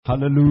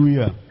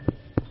Hallelujah.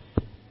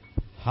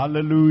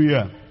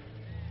 Hallelujah.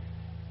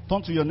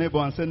 Turn to your neighbor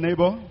and say,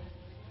 neighbor,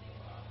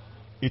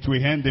 it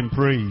will end in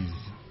praise.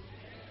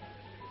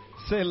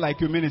 Say it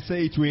like you mean it.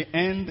 Say it will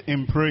end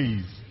in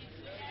praise.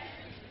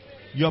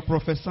 You're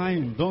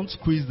prophesying. Don't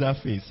squeeze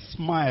that face.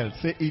 Smile.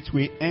 Say it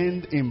will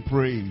end in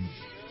praise.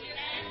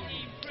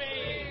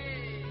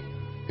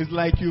 It's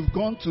like you've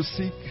gone to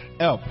seek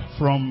help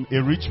from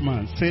a rich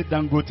man. Say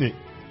Dangote.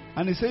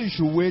 And he said you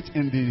should wait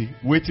in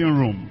the waiting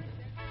room.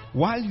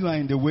 While you are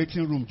in the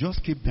waiting room,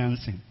 just keep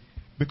dancing.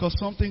 Because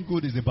something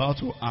good is about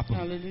to happen.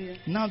 Hallelujah.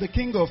 Now the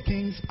King of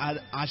Kings, I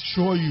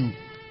assure you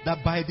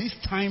that by this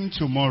time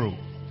tomorrow,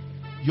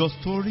 your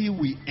story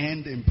will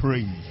end in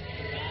praise.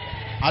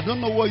 I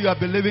don't know what you are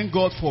believing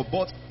God for,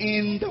 but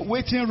in the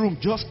waiting room,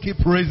 just keep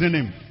praising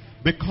Him.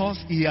 Because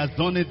He has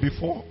done it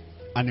before,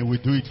 and He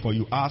will do it for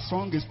you. Our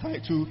song is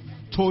titled,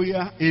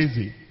 Toya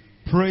Eze.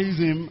 Praise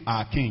Him,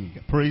 our King.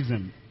 Praise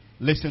Him.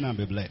 Listen and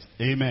be blessed.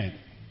 Amen.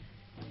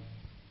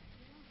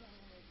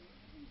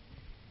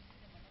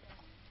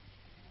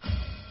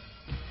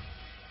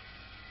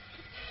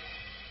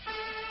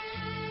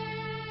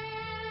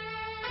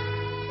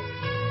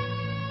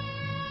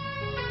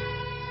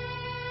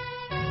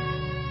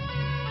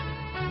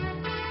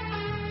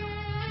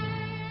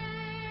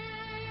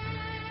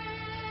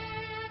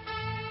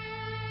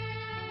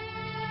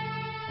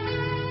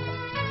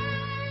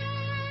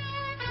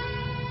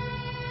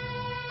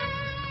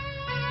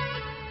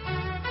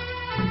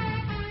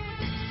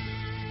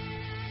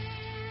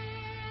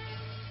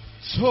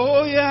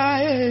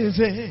 Toya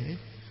Eze,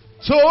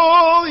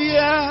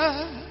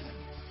 Toya.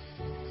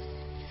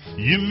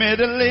 You made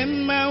a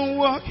lame man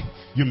walk,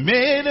 you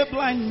made a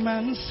blind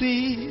man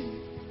see.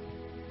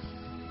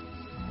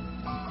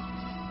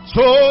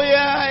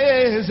 Toya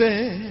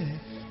Eze,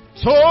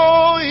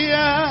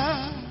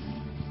 Toya.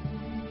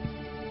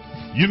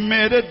 You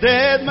made a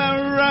dead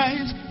man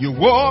rise, you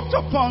walked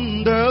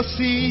upon the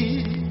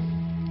sea.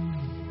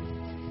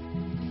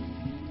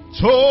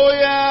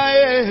 Toya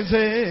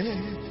Eze,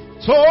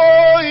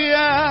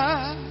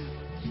 Toya,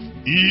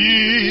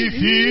 if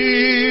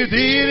you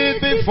did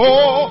it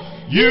before,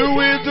 you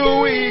will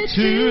do it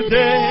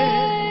today.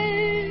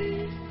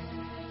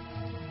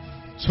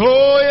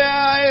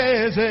 Toya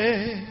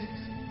Eze,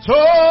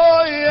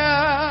 Toya,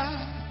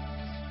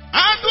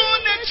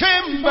 Agune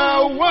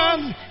Chamber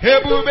One,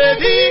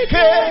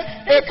 Ebubedike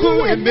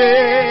Ekueme.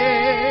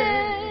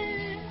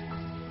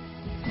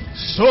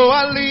 So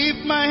I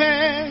lift my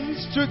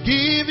hands to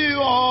give you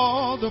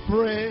all the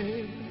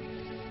praise.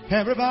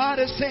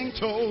 Everybody sing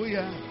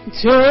Toya.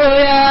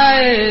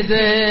 Toya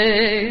Eze,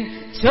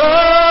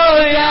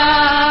 Toya.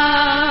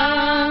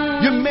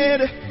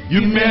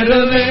 You made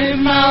a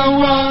lame man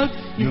walk.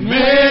 You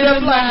made a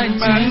blind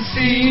man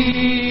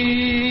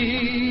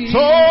see.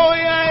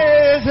 Toya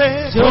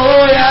Eze,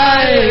 Toya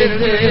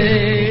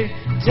Eze,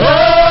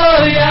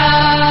 Toya.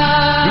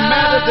 You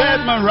made a dead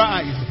man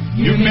rise.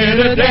 You made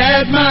a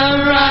dead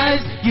man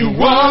rise. You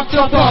walked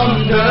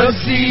upon the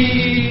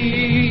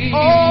sea.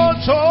 Oh,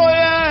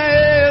 Toya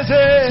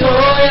Eze,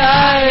 Toya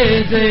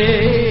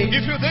Eze,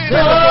 if you did it,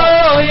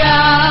 Toya.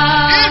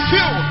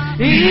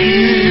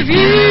 If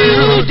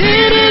you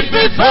did it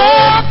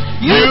before,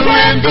 you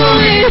can do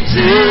it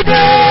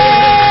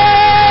today.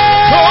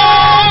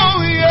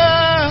 Toya,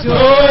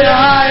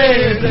 Toya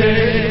Eze,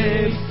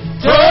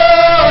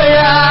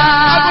 Toya.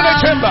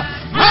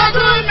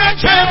 Agune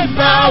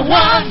Chamber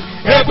One,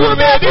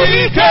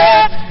 Ebubedike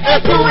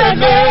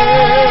Ekueme.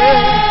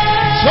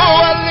 So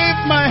I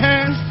lift my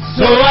hands.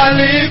 So I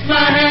lift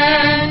my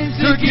hands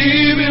to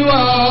give you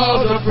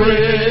all the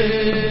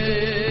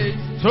praise.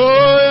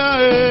 Toya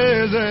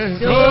Eze,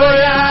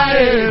 Toya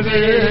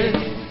Eze,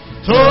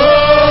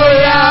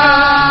 Toya.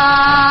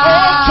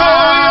 oh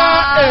Toya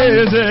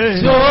Eze,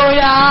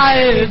 Toya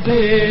Eze,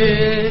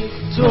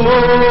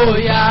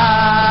 Toya.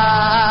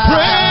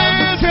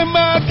 praise Him,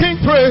 my King,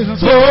 praise Him.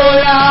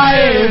 Toya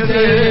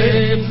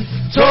Eze,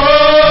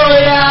 Toya.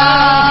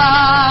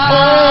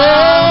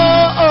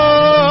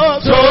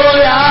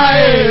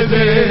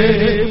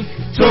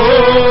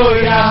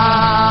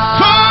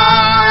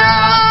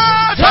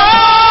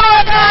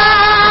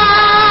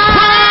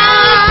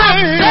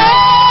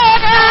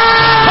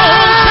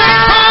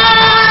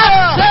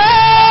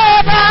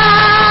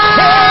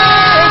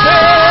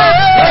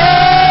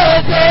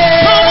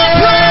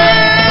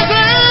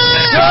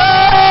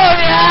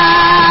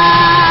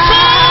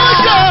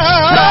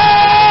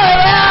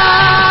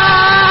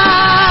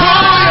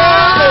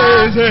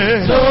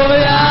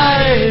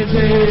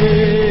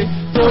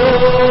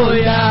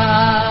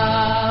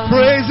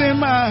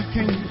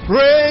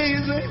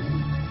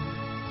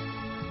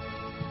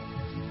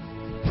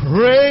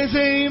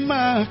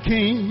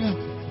 King,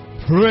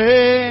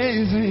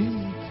 praise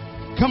Him.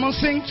 Come on,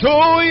 sing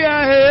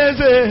Toya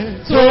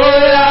Eze,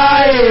 Toya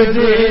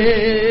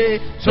Eze,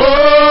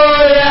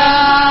 Toya.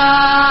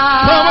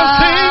 Come on,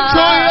 sing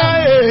Toya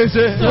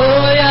Eze,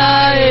 Toya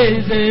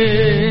Eze,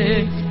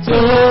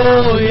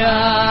 Toya.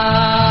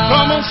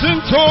 Come on, sing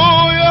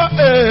Toya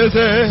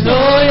Eze,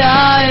 Toya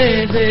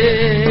Eze,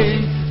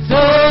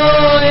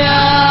 Toya.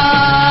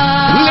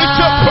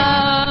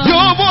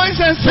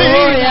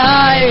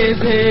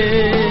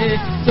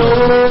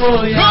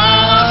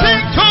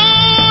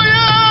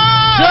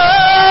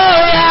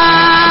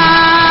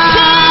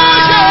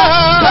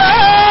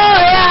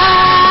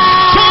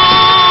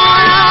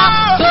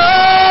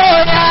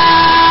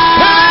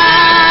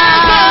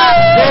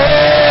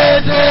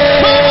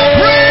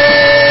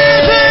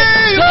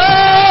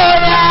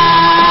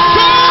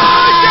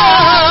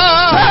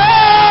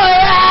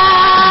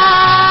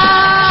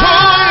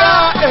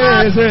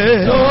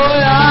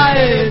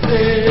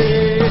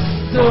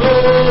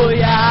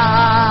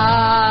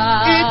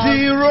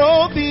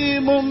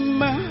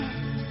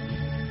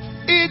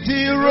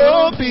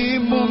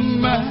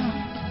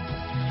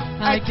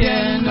 I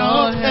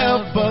cannot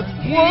help but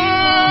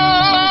worship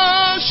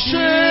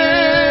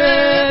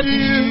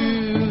you.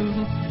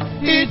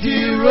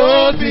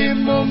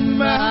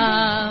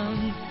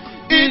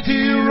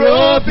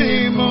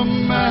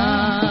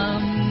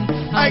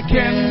 I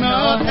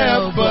cannot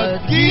help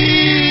but give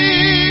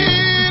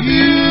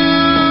you.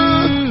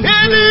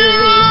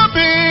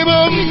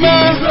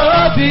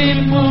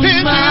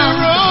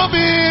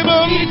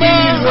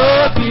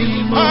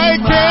 I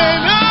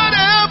cannot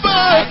help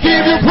but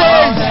give you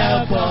praise,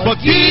 but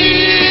give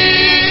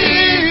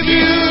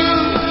you.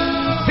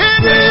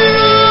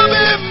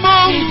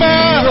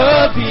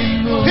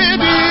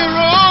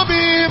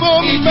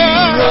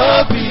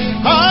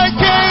 I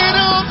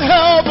cannot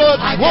help but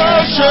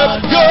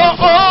worship your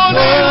holy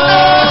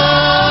name.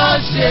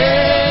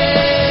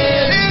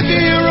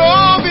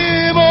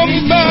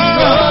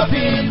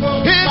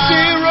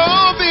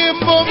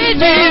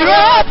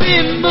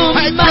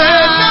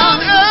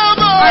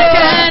 I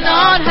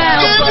cannot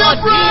help but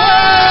worship.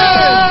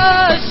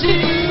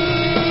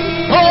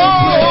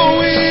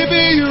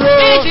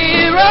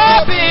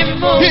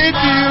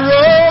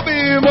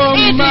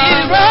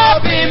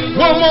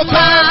 One more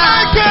time.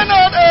 I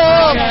cannot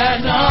help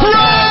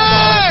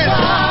praise,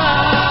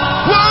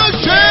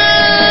 worship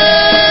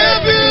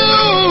you.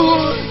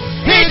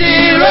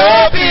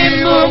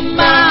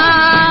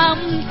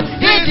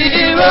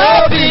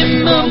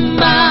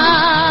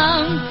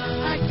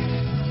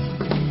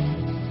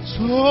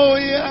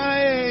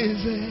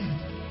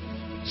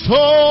 So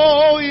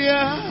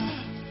yeah.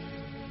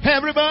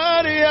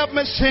 Everybody help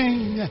me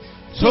sing.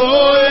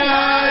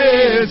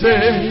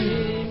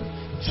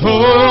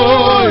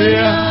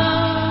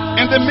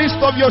 In the midst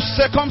of your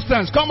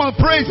circumstance, come on,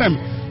 praise him.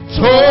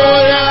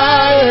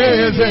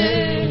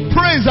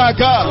 Praise our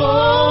God.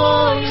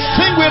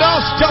 Sing with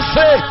us, just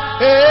say,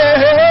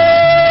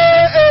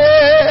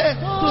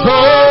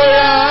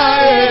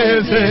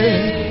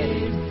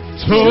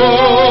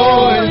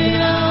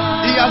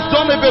 He has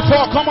done it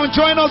before. Come on,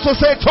 join us to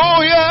say,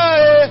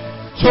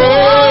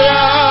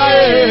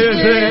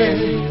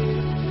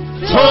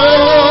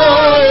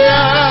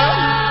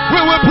 we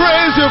will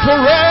praise you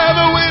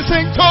forever. We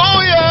sing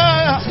Toya.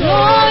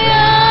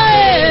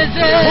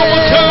 One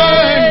more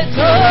time.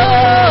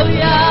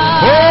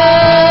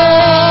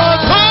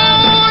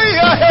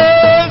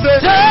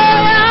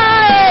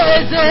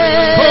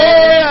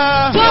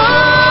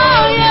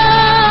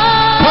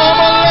 Come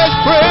on, let's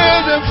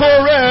praise him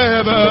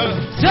forever.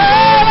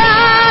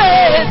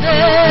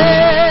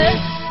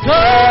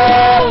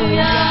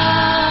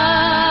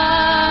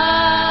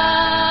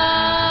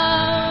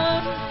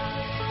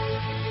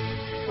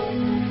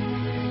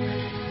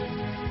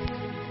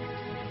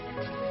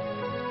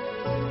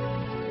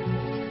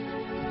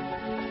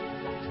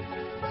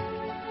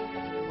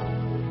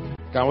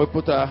 Can we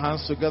put our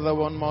hands together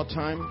one more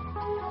time?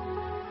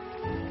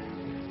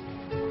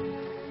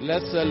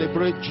 Let's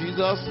celebrate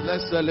Jesus.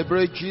 Let's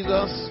celebrate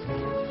Jesus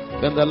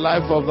in the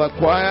life of the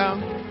choir.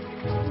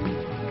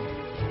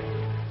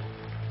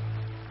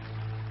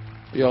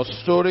 Your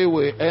story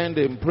will end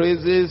in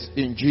praises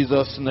in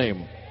Jesus'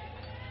 name.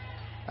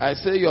 I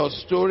say your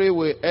story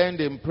will end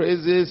in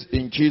praises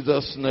in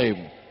Jesus'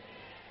 name.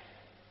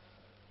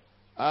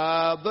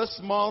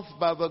 This month,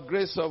 by the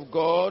grace of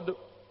God,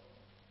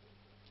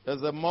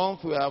 is a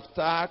month we have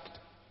tagged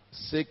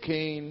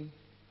seeking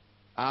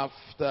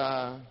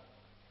after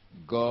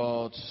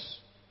God's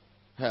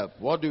help.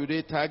 What do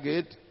they tag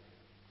it?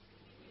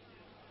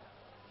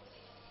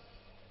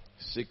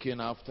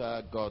 Seeking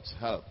after God's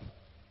help.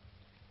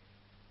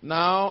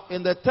 Now,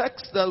 in the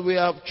text that we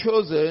have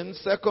chosen,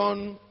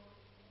 2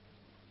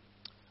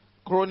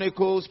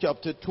 Chronicles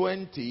chapter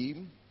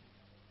 20,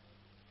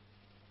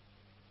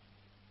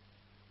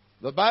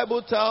 the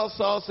Bible tells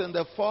us in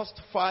the first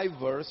 5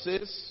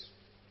 verses,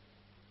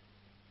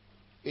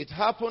 it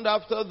happened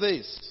after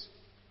this,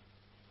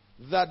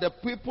 that the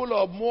people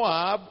of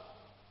Moab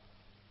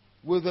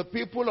with the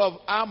people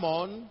of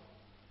Ammon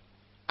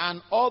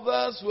and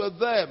others with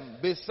them,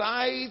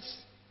 besides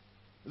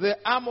the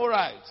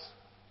Amorites,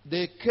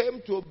 they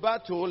came to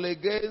battle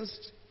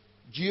against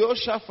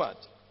Jehoshaphat.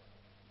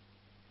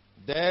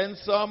 Then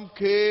some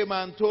came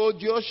and told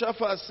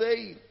Jehoshaphat,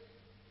 saying,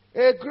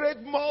 a great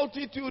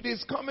multitude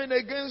is coming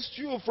against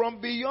you from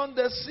beyond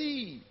the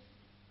sea,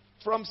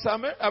 from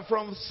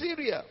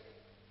Syria.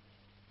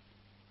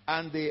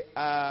 And they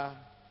are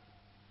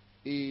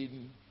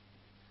in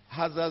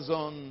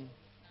Hazazon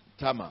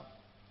Tamar,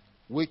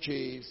 which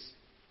is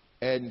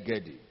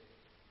En-Gedi.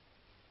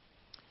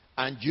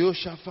 And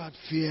Jehoshaphat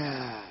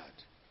feared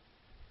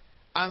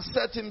and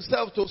set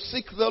himself to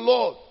seek the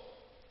Lord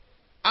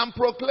and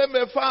proclaim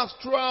a fast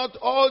throughout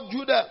all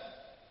Judah.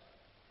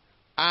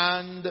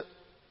 And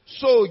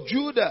so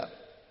Judah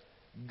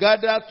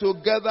gathered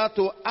together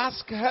to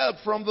ask help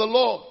from the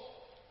Lord.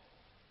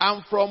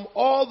 And from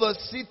all the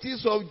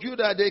cities of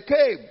Judah they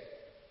came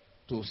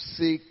to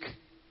seek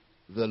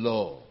the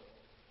law.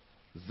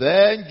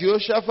 Then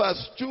Jehoshaphat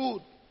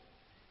stood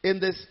in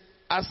the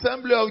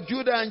assembly of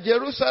Judah and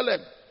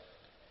Jerusalem,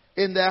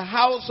 in the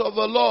house of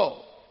the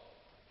Lord,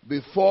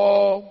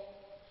 before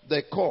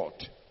the court,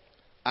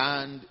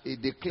 and he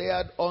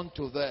declared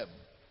unto them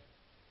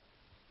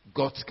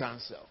God's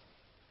counsel.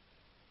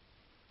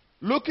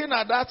 Looking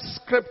at that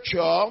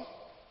scripture,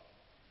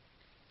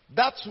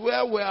 that's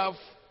where we have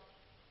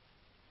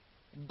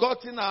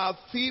gotten our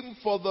theme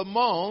for the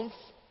month,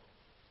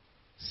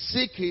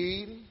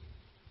 seeking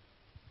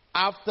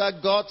after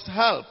God's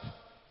help.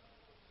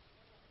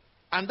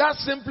 And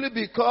that's simply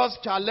because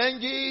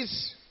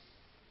challenges,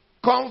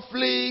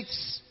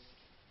 conflicts,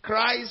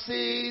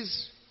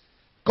 crises,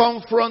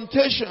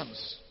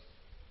 confrontations,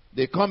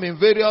 they come in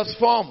various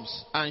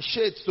forms and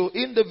shades to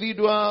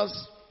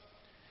individuals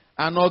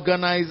and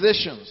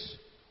organizations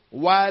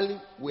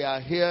while we are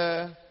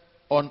here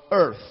on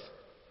earth.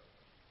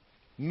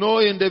 No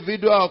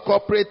individual or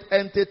corporate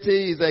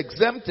entity is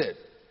exempted.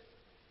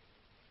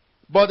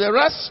 But the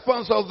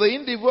response of the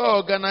individual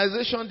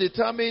organization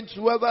determines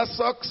whether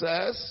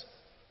success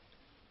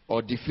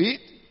or defeat,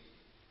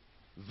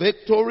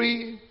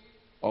 victory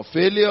or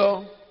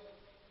failure,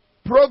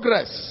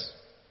 progress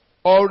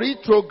or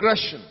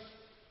retrogression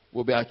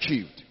will be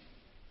achieved.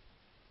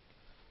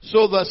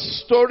 So the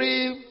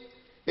story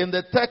in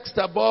the text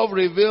above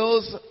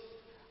reveals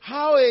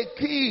how a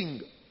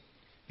king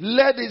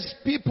led his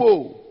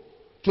people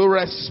to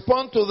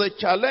respond to the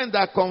challenge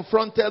that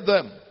confronted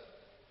them.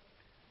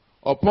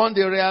 Upon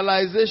the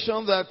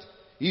realization that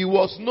he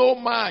was no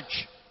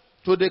match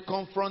to the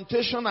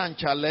confrontation and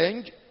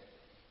challenge,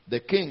 the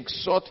king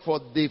sought for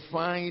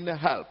divine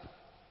help.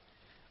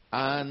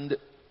 And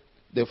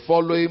the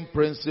following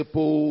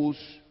principles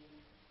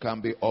can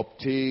be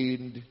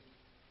obtained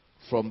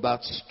from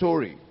that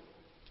story.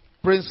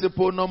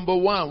 Principle number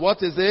 1,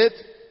 what is it?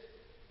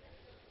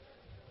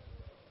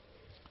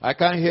 I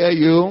can't hear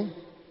you.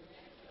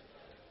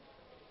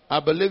 I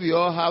believe you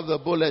all have the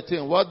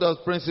bulletin. What does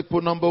principle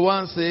number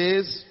 1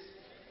 says?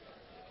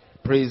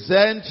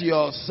 Present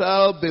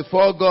yourself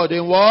before God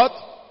in what?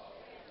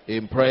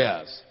 In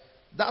prayers.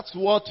 That's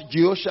what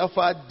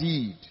Jehoshaphat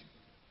did.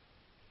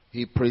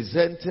 He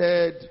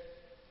presented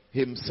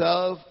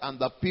himself and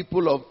the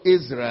people of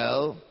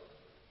Israel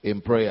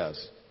in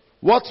prayers.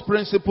 What's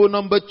principle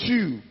number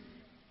 2?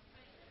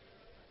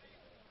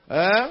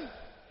 I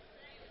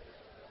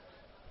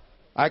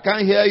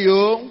can't hear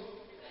you.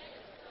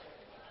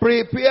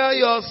 Prepare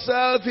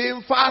yourself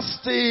in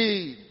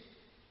fasting.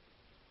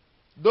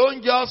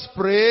 Don't just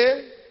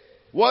pray.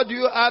 What do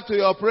you add to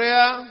your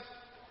prayer?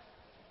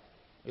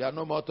 We are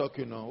no more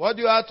talking now. What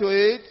do you add to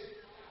it?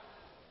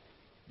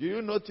 Do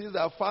you notice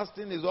that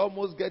fasting is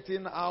almost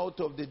getting out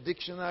of the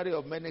dictionary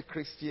of many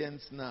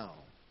Christians now?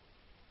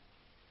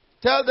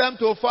 Tell them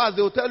to fast.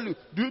 They will tell you,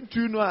 don't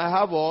you know I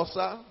have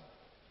ulcer?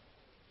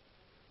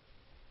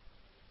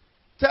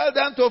 Tell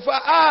them to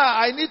fast.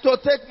 I need to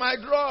take my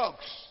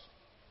drugs.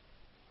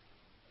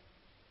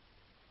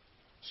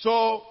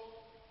 So,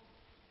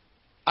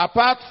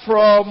 apart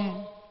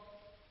from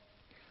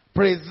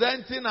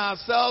presenting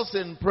ourselves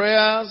in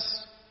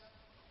prayers,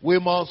 we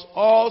must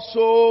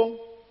also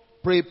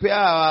prepare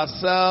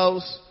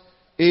ourselves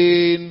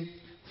in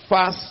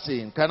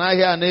fasting. Can I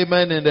hear an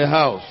amen in the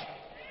house?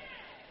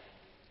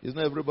 It's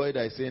not everybody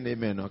that is saying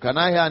amen. No? Can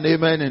I hear an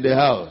amen in the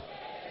house?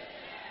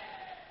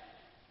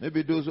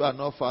 Maybe those who are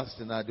not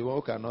fasting are the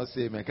ones who cannot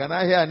say amen. Can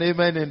I hear an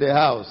amen in the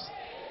house?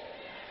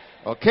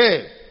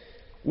 Okay.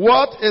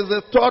 What is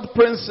the third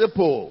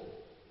principle?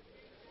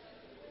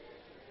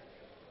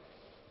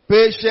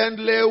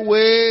 Patiently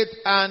wait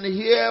and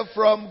hear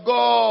from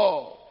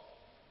God.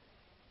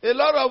 A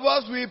lot of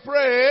us, we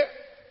pray,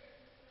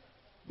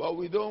 but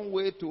we don't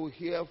wait to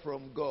hear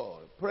from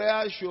God.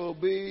 Prayer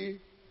should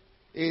be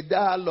a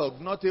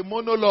dialogue, not a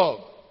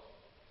monologue.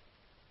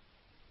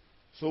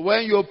 So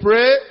when you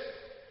pray,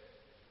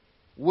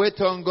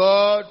 wait on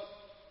God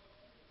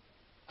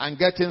and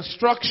get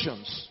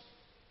instructions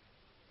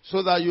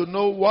so that you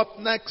know what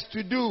next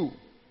to do.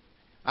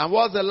 And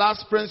what's the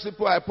last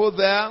principle I put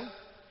there?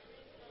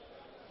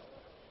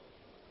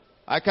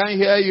 I can't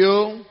hear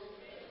you.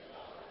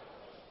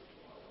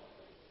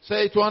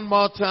 Say it one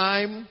more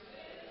time.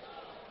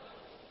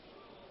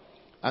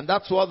 And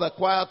that's what the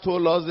choir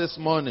told us this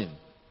morning.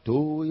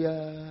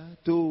 Tuya,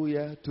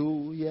 tuya,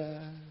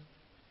 tuya.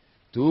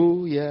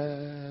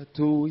 Tuya,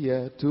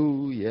 tuya,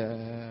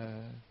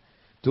 tuya.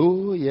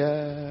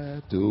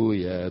 Tuya,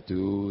 tuya,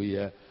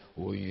 tuya.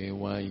 Oye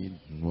wain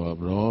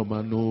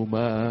wabroma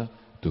numa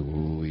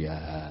tuya.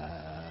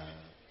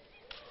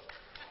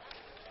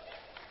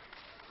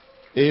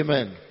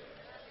 Amen.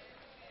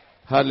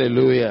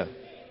 Hallelujah.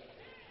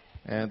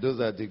 And those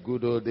are the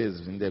good old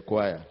days in the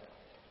choir.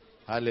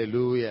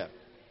 Hallelujah.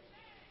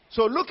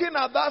 So looking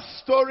at that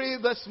story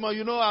this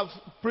morning, I've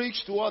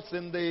preached what's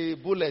in the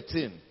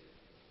bulletin.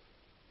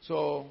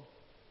 So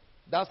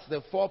that's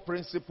the 4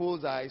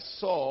 principles I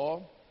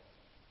saw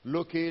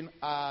looking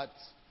at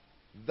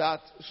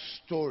that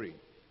story.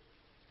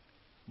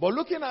 But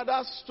looking at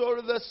that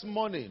story this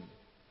morning,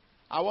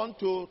 I want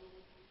to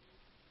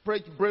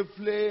preach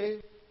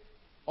briefly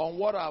on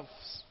what I've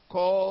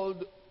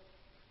called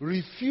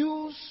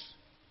refuse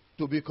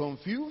to be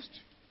confused,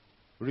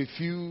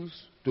 refuse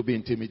to be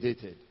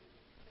intimidated.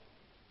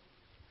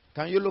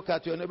 Can you look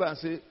at your neighbor and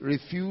say,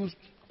 refuse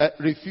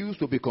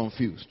to be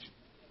confused?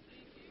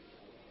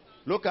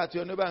 Look at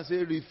your neighbor and say,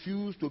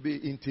 refuse to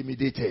be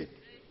intimidated.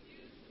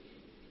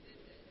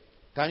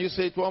 Can you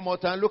say it one more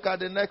time? Look at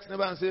the next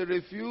neighbor and say,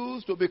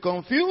 refuse to be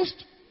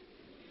confused.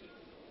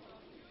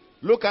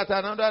 Look at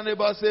another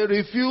neighbor and say,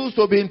 refuse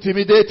to be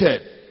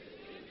intimidated.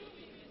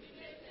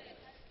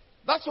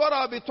 That's what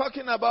I'll be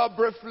talking about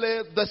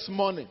briefly this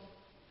morning.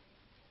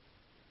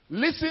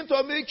 Listen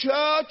to me,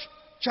 church.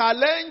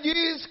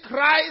 Challenges,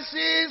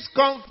 crises,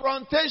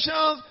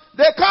 confrontations,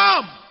 they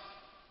come.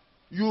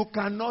 You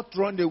cannot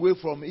run away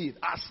from it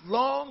as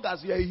long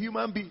as you're a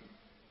human being.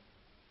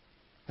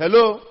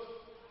 Hello?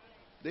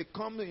 They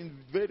come in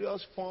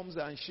various forms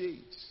and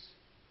shades.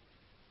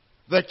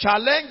 The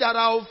challenge that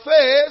I'll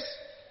face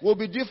will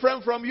be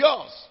different from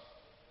yours.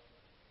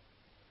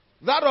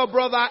 That of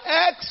brother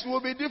X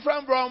will be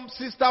different from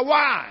sister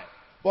Y.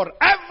 But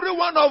every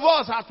one of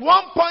us at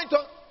one point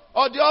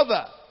or the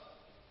other,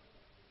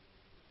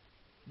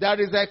 there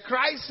is a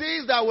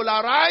crisis that will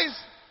arise.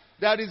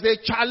 There is a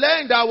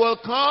challenge that will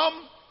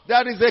come.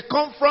 There is a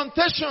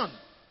confrontation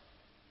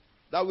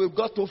that we've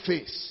got to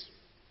face.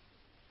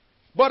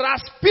 But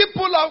as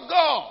people of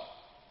God,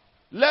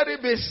 let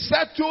it be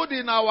settled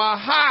in our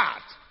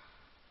heart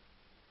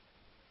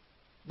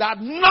that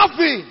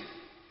nothing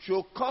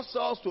should cause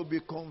us to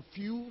be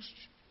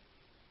confused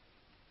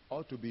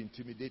or to be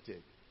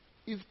intimidated.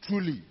 If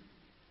truly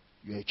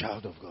you're a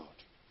child of God.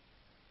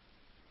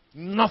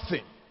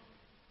 Nothing.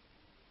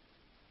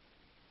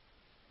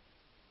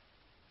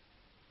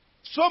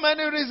 So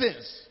many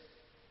reasons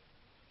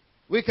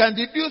we can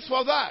deduce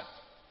for that.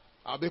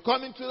 I'll be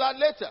coming to that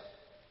later.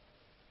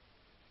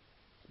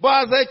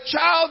 But as a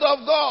child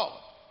of God,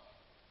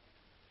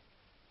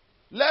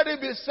 let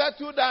it be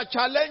settled that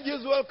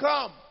challenges will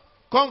come,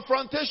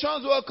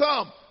 confrontations will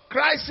come,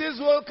 crises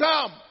will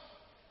come.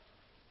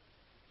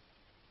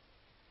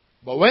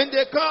 But when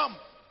they come,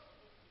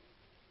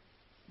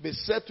 be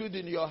settled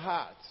in your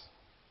heart.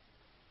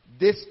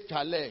 This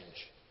challenge,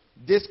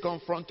 this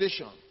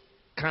confrontation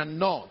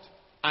cannot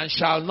and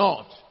shall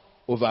not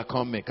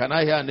overcome me. Can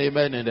I hear an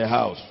amen in the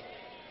house?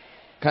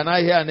 Can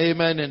I hear an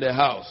amen in the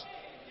house?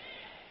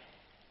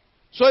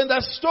 So in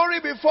the story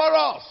before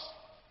us,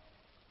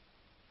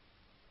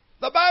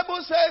 the Bible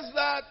says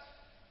that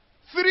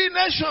 3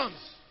 nations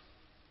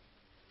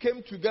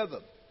came together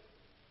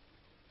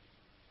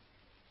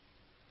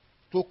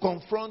to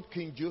confront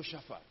King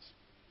Jehoshaphat.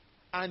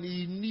 And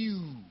he knew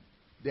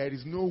there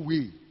is no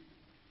way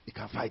he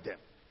can fight them.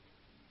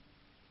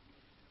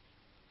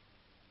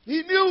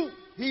 He knew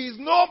he is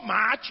no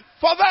match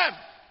for them.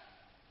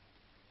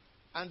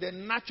 And the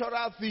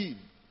natural thing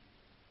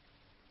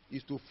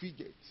is to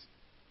fidget.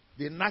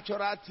 The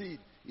natural thing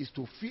is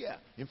to fear.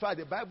 In fact,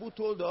 the Bible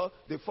told us,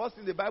 the first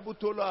thing the Bible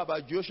told us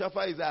about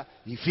Jehoshaphat is that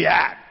he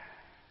feared.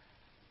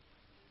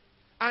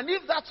 And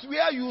if that's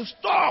where you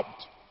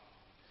stopped,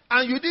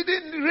 and you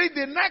didn't read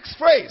the next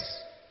phrase,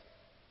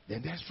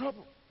 then there's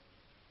trouble.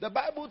 The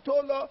Bible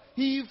told us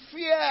he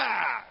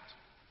feared.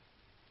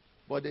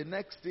 But the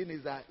next thing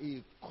is that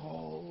he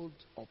called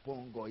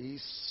upon God. He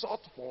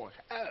sought for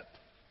help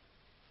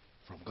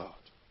from God.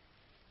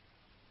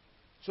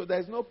 So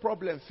there's no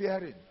problem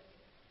fearing.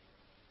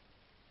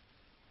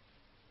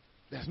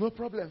 There's no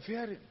problem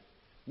fearing.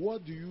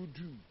 What do you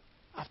do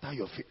after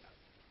your fear?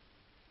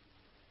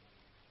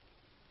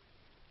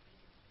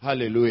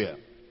 Hallelujah.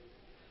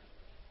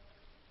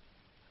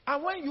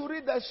 And when you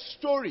read the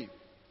story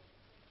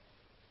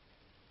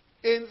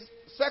in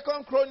 2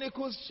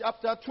 Chronicles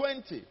chapter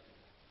 20,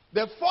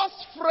 the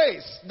first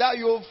phrase that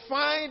you'll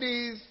find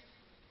is,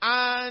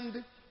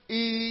 and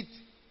it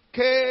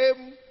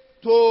came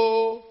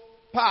to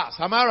pass.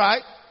 Am I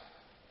right?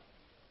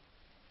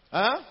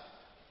 Huh?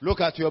 Look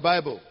at your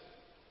Bible.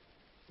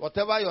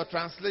 Whatever your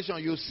translation,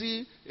 you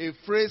see a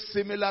phrase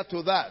similar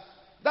to that.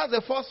 That's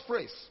the first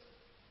phrase.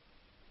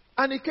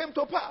 And it came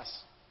to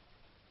pass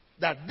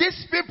that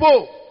these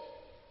people,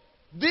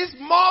 this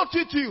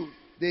multitude,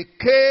 they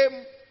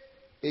came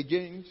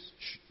against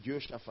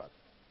Jehoshaphat.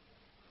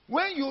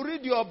 When you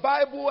read your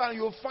Bible and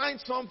you find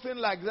something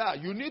like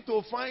that, you need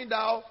to find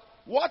out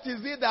what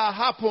is it that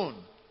happened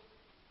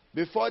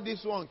before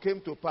this one came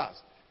to pass.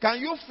 Can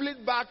you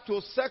flip back to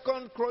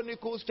 2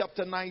 Chronicles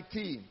chapter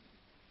 19?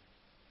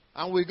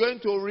 And we're going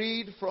to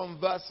read from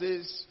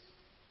verses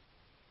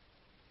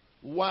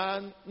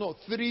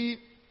 3.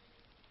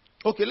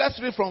 Okay, let's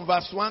read from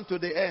verse 1 to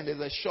the end. It's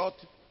a short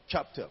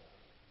chapter.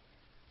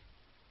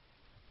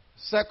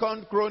 2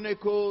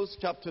 Chronicles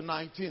chapter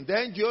 19.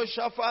 Then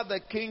Jehoshaphat, the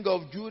king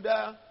of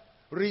Judah,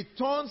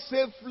 returned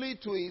safely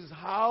to his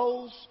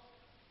house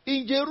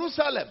in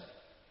Jerusalem.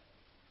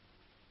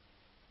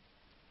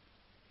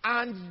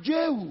 And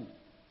Jehu,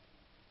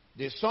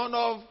 the son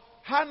of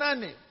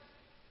Hanani,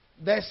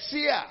 the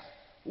seer,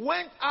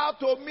 went out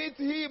to meet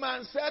him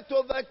and said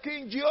to the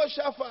king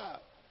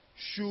Jehoshaphat,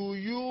 should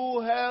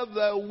you help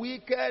the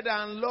wicked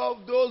and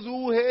love those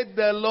who hate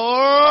the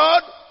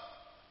Lord?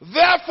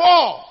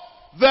 Therefore,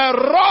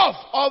 the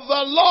wrath of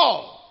the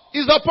Lord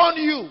is upon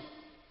you.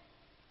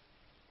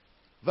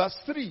 Verse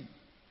 3.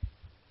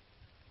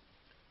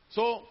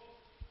 So,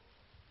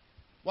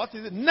 what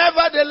is it?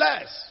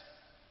 Nevertheless,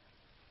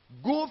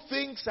 good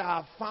things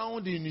are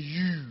found in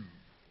you,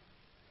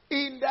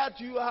 in that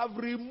you have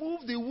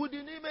removed the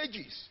wooden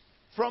images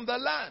from the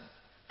land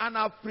and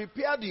have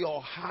prepared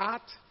your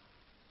heart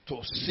to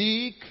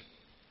seek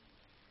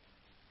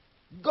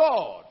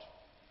God.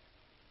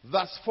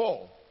 Verse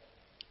 4.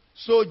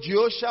 So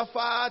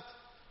Jehoshaphat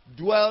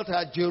dwelt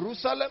at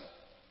Jerusalem,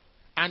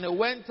 and he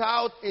went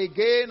out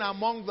again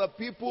among the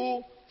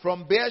people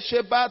from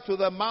Beersheba to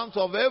the mount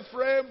of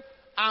Ephraim,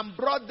 and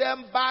brought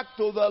them back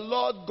to the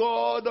Lord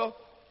God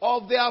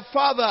of their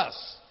fathers.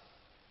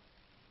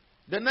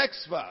 The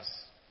next verse.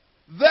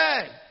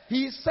 Then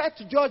he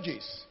set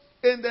judges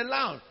in the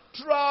land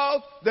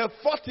throughout the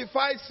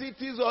fortified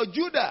cities of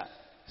Judah,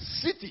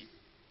 city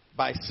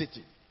by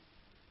city,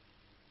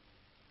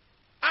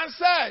 and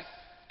said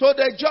to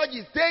the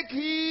judges, take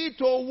heed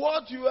to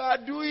what you are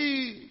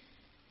doing,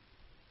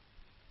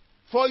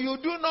 for you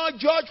do not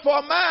judge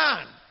for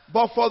man,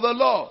 but for the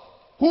Lord,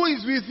 who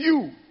is with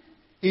you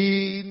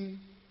in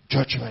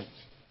judgment.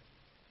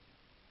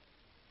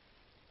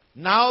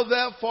 Now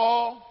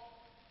therefore,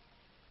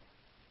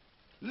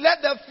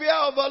 let the fear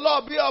of the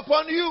Lord be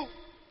upon you.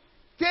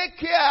 Take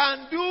care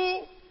and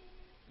do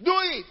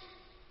it.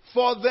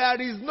 For there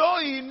is no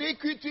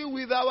iniquity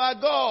with our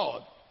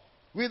God,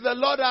 with the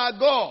Lord our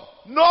God.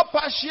 No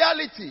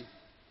partiality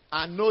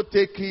and no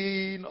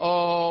taking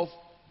of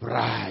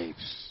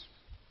bribes.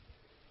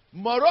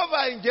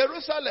 Moreover, in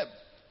Jerusalem,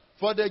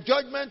 for the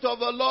judgment of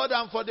the Lord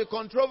and for the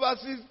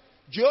controversies,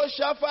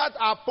 Jehoshaphat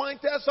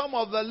appointed some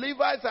of the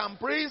Levites and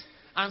priests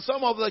and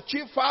some of the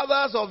chief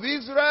fathers of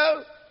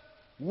Israel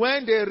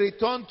when they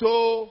returned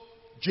to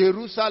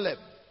Jerusalem.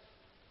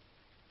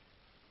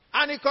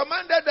 And he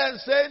commanded them,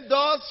 saying,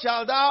 thus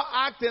shalt thou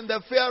act in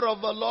the fear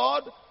of the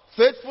Lord,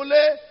 faithfully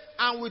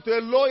and with a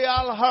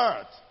loyal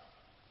heart.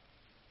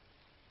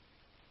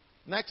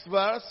 Next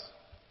verse.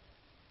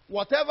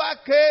 Whatever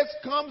case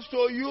comes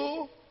to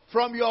you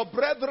from your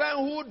brethren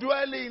who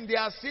dwell in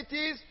their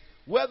cities,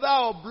 whether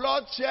of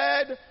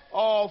bloodshed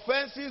or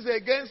offenses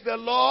against the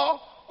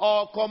law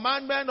or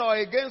commandment or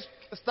against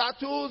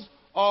statutes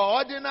or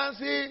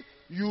ordinances,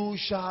 you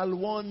shall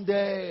one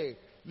day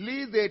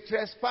lest they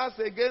trespass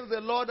against the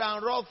Lord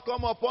and wrath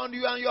come upon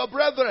you and your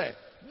brethren.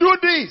 Do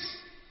this,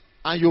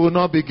 and you will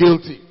not be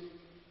guilty.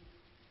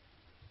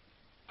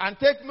 And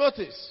take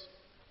notice,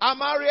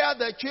 Amariah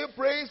the chief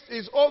priest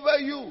is over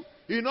you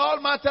in all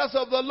matters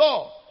of the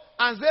law,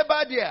 and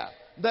Zebadiah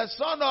the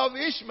son of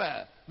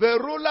Ishmael, the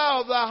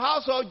ruler of the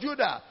house of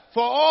Judah,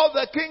 for all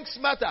the king's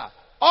matter.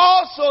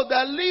 Also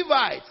the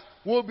Levites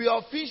will be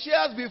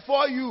officials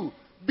before you.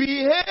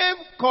 Behave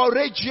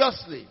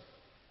courageously,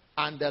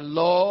 and the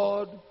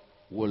Lord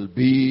will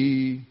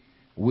be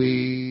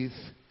with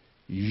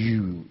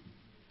you.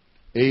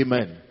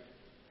 Amen.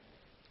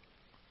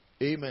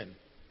 Amen.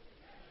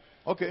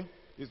 Okay,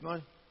 it's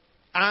not.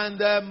 And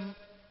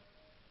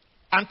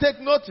take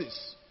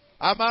notice,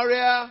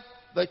 Amariah,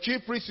 the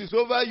chief priest, is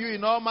over you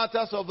in all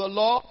matters of the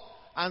law,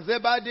 and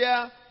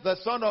Zebadiah, the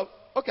son of...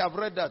 Okay, I've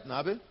read that,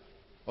 Nabi.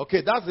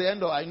 Okay, that's the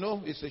end of... I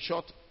know it's a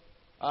short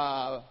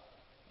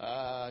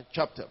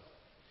chapter.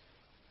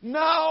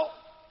 Now,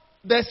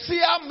 the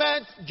seer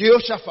met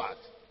Jehoshaphat.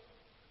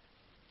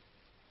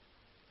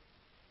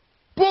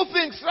 Put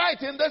things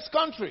right in this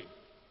country.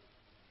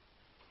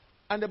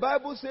 And the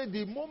Bible said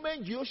the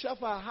moment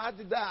Jehoshaphat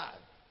had that,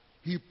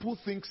 he put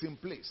things in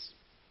place.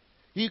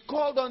 He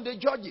called on the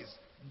judges.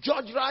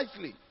 Judge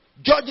rightly.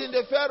 Judge in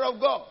the fear of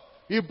God.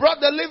 He brought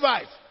the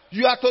Levites.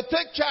 You are to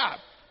take charge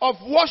of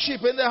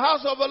worship in the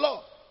house of the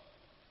Lord.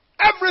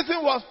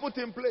 Everything was put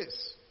in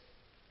place.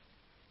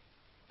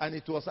 And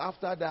it was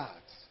after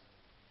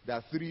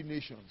that 3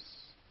 nations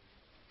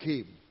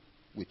came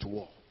with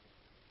war.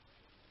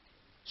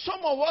 Some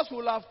of us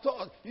will have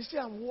thought, you see,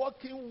 I'm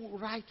walking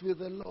right with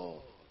the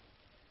Lord.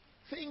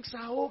 Things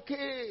are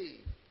okay.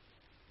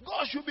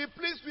 God should be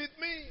pleased with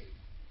me.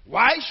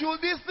 Why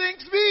should these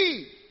things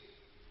be?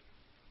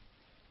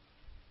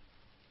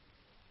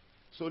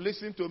 So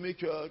listen to me,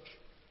 church.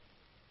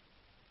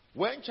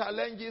 When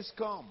challenges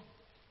come,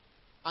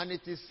 and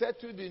it is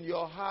settled in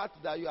your heart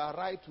that you are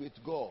right with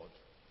God,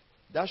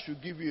 that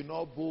should give you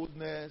enough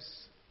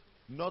boldness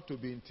not to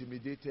be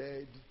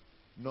intimidated,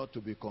 not to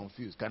be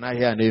confused. Can I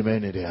hear an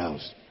amen in the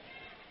house?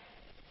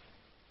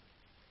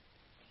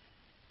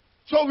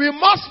 So we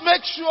must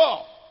make sure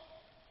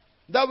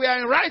that we are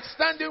in right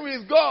standing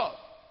with God,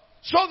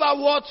 so that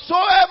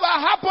whatsoever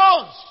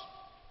happens,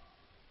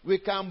 we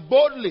can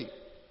boldly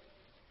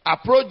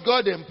approach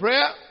God in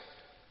prayer.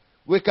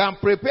 We can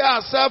prepare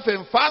ourselves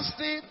in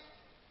fasting.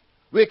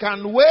 We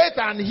can wait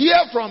and hear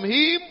from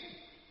Him.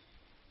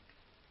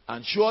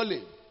 And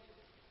surely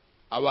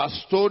our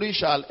story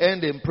shall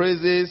end in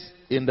praises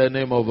in the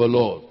name of the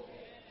Lord.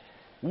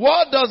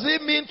 What does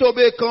it mean to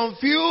be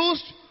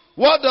confused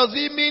What does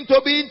it mean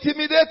to be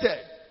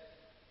intimidated?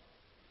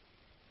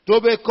 To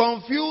be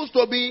confused,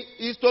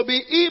 is to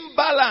be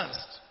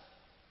imbalanced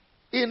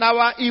in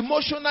our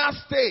emotional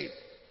state,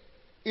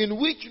 in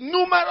which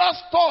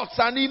numerous thoughts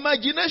and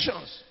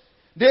imaginations,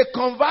 they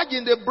converge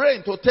in the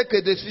brain to take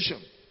a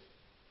decision.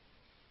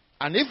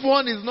 And if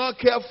one is not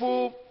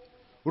careful,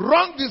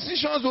 wrong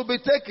decisions will be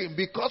taken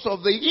because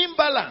of the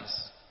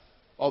imbalance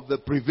of the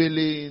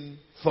prevailing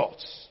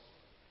thoughts.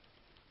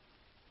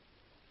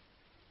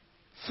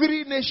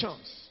 3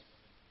 nations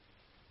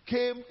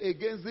came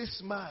against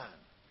this man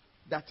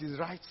that is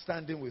right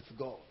standing with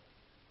God,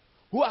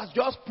 who has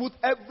just put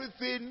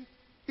everything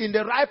in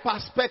the right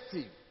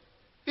perspective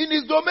in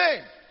his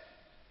domain.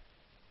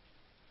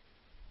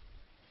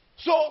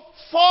 So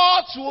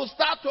thoughts will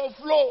start to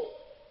flow.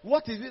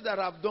 What is it that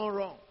I've done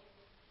wrong?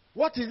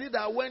 What is it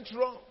that went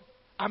wrong?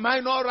 Am I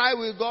not right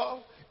with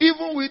God?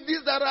 Even with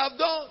this that I've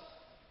done.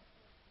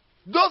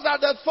 Those are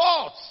the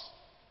thoughts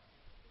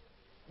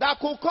that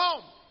could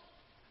come.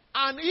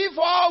 And if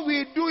all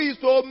we do is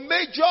to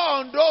major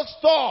on those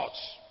thoughts,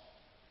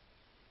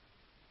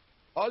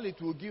 all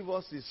it will give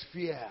us is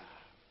fear.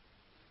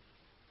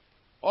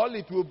 All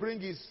it will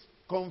bring is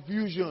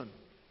confusion.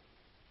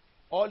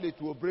 All it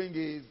will bring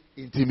is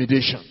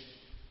intimidation.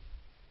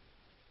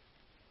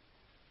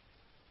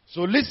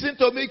 So listen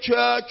to me,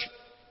 church.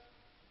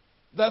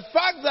 The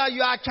fact that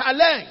you are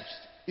challenged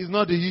is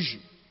not the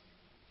issue.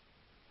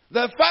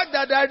 The fact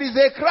that there is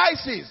a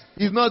crisis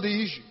is not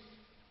the issue.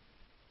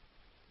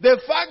 The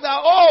fact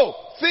that,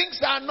 things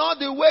are not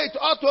the way it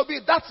ought to be,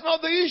 that's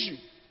not the issue.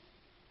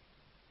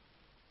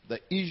 The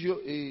issue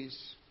is,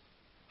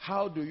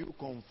 how do you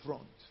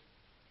confront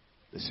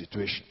the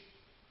situation?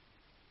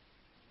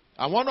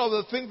 And one of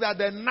the things that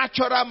the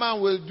natural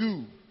man will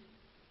do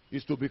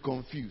is to be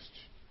confused.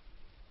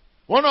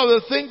 One of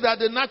the things that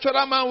the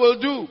natural man will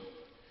do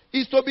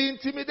is to be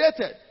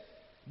intimidated.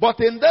 But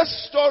in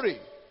this story,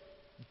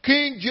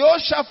 King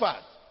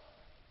Jehoshaphat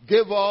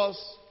gave us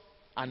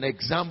an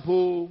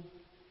example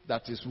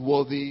that is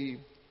worthy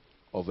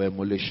of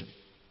emulation.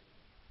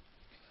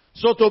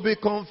 So to be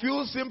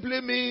confused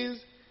simply means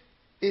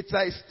it's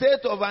a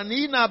state of an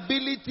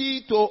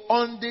inability to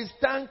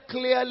understand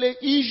clearly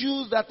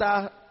issues that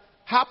are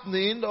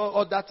happening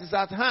or that is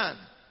at hand.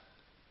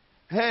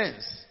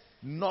 Hence,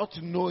 not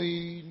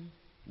knowing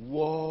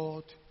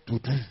what to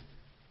do.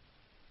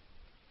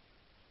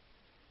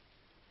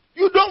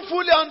 You don't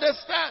fully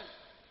understand.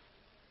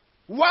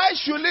 Why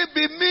should it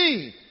be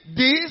me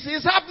this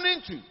is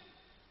happening to?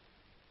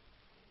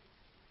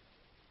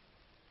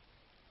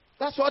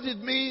 That's what it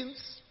means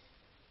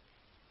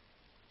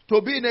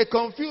to be in a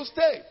confused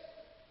state.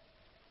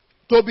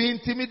 To be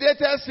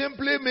intimidated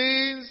simply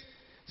means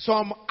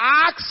some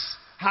acts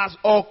has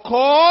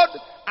occurred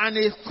and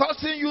is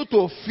causing you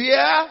to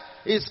fear,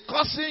 is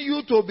causing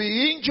you to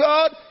be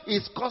injured,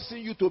 is causing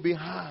you to be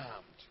harmed.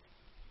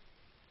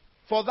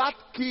 For that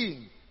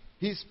king,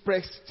 his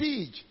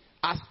prestige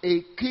as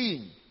a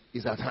king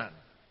is at hand.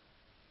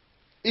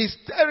 His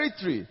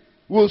territory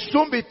will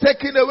soon be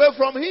taken away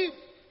from him.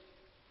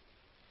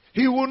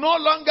 He will no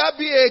longer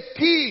be a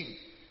king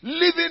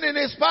living in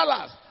his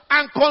palace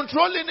and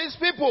controlling his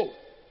people.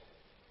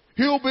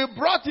 He will be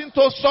brought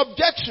into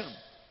subjection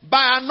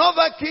by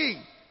another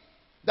king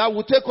that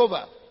will take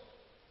over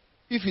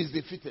if he's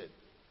defeated.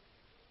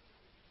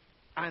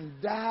 And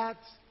that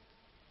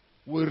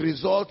will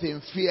result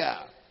in fear.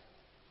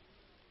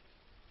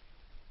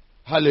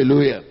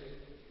 Hallelujah.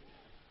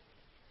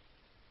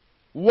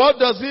 What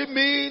does it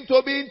mean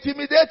to be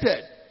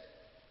intimidated?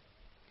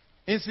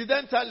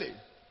 Incidentally,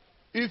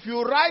 if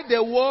you write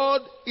the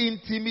word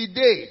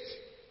intimidate,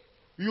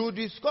 you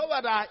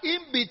discover that in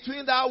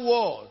between that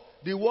word,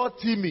 the word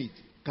timid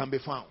can be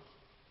found.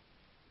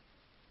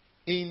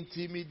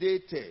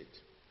 Intimidated.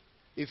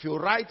 If you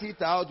write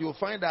it out, you'll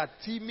find that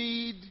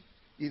timid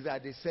is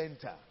at the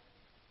center.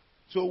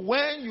 So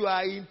when you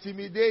are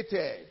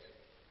intimidated,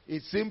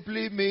 it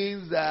simply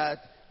means that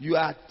you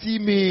are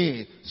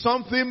timid.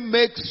 Something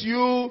makes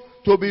you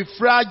to be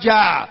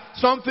fragile.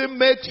 Something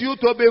makes you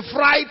to be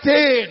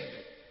frightened.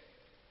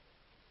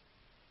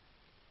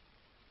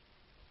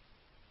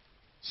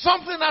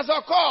 Something has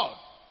occurred.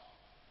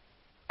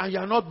 And you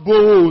are not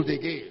bold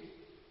again.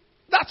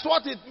 That's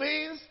what it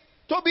means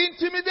to be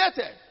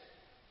intimidated.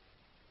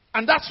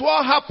 And that's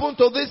what happened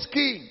to this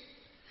king.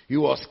 He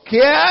was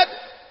scared.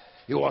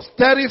 He was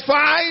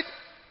terrified.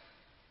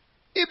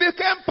 He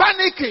became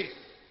panicky.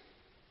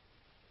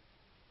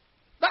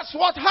 That's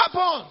what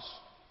happens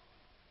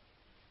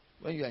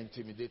when you are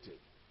intimidated.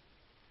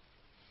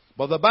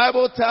 But the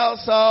Bible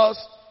tells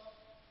us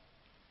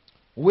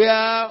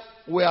where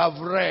we have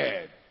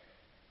read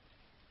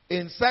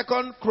in 2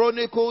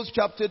 Chronicles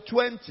chapter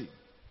 20.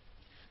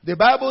 The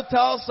Bible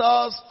tells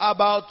us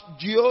about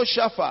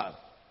Jehoshaphat.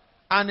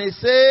 And it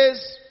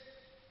says,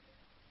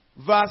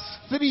 verse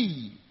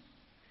 3,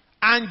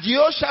 and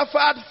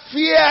Jehoshaphat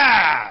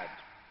feared.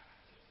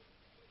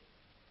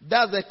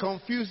 That's the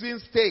confusing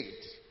state.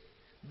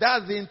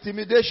 That's the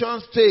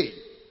intimidation state.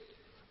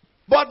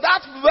 But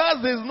that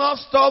verse is not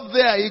stopped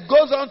there. It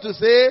goes on to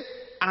say,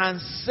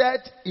 and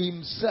set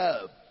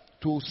himself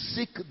to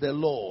seek the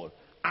Lord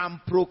and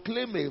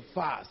proclaim a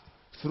fast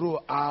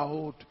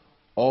throughout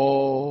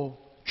all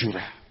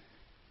Judah.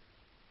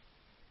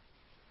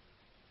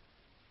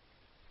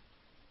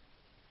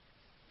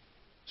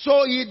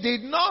 So he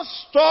did not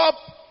stop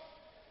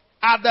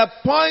at the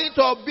point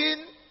of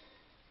being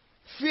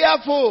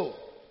fearful.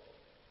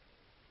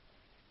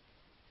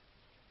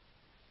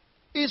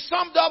 He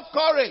summed up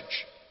courage.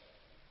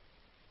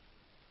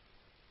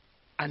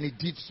 And he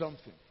did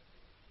something.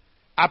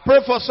 I pray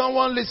for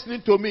someone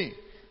listening to me.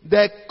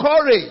 The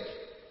courage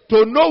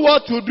to know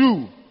what to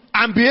do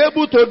and be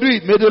able to do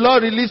it. May the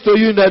Lord release to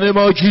you in the name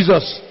of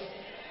Jesus.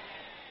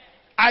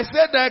 I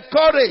said the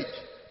courage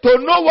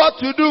to know what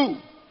to do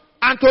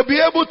and to be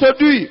able to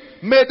do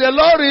it. May the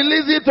Lord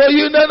release it to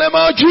you in the name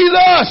of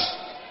Jesus.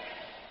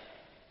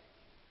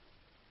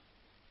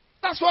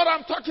 That's what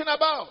I'm talking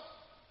about.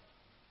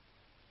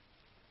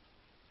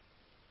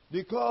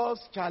 Because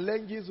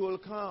challenges will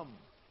come.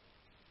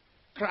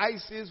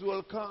 Crises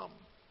will come.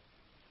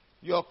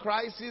 Your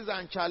crisis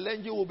and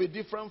challenges will be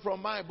different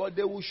from mine, but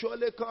they will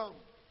surely come.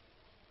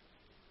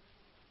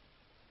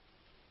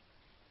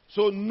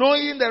 So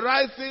knowing the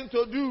right thing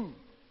to do,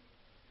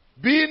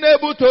 being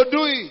able to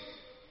do it,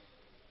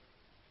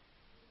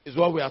 is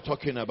what we are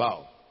talking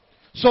about.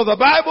 So the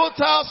Bible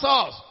tells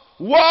us,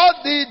 what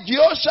did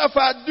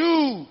Jehoshaphat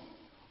do?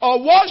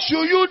 Or what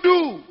should you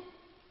do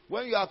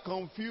when you are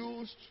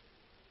confused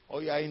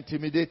or you are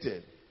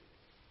intimidated?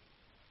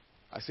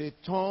 I say,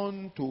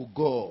 turn to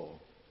God,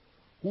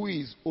 who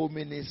is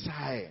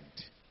omniscient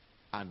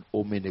and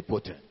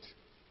omnipotent.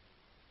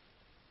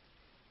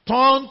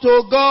 Turn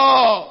to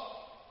God,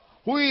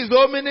 who is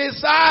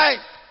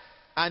omniscient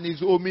and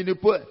is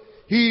omnipotent.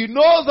 He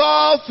knows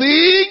all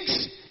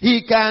things.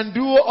 He can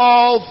do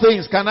all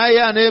things. Can I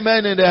hear an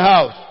amen in the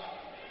house?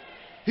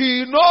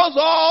 He knows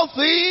all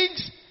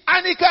things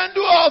and he can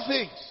do all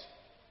things.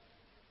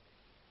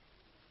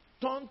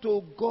 Turn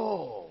to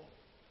God,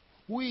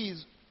 who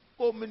is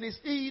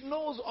omniscient. He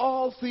knows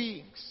all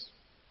things.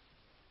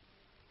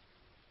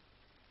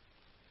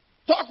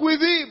 Talk with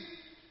him.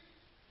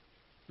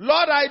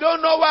 Lord, I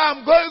don't know why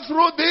I'm going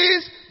through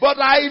this, but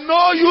I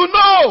know you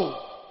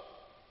know.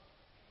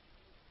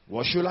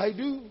 What should I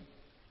do?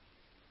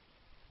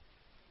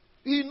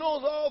 He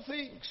knows all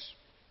things.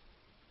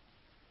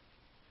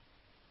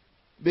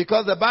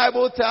 Because the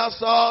Bible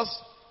tells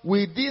us,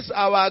 with this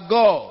our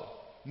God,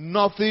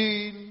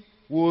 nothing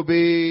will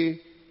be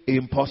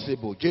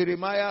impossible.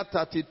 Jeremiah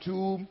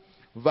 32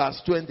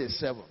 verse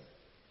 27.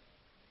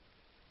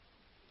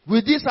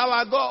 With this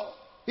our God,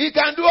 he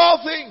can do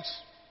all things.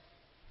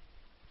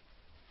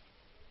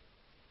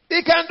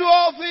 He can do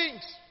all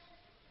things.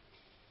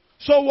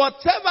 So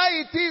whatever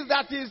it is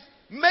that is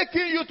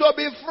making you to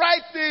be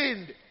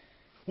frightened,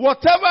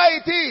 whatever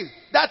it is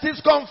that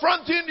is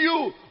confronting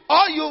you,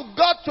 all you've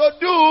got to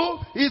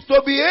do is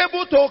to be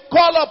able to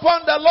call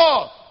upon the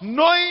Lord,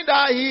 knowing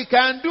that he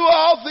can do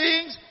all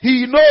things,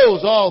 he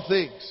knows all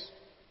things.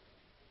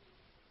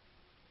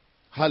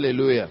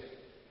 Hallelujah.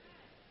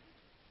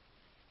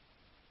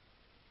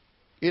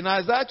 In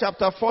Isaiah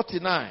chapter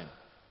 49,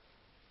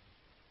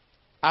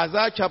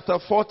 Isaiah chapter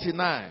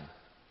 49,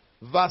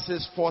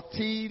 verses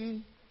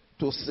 14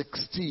 to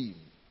 16.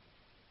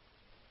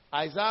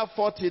 Isaiah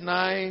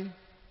 49,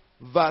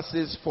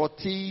 verses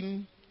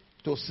 14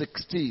 to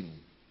 16.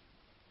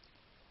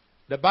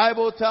 The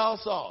Bible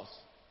tells us,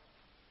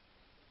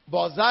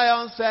 but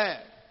Zion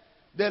said,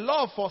 the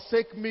Lord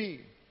forsake me,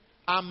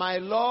 and my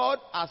Lord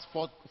has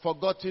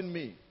forgotten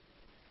me.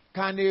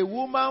 Can a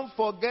woman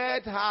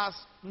forget her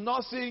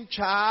nursing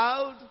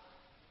child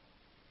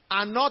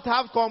and not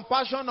have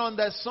compassion on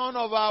the son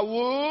of her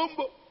womb?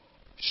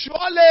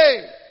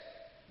 Surely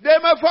they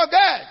may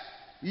forget,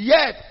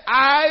 yet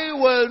I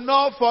will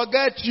not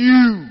forget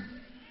you.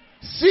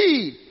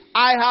 See,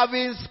 I have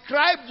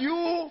inscribed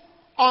you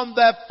on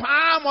the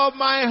palm of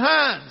my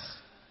hands.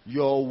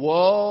 Your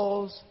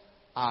walls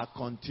are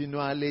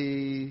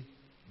continually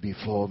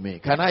before me.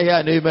 Can I hear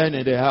an amen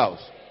in the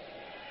house?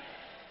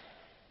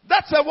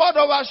 That's a word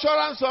of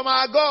assurance from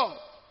our God.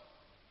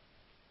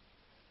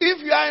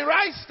 If you are in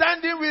right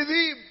standing with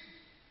him,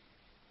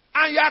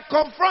 and you are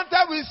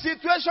confronted with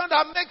situation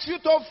that makes you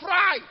to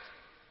fright,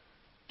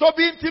 to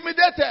be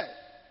intimidated,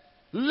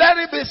 let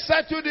it be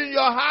settled in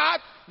your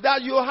heart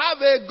that you have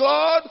a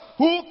God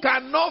who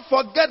cannot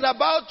forget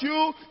about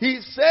you. He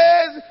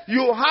says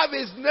you have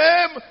his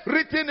name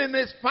written in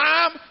his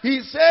palm. He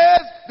says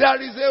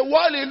there is a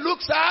wall he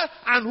looks at,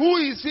 and who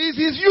he sees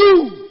is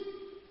you.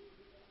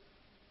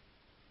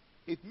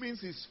 It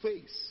means his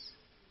face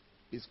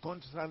is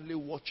constantly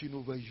watching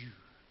over you.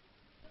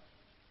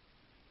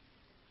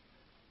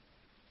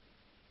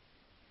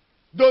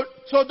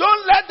 So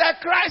don't let the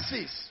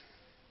crisis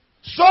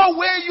so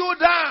weigh you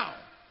down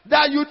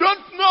that you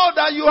don't know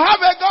that you have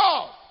a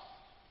God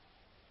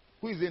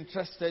who is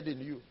interested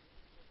in you.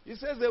 He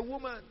says a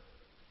woman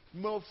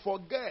may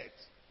forget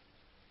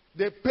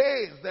the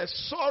pains, the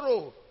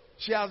sorrow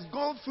she has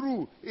gone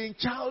through in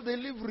child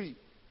delivery.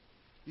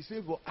 He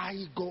says, but I,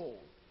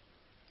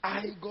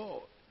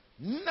 God,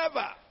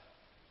 Never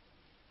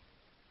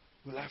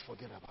will I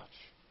forget about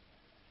you.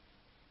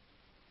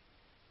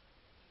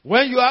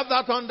 When you have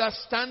that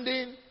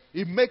understanding,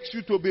 it makes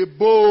you to be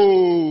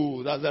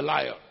bold as a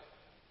lion.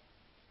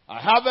 I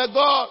have a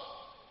God.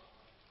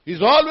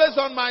 He's always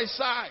on my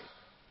side.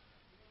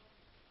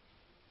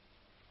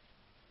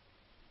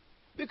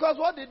 Because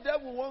what the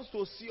devil wants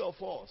to see of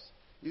us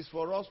is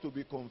for us to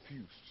be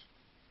confused.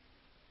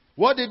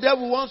 What the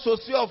devil wants to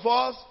see of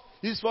us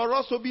is for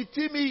us to be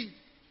timid.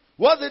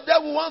 What the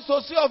devil wants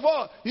to see of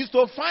us is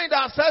to find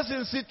ourselves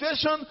in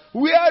situations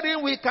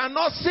wherein we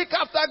cannot seek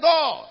after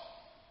God.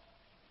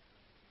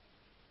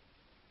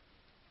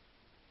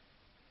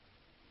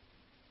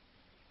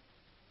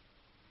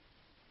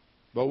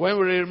 But when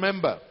we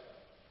remember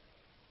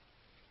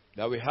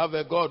that we have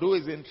a God who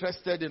is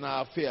interested in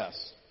our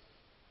affairs,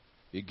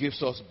 He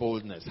gives us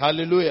boldness.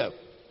 Hallelujah.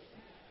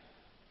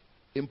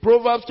 In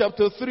Proverbs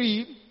chapter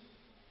 3,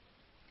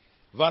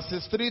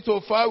 verses 3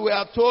 to 5, we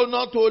are told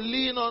not to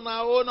lean on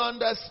our own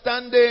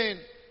understanding.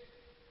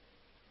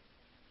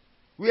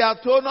 We are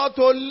told not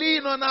to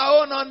lean on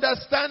our own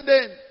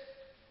understanding.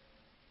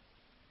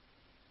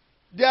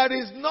 There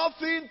is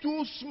nothing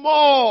too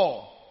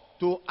small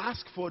to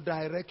ask for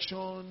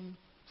direction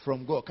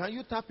from God. Can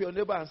you tap your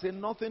neighbor and say,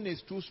 nothing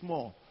is too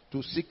small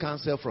to seek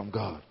counsel from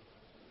God?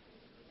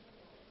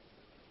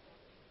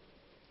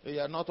 You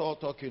are not all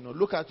talking. No.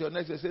 Look at your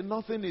next and say,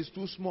 nothing is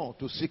too small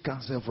to seek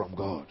counsel from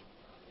God.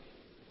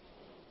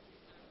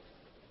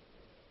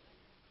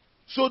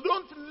 So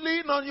don't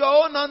lean on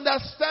your own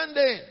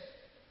understanding.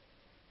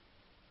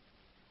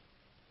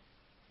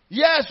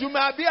 Yes, you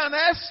may be an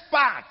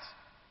expert,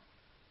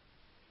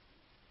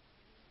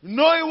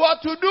 knowing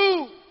what to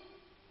do,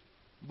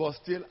 but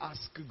still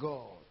ask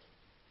God.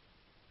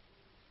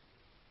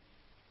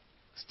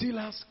 Still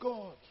ask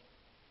God.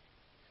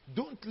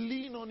 Don't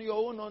lean on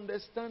your own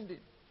understanding.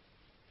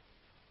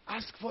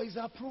 Ask for His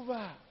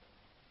approval.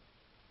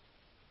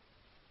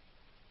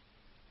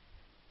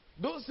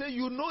 Don't say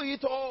you know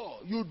it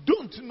all. You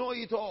don't know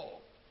it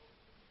all.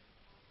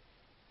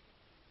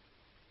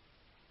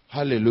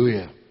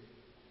 Hallelujah.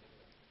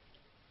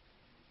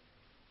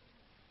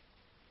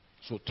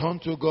 So turn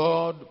to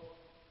God,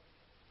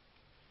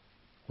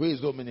 who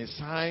is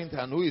omniscient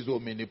and who is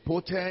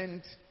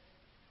omnipotent.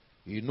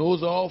 He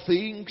knows all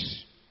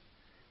things.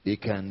 He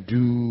can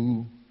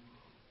do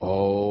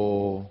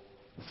all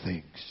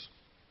things.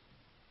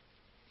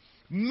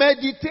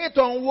 Meditate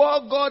on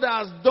what God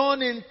has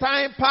done in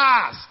time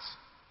past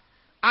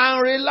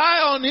and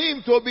rely on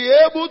Him to be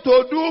able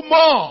to do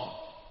more,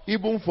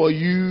 even for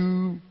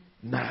you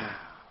now.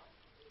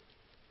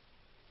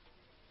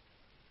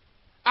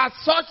 At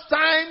such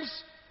times,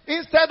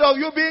 instead of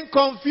you being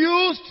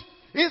confused,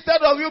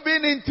 instead of you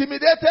being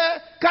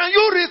intimidated, can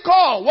you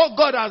recall what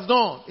God has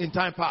done in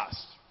time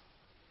past?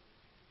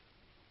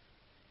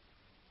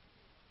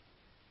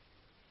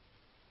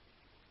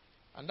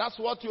 And that's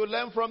what you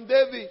learn from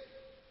David.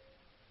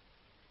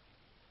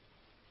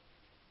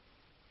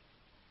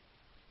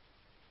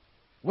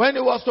 When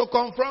he was to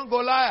confront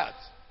Goliath,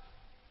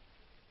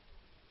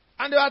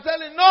 and they were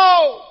telling,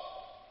 no,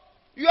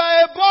 you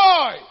are a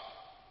boy.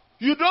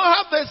 You don't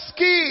have the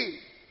skill.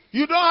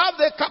 You don't have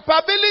the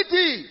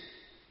capability.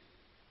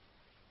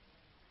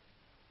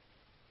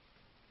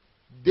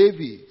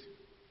 David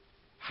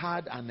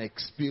had an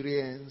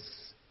experience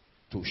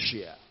to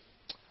share.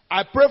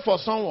 I pray for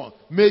someone.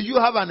 May you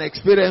have an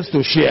experience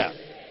to share.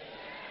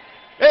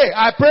 Hey,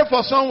 I pray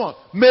for someone.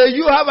 May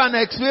you have an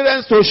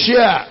experience to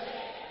share.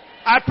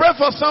 I pray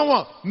for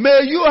someone.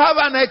 May you have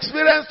an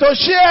experience to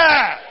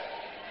share.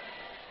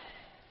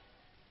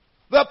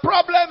 The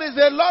problem is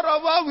a lot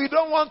of us, we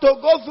don't want to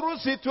go through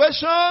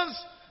situations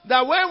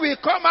that when we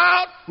come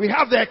out, we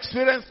have the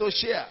experience to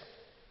share.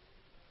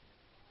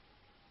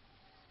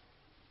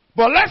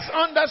 But let's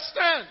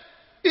understand,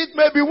 it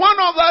may be one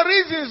of the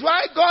reasons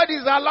why God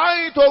is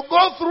allowing you to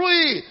go through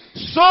it,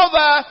 so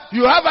that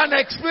you have an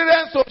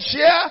experience to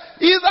share,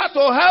 either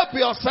to help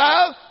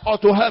yourself or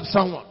to help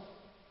someone.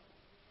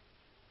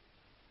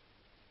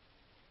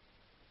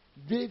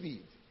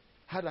 David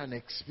had an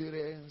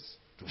experience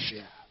to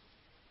share.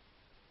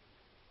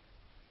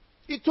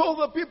 He told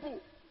the people,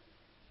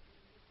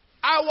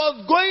 I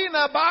was going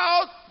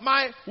about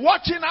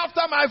watching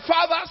after my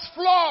father's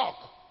flock.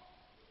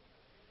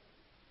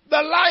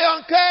 The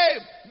lion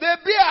came, the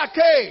bear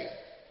came.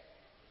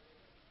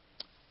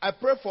 I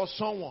pray for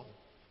someone.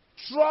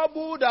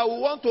 Trouble that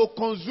will want to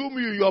consume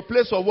you in your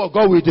place of work,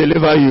 God will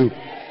deliver you.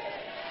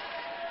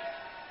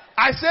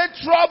 I said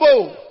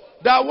trouble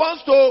that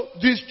wants to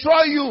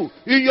destroy you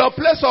in your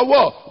place of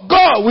work,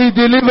 God will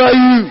deliver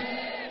you.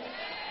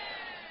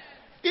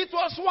 It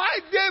was why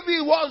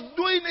David was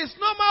doing his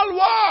normal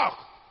work.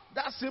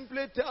 That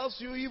simply tells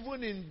you,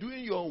 even in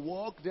doing your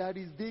work, there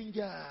is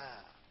danger.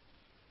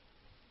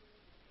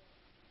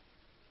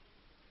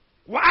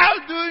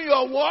 While doing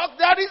your work,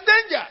 there is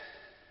danger.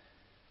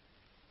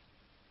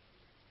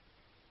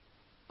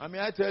 I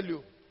mean, I tell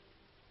you,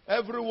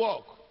 every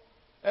work,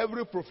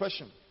 every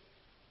profession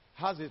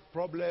has its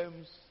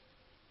problems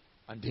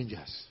and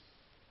dangers.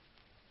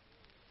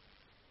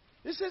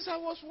 He says, I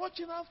was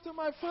watching after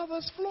my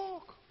father's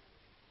flock.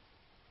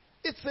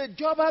 It's a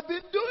job I've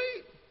been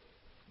doing.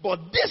 But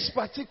this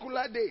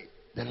particular day,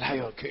 the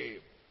lion came.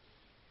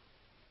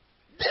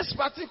 This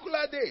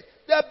particular day,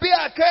 the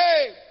bear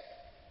came.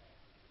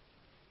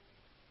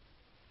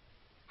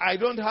 I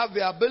don't have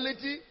the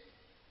ability.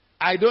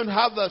 I don't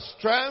have the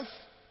strength.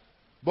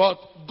 But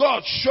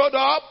God showed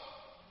up.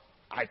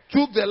 I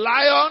took the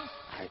lion.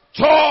 I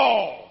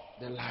tore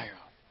the lion.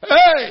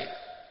 Hey!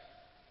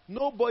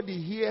 Nobody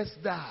hears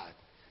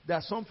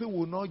that something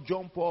will not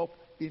jump up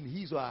in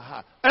his or her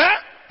heart.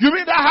 You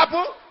mean that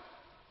happened?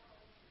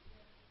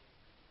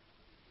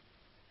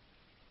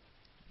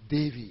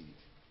 David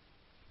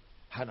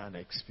had an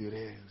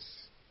experience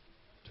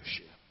to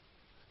share.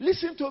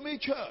 Listen to me,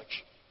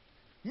 church.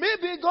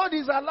 Maybe God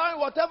is allowing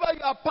whatever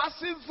you are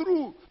passing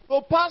through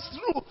to pass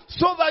through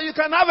so that you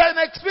can have an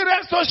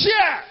experience to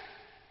share.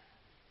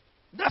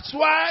 That's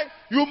why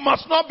you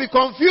must not be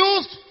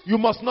confused. You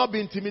must not be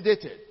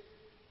intimidated.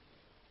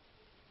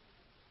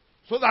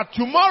 So that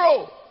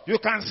tomorrow you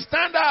can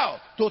stand out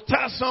to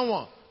tell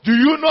someone, do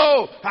you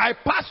know I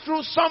passed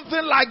through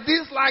something like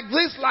this, like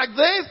this, like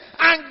this,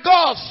 and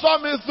God saw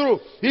me through.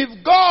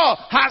 If God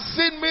has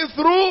seen me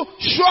through,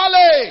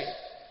 surely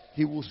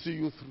He will see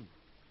you through.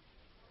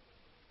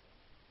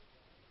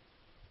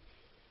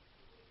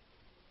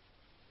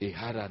 He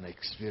had an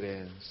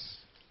experience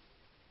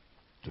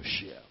to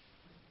share.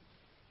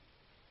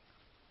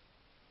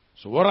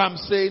 So what I'm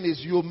saying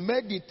is you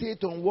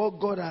meditate on what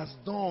God has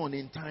done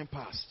in time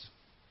past.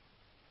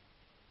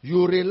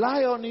 You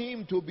rely on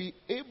Him to be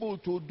able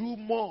to do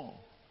more,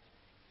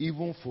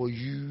 even for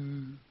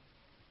you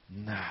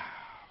now.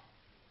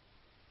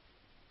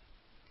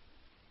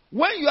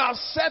 When you have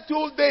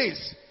settled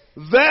this,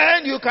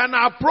 then you can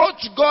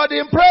approach God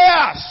in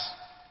prayers,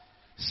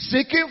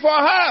 seeking for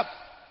help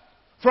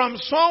from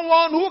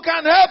someone who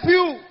can help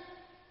you.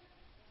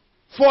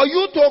 For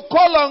you to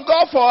call on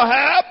God for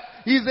help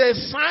is a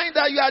sign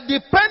that you are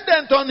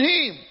dependent on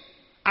Him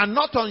and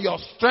not on your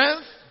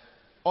strength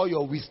or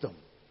your wisdom.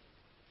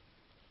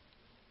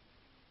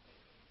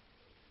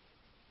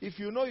 If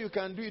you know you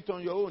can do it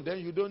on your own, then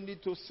you don't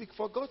need to seek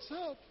for God's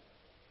help.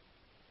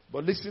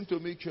 But listen to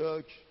me,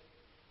 church.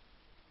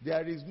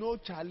 There is no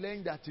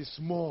challenge that is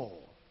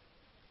small.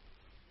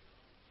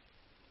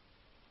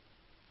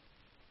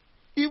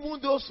 Even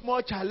those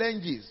small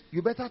challenges,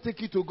 you better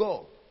take it to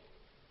God.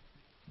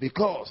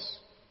 Because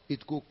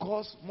it could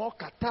cause more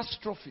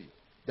catastrophe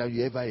than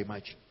you ever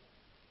imagined.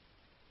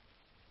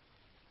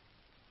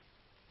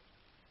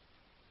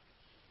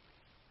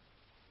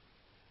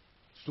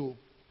 So,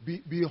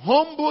 be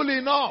humble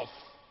enough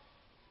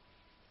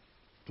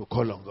to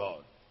call on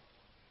God.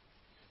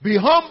 Be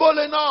humble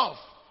enough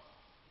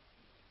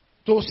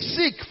to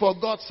seek for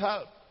God's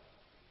help.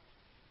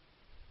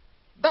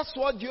 That's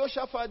what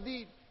Jehoshaphat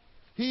did.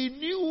 He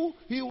knew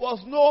he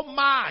was no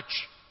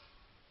match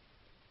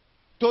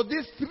to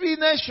these three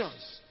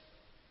nations.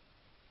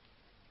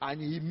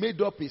 And he made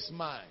up his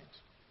mind.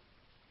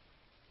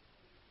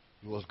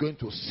 He was going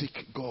to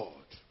seek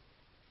God.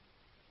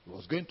 He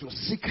was going to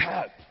seek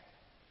help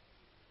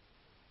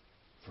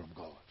from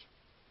God.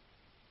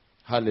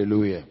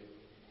 Hallelujah.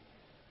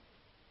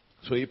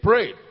 So he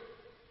prayed.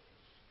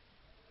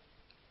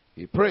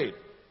 He prayed.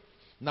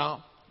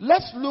 Now,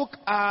 let's look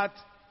at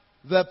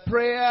the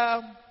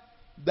prayer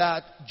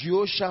that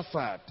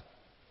Jehoshaphat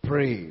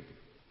prayed.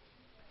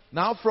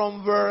 Now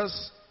from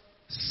verse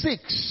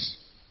 6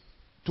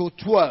 to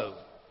 12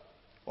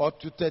 or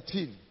to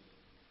 13.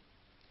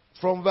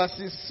 From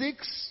verses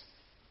 6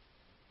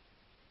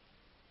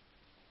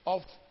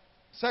 of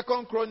 2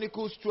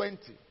 Chronicles 20.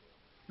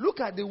 Look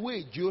at the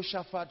way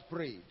Jehoshaphat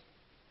prayed.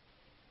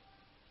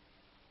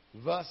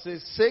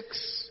 Verses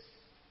 6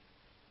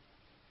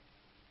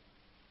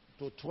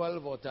 to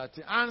 12 or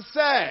 13. And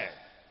said,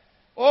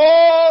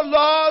 O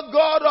Lord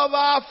God of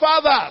our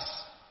fathers,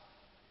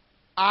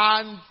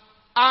 and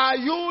are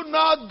you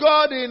not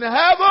God in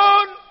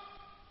heaven?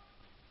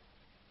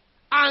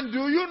 And do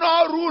you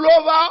not rule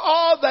over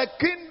all the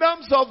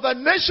kingdoms of the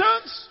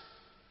nations?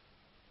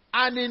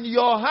 And in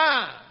your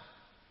hand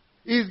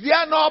is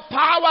there no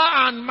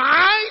power and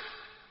might,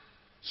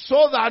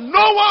 so that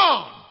no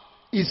one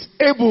is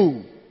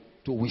able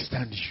to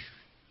withstand you?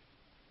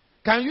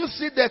 Can you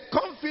see the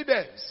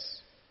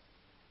confidence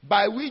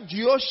by which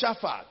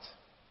Jehoshaphat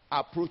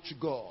approached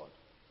God?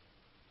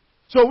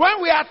 So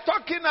when we are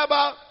talking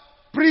about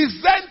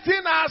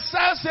presenting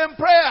ourselves in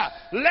prayer,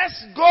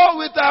 let's go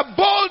with a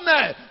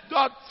boldness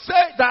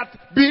that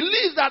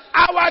believes that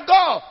our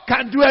God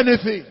can do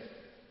anything.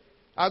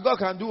 Our God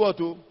can do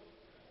what? Oh?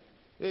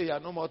 Hey, you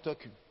are no more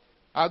talking.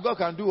 Our God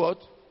can do what?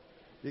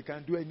 He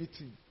can do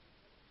anything.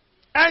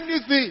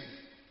 Anything.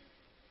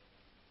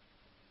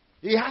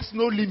 He has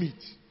no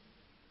limit.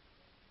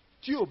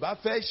 Tí ó bá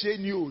fẹ́ ṣe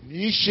ni ò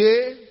ní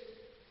ṣe.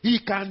 He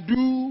can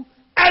do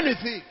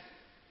anything.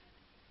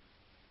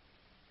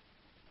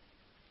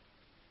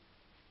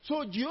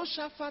 So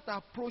Jehoshaphat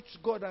approached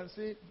God and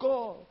said,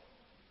 God,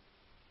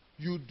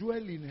 you dwell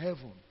in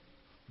heaven,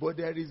 but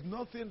there is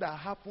nothing that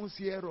happens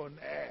here on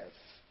earth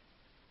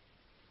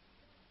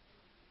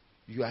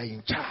you are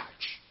in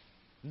charge.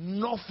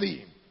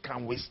 Nothing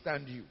can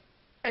withstand you.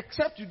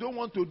 Except you don't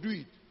want to do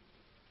it.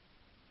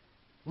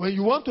 When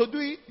you want to do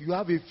it, you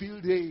have a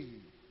field day.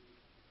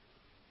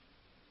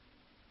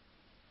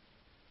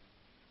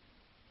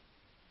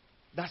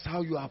 That's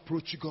how you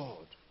approach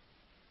God.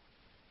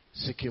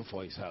 Seeking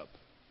for his help.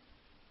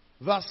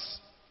 Verse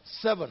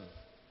 7.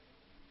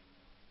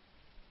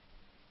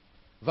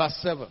 Verse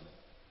 7.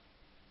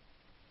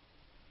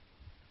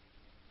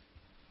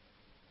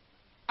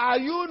 Are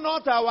you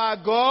not our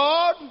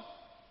God,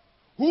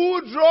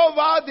 who drove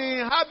out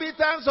the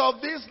inhabitants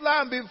of this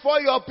land before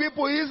your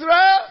people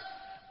Israel,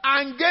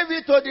 and gave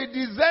it to the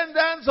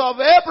descendants of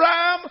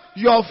Abraham,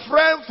 your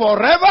friend,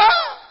 forever?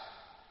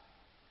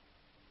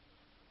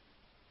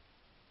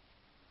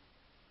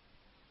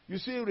 You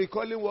see,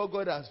 recalling what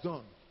God has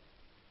done.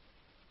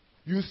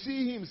 You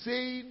see him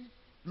saying,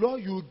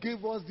 Lord, you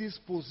gave us this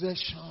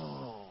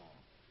possession.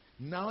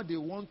 Now they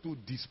want to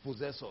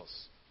dispossess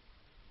us.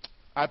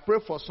 I pray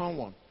for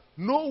someone.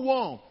 No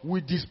one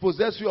will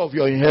dispossess you of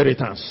your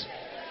inheritance.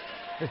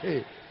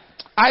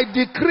 I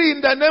decree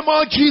in the name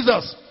of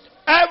Jesus,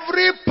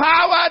 every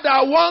power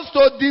that wants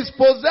to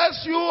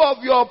dispossess you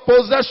of your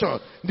possession,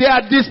 they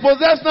are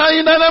dispossessed now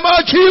in the name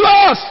of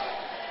Jesus.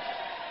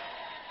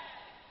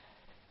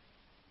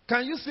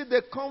 Can you see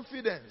the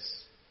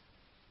confidence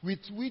with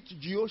which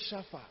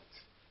Jehoshaphat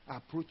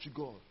approached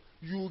God?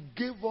 You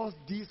gave us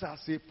this as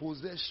a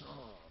possession.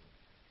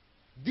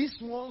 These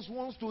ones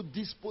wants to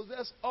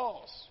dispossess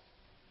us.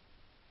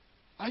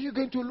 Are you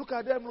going to look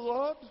at them,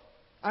 Lord,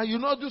 and you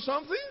not do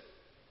something?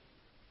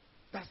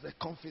 That's the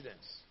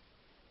confidence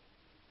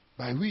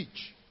by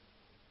which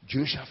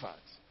Jehoshaphat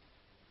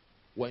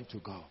went to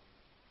God.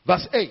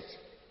 Verse 8.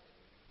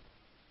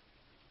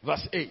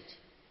 Verse 8.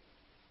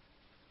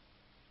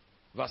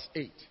 Verse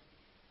 8.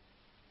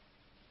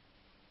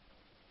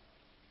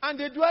 And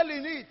they dwell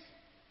in it.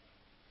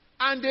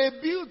 And they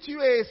built you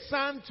a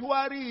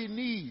sanctuary in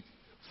it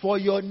for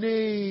your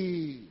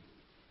name.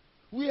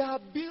 We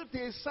have built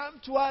a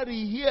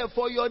sanctuary here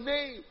for your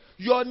name.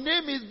 Your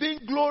name is being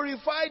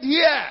glorified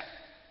here.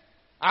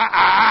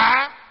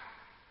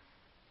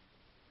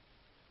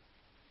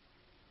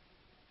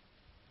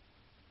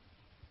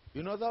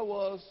 In other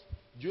words,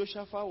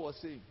 Jehoshaphat was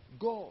saying,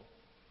 God,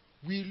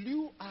 will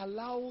you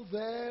allow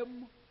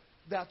them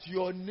that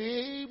your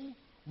name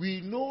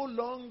will no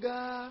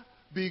longer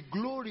be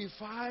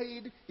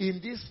glorified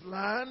in this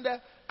land,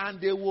 and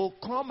they will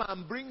come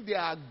and bring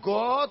their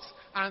gods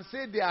and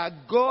say their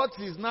God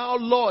is now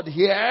Lord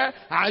here?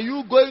 Are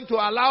you going to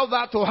allow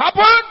that to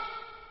happen?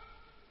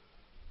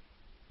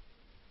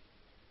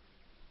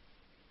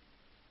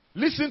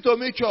 Listen to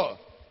me, church.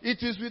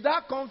 It is with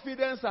that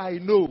confidence I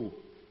know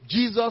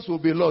Jesus will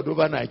be Lord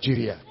over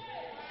Nigeria.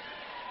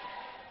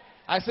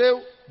 I say,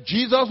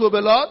 Jesus will be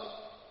Lord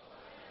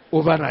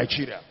over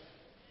Nigeria.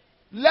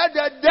 Let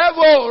the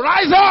devil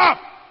rise up.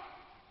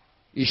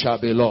 He shall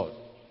be Lord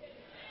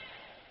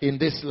in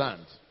this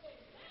land,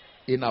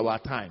 in our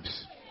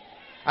times.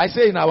 I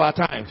say in our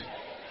times.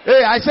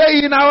 Hey, I say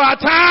in our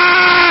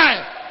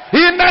time.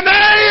 In the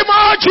name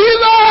of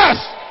Jesus.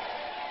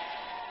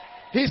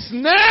 His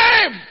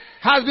name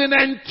has been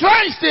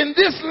entrenched in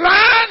this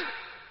land,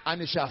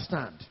 and it shall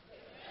stand.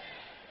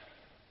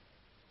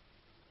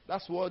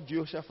 That's what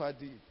Jehoshaphat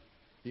did.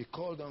 He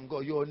called on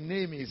God. Your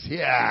name is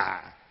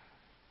here.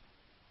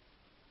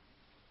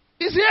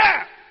 It's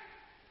here.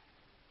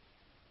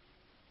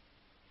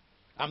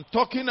 I'm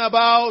talking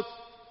about,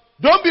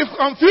 don't be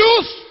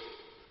confused.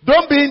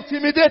 Don't be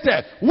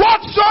intimidated.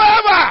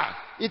 Whatsoever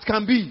it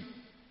can be.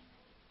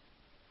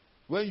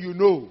 When you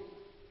know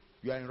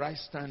you are in right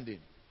standing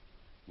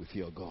with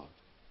your God.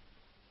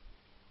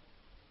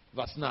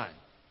 Verse 9.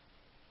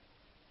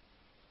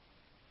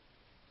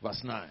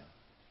 Verse 9.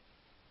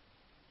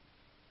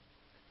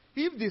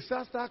 If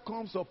disaster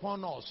comes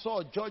upon us,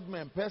 or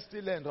judgment,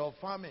 pestilence, or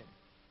famine,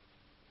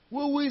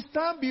 we will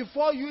stand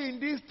before you in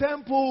this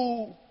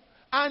temple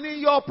and in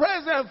your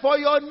presence, for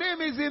your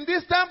name is in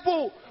this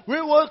temple. We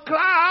will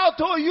cry out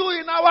to you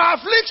in our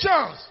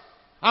afflictions.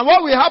 And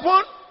what will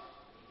happen?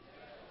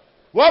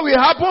 What will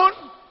happen?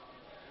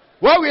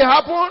 What will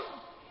happen?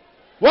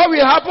 What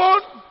will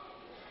happen?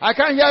 I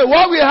can't hear you.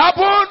 What will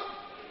happen?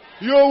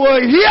 You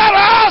will hear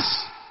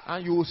us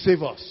and you will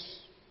save us.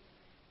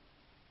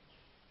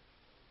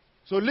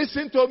 So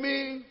listen to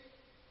me.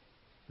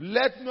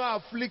 Let no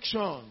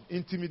affliction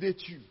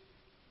intimidate you.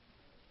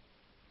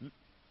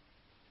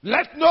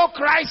 Let no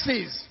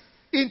crisis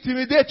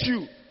intimidate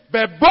you.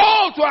 Be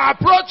bold to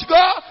approach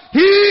God.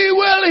 He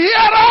will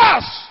hear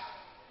us.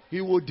 He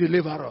will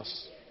deliver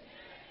us.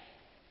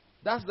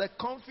 That's the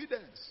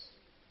confidence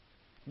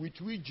with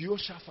which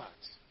Jehoshaphat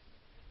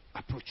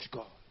approached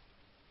God.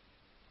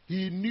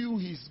 He knew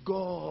his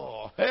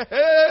God. Hey,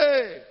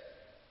 hey.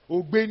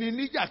 Ogbeni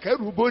nija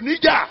kerubo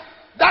nija.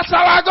 That's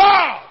our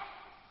God.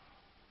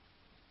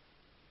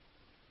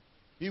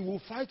 He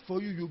will fight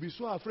for you. You'll be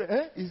so afraid.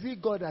 Is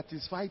it God that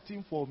is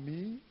fighting for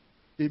me?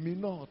 Emi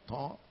no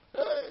tan.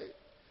 Hey.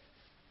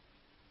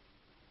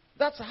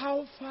 That's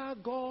how far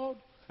God,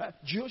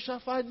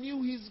 Jehoshaphat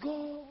knew his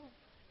God.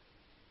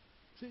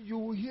 Say, you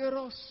will hear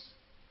us.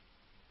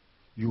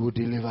 You will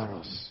deliver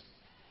us.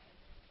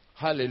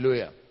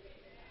 Hallelujah.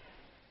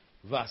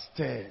 Verse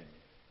 10.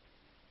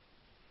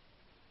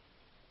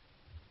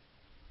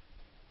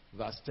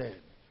 Verse 10.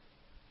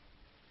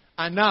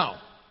 And now,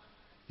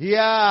 here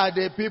are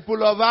the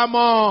people of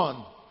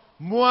Ammon,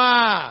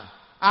 Moab,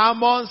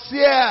 Ammon,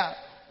 Seir,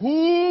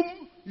 whom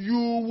you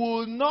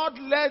will not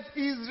let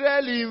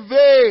Israel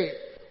invade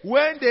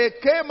when they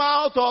came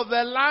out of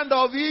the land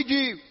of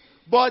Egypt,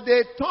 but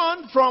they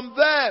turned from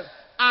them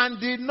and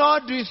did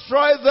not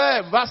destroy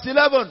them. Verse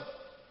 11.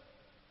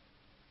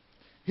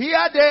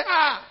 Here they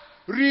are,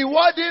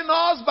 rewarding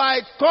us by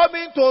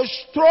coming to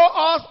throw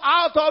us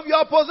out of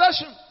your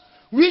possession,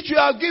 which you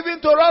have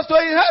given to us to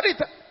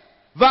inherit.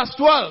 Verse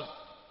 12.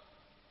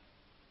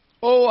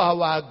 Oh,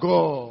 our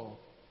God,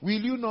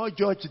 will you not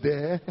judge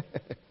there?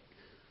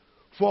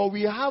 For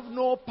we have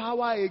no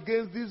power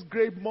against this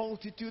great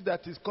multitude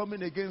that is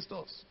coming against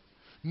us.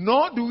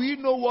 Nor do we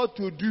know what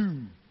to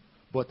do,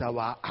 but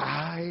our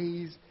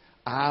eyes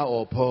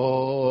are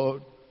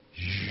upon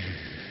you.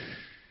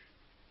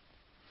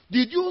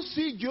 Did you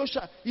see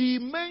Joshua? He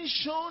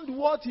mentioned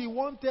what he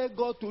wanted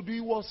God to do. He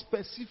was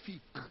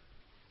specific.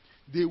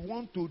 They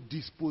want to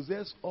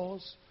dispossess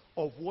us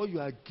of what you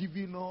are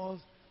giving us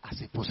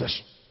as a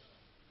possession.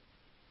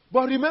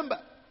 But remember,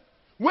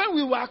 when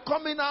we were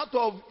coming out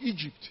of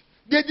Egypt,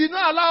 they did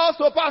not allow us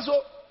to pass. So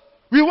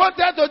we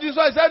wanted to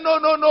destroy. He said, no,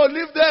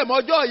 leave them.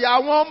 Ojo, ya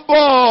won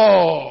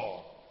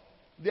bo.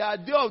 Their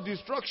day of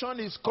destruction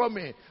is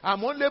coming.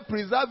 I'm only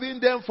preserving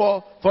them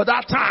for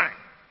that time.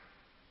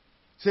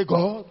 Say,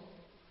 God,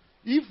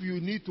 if you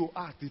need to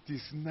act, it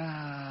is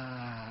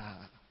now.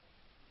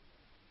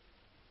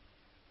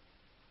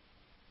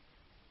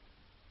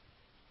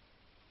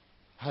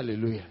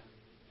 Hallelujah.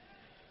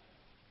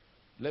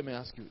 Let me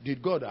ask you,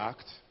 did God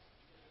act?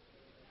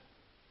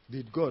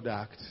 Did God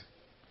act?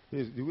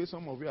 The way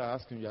some of you are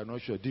asking, you are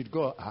not sure. Did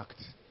God act?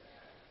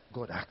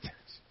 God acted.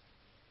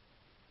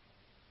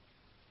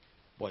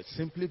 But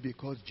simply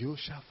because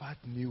Jehoshaphat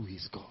knew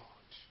his God.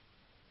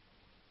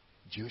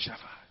 Jehoshaphat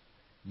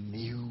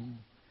knew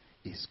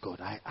his God.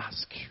 I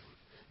ask you,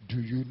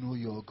 do you know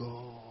your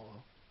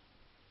God?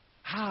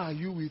 How are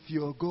you with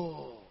your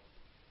God?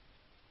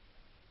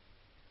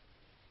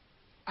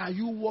 Are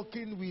you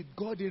walking with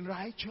God in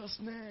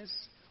righteousness?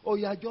 Or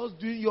you are just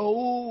doing your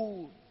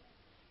own?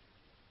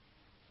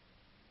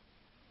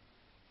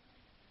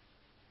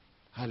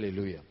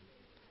 Hallelujah.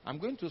 I'm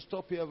going to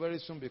stop here very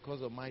soon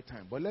because of my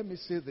time. But let me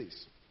say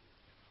this.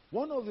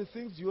 One of the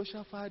things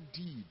Jehoshaphat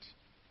did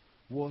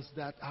was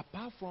that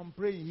apart from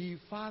praying, he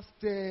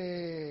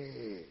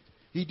fasted.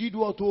 He did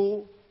what?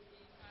 Oh?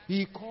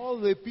 He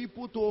called the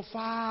people to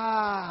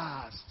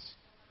fast.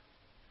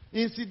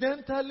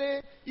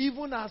 Incidentally,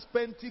 even as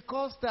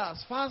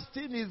Pentecostals,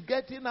 fasting is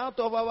getting out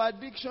of our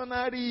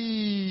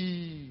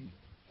dictionary.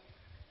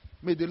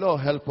 May the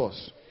Lord help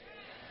us.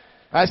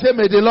 I say,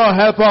 may the Lord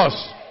help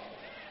us.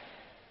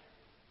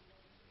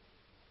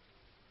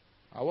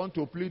 I want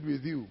to plead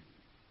with you.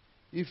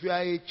 If you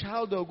are a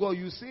child of God,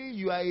 you say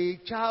you are a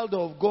child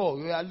of God,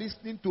 you are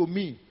listening to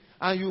me,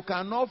 and you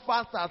cannot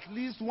fast at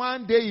least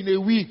one day in a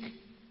week.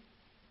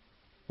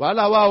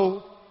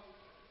 Wow.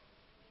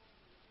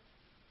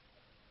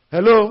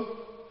 Hello?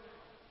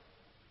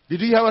 Did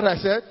you hear what I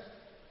said?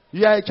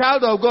 You are a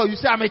child of God. You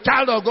say, I'm a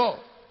child of God.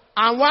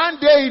 And one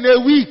day in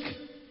a week,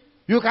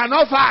 you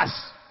cannot fast.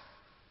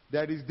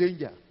 There is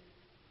danger.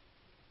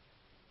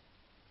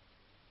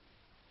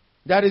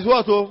 There is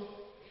what? Oh?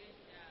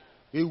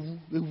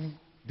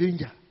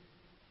 Danger.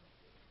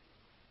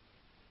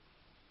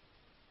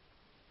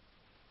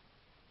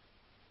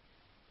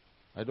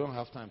 I don't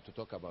have time to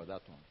talk about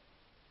that one.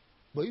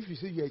 But if you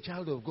say you're a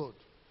child of God,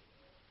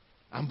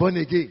 I'm born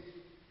again,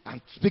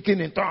 and speaking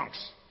in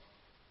tongues,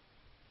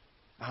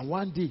 and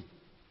one day,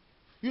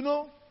 you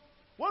know,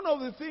 one of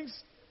the things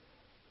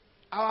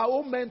our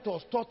own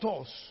mentors taught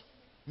us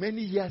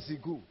many years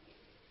ago,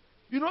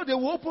 you know, they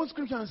will open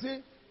scripture and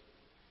say,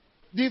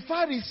 the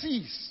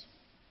Pharisees,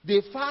 they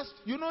fast.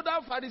 You know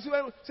that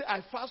Pharisee say,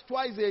 I fast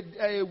twice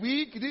a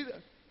week.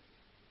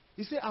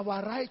 He said,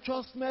 our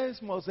righteousness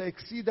must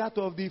exceed that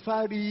of the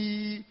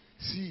Pharisee.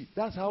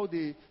 That's how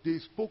they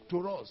spoke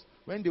to us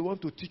when they want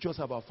to teach us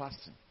about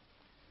fasting.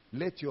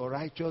 Let your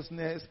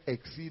righteousness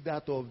exceed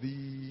that of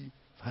the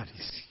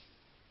Pharisee.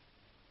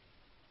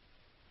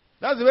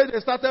 That's the way they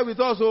started with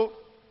us. Oh.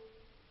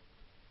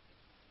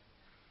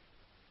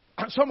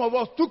 And some of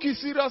us took it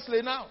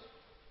seriously now.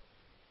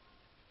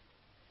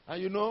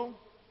 And you know,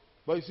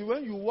 but you see,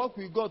 when you walk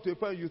with God to a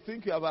point, you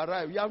think you have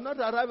arrived. You have not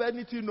arrived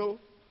anything, no.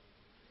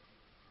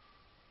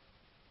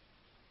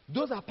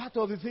 Those are part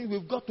of the things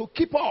we've got to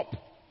keep up.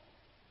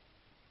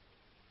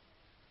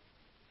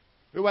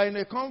 We were in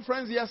a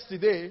conference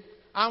yesterday,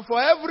 and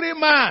for every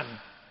man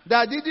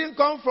that didn't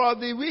come for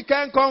the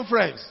weekend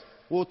conference,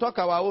 we'll talk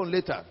our own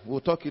later.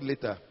 We'll talk it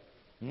later.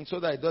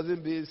 So that it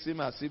doesn't seem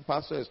as if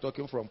pastor is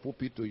talking from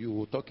pulpit to you.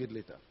 We'll talk it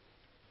later.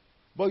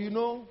 But you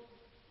know,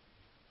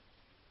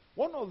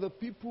 one of the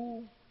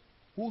people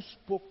who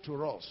spoke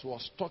to us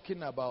was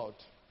talking about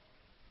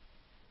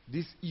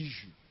this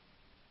issue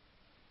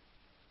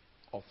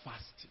of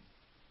fasting.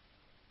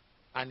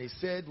 And he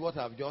said what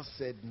I've just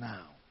said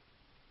now.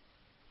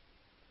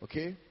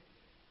 Okay?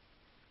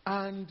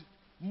 And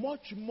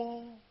much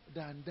more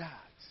than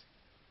that,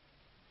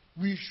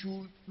 we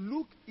should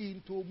look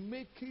into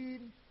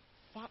making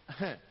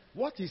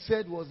what he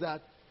said was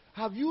that,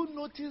 have you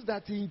noticed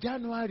that in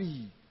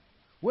January,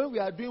 when we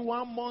are doing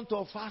 1 month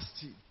of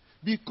fasting,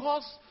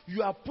 because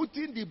you are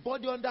putting the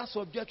body under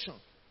subjection,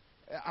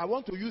 I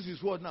want to use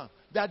this word now,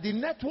 that the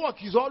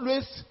network is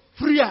always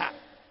freer.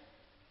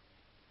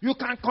 You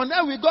can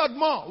connect with God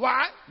more.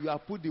 Why? You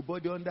have put the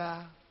body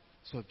under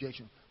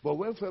subjection. But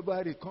when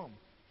February come,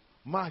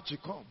 March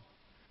come,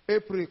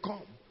 April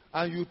come,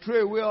 and you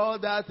throw away all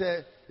that,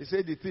 he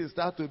said the things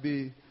start to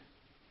be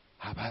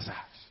haphazard.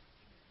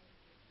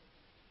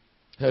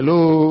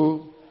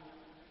 Hello?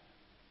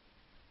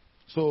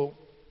 So,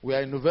 we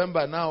are in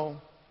November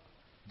now.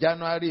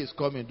 January is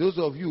coming. Those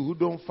of you who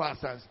don't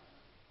fast,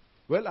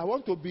 well, I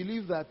want to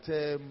believe that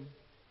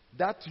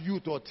that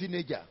youth or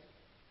teenager,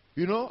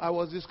 you know, I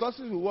was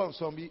discussing with one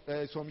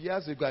some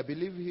years ago. I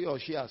believe he or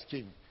she has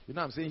changed. You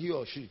know, I'm saying he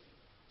or she,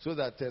 so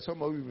that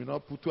some of you will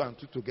not put 2 and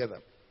 2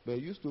 together. But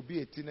it used to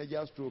be a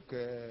teenager stroke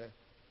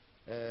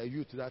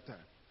youth that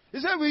time. He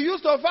said we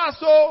used to fast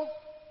so,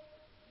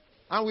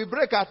 and we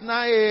break at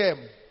 9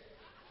 a.m.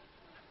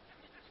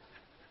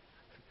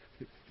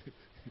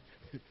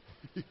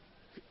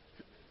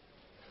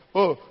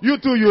 Oh, you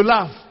too, you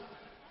laugh.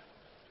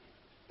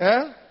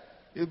 Eh?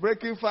 You're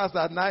breaking fast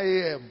at 9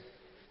 a.m.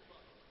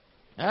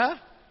 Huh?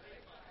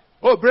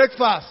 Oh,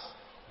 breakfast.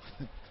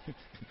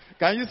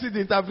 Can you see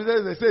the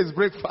interpretation? They say it's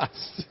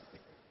breakfast.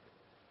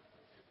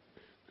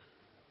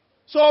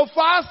 So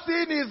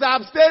fasting is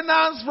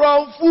abstinence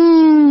from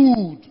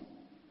food.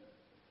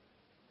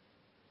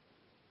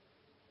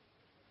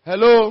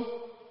 Hello?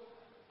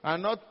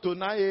 And not to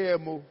 9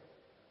 a.m.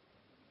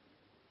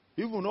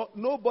 Even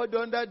nobody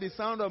under the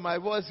sound of my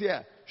voice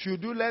here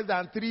should do less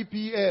than 3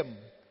 p.m.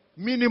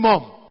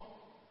 minimum.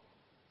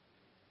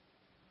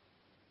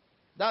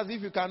 That's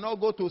if you cannot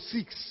go to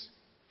 6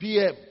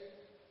 p.m.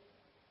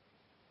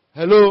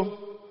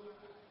 Hello?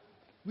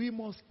 We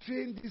must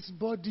train this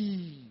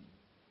body.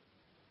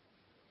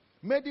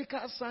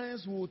 Medical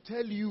science will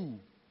tell you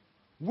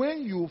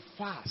when you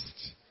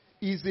fast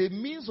is a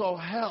means of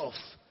health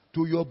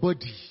to your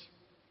body.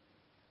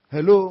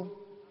 Hello?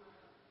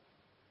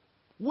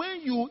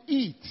 When you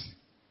eat,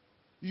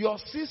 your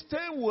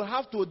system will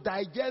have to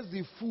digest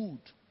the food.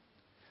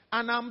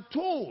 And I'm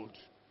told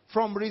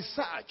from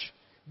research,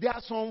 there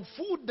are some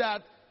food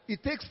that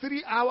it takes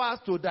 3 hours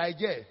to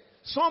digest.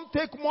 Some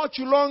take much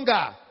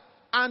longer.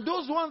 And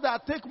those ones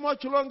that take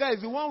much longer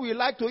is the one we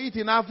like to eat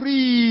in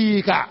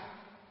Africa.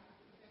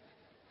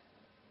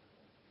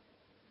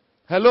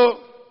 Hello?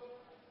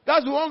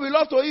 That's the one we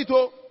love to eat.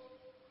 Oh.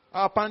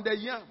 Our pounded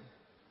yam.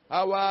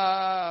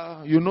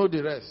 Our, you know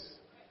the rest.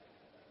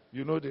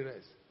 You know the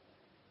rest.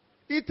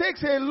 It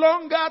takes a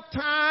longer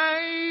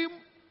time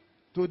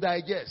to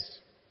digest.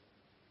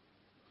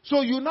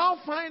 So you now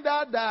find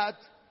out that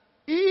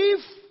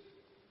if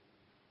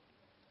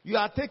you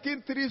are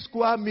taking 3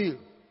 square meals,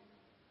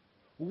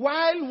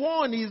 while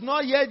one is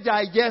not yet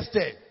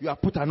digested, you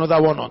have put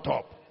another one on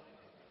top.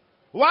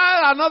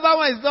 While another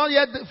one is not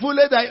yet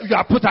fully digested, you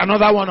have put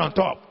another one on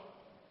top.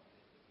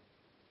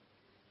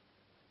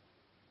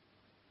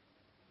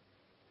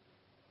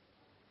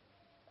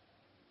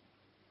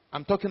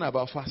 I'm talking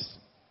about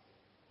fasting.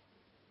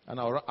 And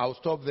I'll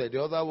stop there.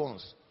 The other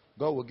ones,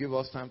 God will give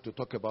us time to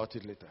talk about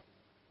it later.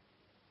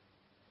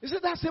 He said,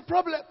 that's a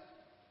problem.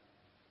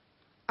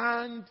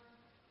 And,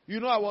 you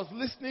know, I was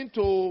listening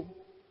to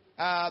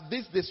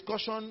this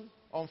discussion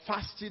on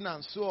fasting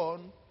and so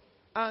on.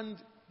 And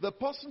the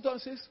person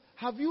says,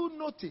 have you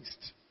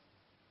noticed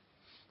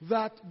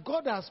that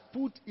God has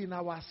put in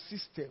our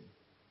system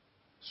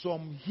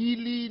some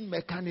healing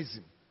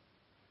mechanism?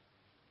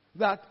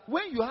 That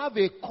when you have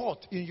a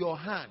cut in your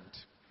hand,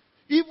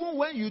 even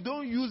when you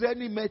don't use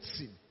any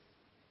medicine,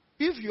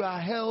 if you are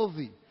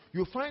healthy,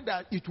 you find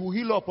that it will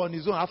heal up on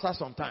its own after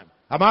some time.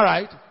 Am I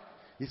right?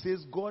 He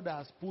says God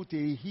has put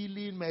a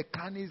healing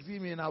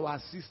mechanism in our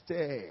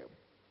system.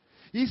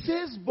 He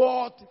says,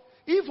 but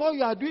if all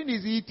you are doing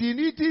is eating,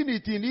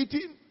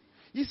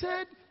 he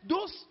said,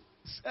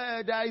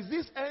 there is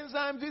this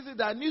enzyme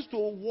that needs to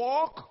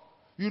work,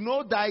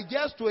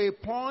 digest to a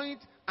point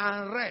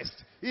and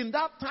rest. In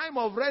that time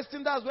of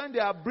resting, that's when they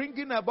are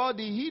bringing about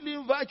the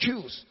healing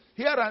virtues.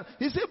 Here and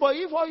he said, but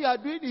if all you are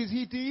doing is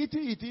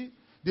eating,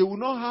 they will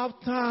not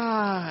have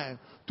time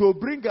to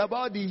bring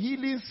about the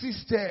healing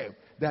system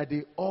that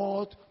they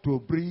ought to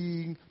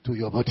bring to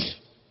your body.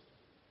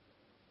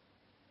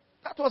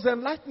 That was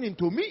enlightening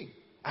to me.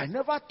 I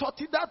never thought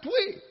it that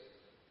way.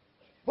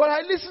 But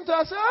I listened to it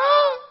and said,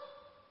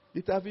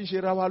 it has been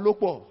Sherawa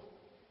Lopo.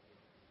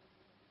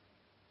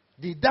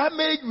 The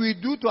damage we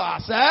do to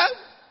ourselves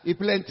is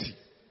plenty.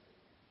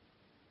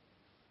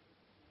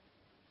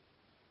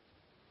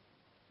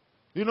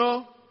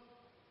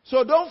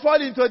 So don't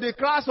fall into the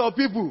class of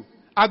people.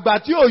 Don't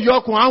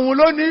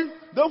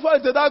fall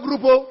into that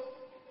group.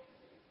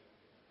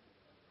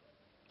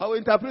 I will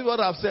interpret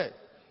what I've said.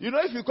 You know,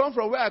 if you come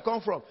from where I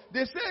come from,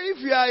 they say if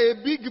you are a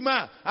big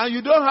man and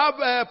you don't have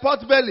a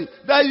pot belly,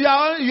 that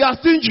you are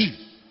stingy.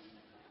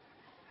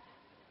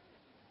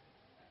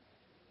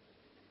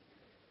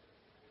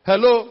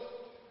 Hello?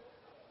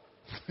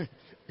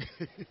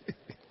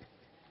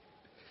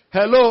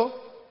 Hello?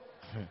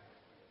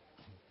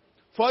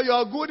 For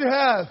your good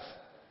health,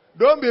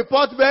 don't be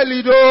pot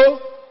belly though.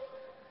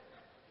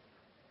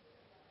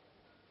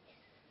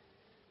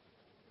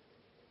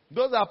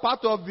 Those are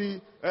part of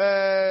the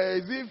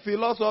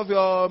philosophy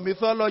or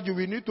mythology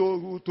we need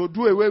to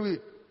do away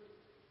with.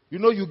 You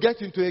know, you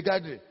get into a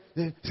gathering.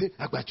 They say,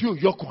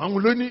 Agbati Yokun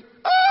Amuloni.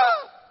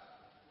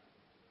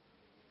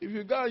 If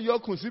you go and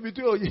Yokun, see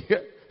between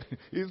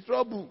it's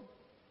trouble.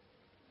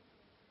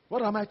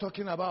 What am I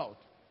talking about?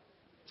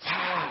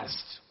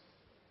 Fast.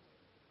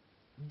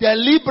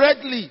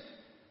 Deliberately.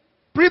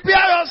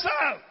 Prepare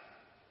yourself.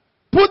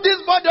 Put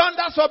this body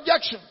under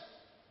subjection.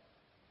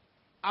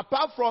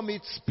 Apart from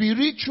its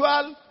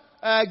spiritual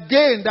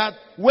gain, that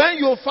when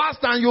you fast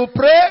and you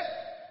pray,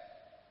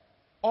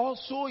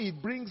 also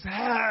it brings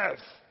health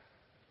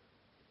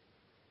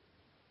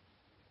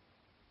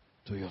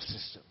to your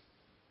system.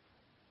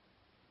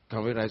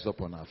 Can we rise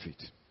up on our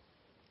feet?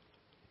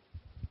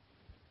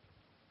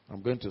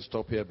 I'm going to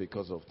stop here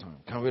because of time.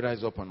 Can we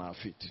rise up on our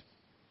feet?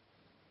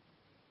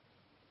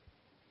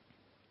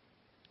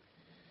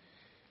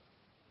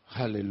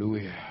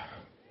 Hallelujah.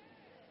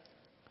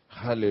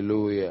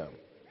 Hallelujah.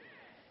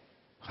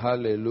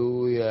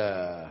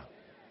 Hallelujah.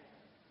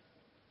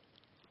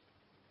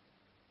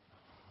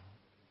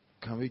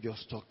 Can we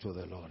just talk to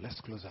the Lord? Let's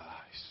close our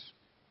eyes.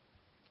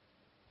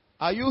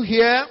 Are you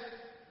here?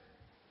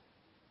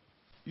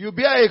 You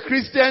bear a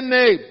Christian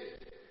name,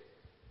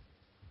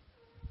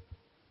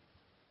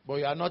 but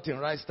you are not in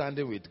right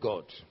standing with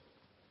God.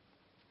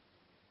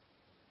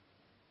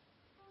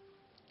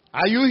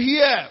 Are you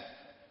here?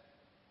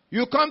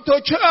 You come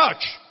to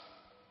church,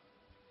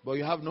 but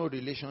you have no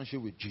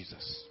relationship with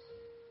Jesus.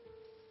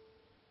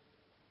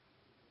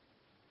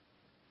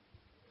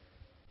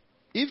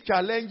 If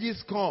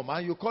challenges come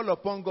and you call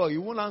upon God, He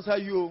won't answer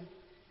you,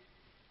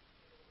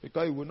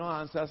 because He will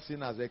not answer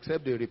sinners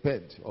except they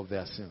repent of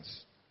their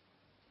sins.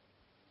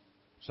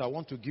 So I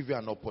want to give you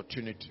an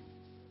opportunity.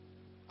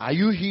 Are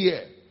you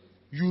here?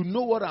 You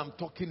know what I'm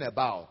talking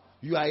about.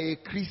 You are a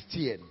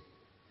Christian,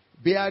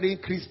 bearing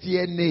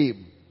Christian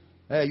name.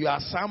 You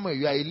are Samuel,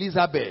 you are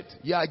Elizabeth,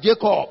 you are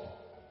Jacob,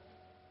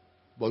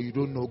 but you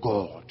don't know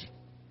God.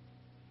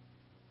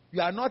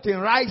 You are not in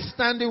right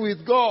standing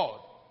with God.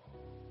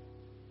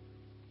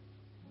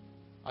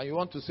 And you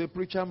want to say,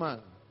 preacher man,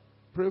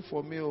 pray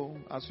for me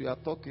as you are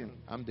talking.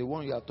 I'm the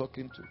one you are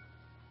talking to.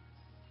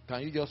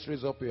 Can you just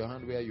raise up your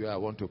hand where you are? I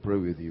want to pray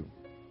with you.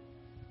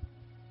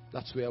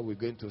 That's where we're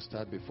going to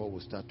start before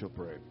we start to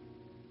pray.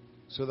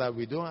 So that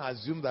we don't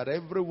assume that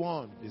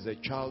everyone is a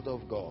child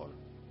of God.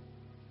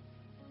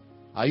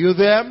 Are you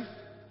there?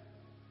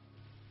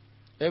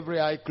 Every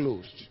eye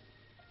closed.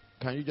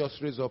 Can you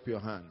just raise up your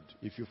hand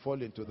if you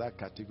fall into that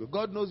category?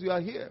 God knows you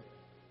are here.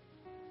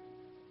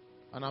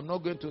 And I'm not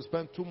going to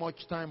spend too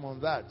much time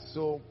on that.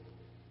 So,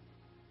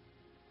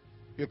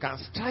 you can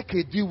strike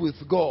a deal with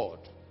God.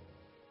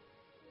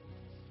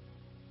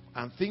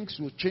 And things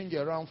will change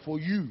around for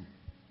you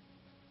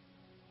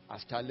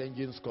as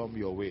challenges come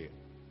your way.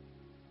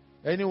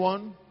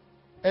 Anyone?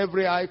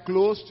 Every eye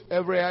closed,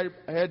 every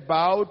head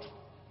bowed.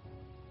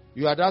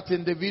 You are that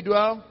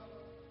individual.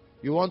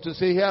 You want to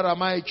say, here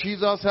am I,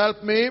 Jesus,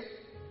 help me.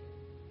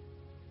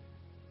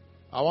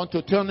 I want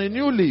to turn a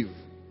new leaf.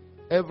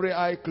 Every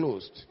eye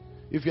closed.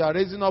 If you are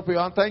raising up your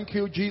hand, thank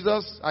you,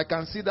 Jesus. I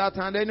can see that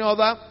hand. Any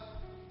other?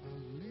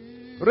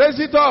 Raise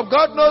it up.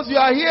 God knows you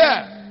are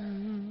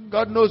here.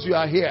 God knows you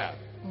are here.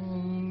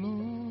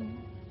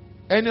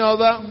 Any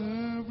other?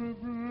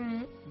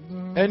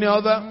 Any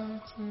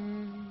other?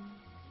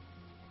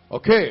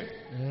 Okay.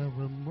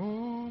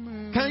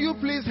 Can you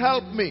please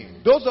help me?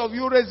 Those of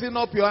you raising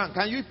up your hand,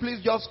 can you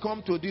please just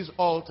come to this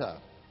altar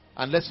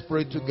and let's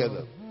pray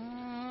together?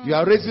 You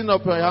are raising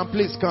up your hand.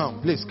 Please come.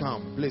 Please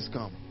come. Please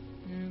come.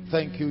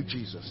 Thank you,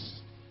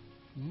 Jesus.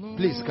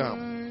 Please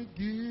come.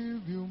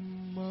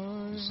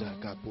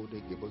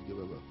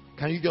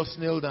 Can you just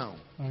kneel down?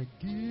 I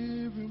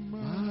give you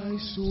my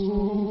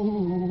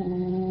soul.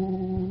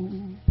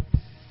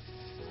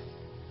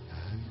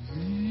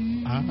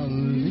 I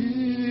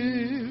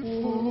live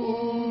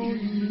for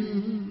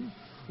you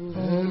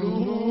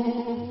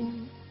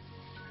alone.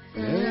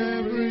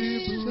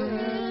 Every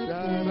step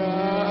that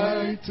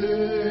I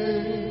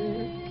take,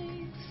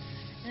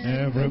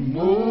 every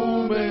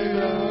moment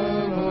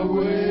I'm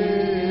away.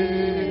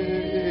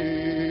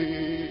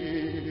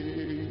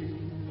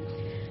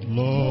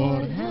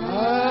 Lord,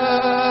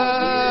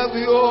 have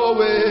your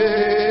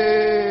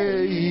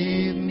way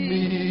in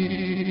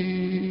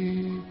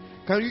me.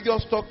 Can you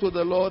just talk to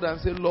the Lord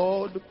and say,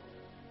 Lord,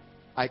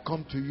 I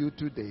come to you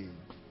today.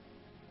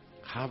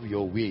 Have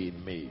your way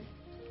in me.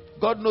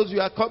 God knows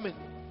you are coming.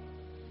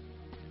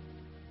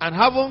 And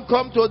having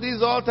come to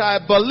this altar, I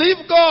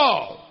believe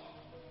God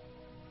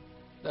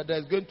that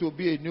there's going to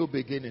be a new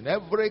beginning.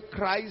 Every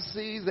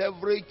crisis,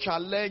 every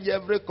challenge,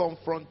 every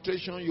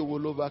confrontation you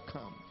will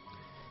overcome.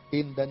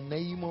 In the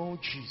name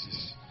of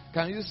Jesus.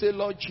 Can you say,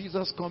 Lord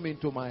Jesus, come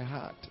into my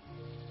heart?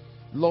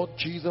 Lord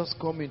Jesus,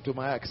 come into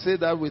my heart. Say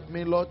that with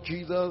me. Lord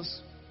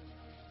Jesus,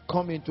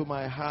 come into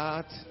my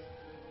heart.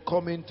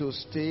 Come in to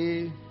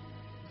stay.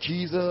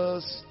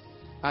 Jesus,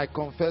 I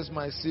confess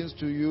my sins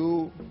to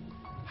you.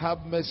 Have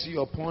mercy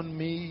upon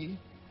me.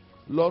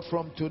 Lord,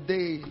 from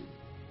today,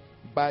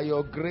 by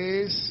your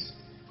grace,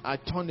 I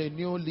turn a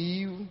new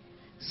leaf.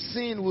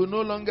 Sin will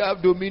no longer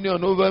have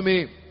dominion over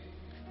me.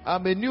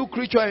 I'm a new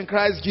creature in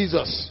Christ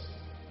Jesus.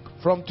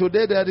 From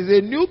today, there is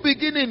a new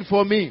beginning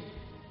for me.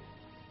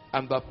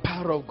 And the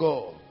power of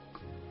God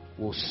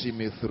will see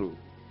me through.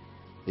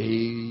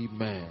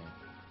 Amen.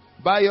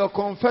 By your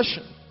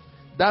confession,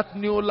 that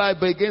new life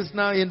begins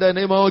now in the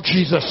name of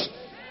Jesus.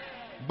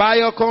 By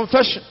your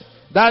confession,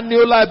 that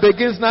new life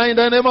begins now in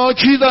the name of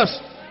Jesus.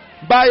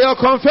 By your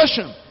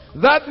confession,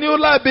 that new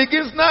life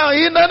begins now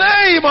in the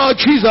name of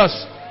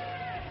Jesus.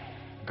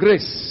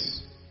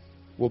 Grace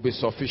will be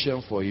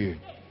sufficient for you.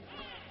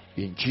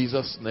 In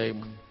Jesus'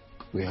 name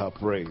we have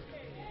prayed.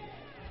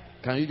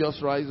 Can you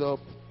just rise up?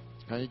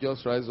 Can you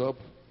just rise up?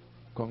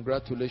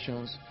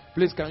 Congratulations.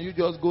 Please, can you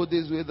just go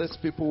this way? These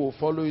people will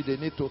follow you. They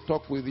need to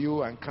talk with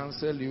you and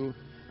counsel you.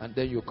 And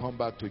then you come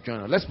back to join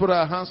us. Let's put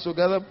our hands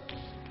together.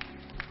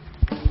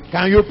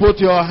 Can you put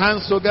your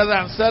hands together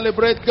and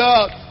celebrate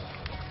God?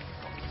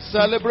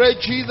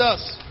 Celebrate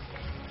Jesus.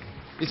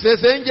 It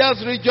says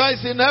angels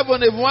rejoice in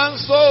heaven if one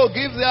soul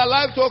gives their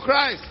life to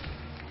Christ.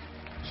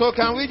 So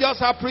can we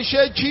just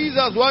appreciate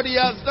Jesus, what he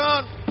has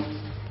done?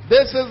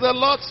 This is the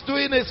Lord's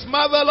doing. It's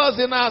marvelous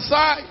in our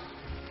sight.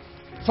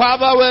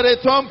 Father, we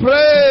return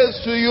praise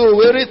to you.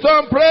 We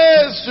return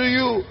praise to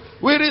you.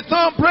 We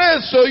return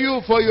praise to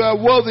you, for you are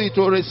worthy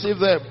to receive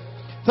them.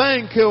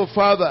 Thank you,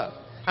 Father.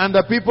 And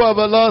the people of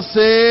the Lord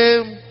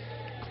say,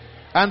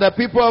 and the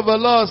people of the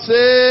Lord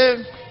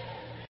say,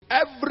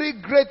 every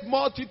great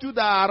multitude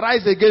that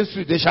arise against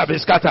you, they shall be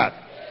scattered.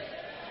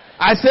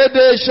 I said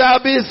they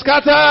shall be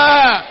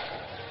scattered.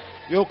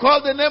 You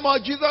call the name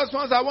of Jesus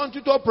once, I want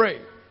you to pray.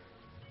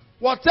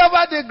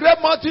 Whatever the great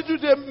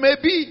multitude they may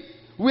be,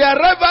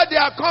 wherever they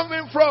are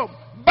coming from,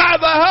 by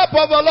the help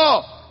of the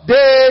Lord,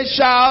 they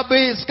shall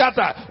be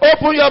scattered.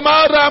 Open your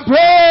mouth and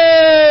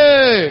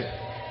pray.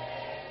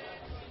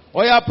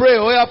 Oh yeah, pray.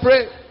 Oh yeah,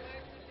 pray.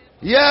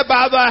 Yeah,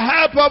 by the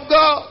help of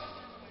God,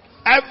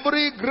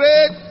 every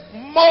great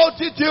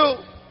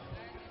multitude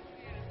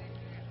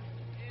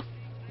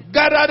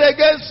gathered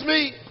against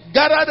me,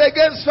 gathered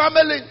against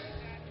family,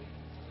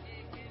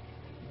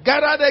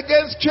 gathered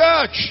against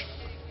church,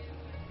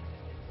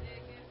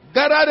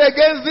 gathered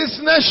against this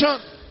nation,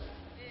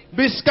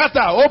 be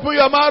scattered. Open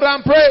your mouth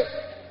and pray.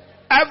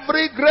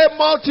 Every great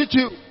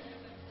multitude,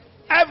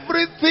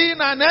 everything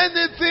and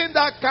anything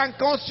that can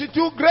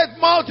constitute great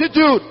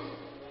multitude,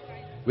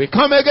 we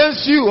come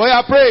against you. Oh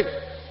yeah, pray.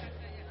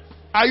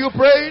 Are you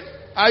praying?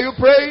 Are you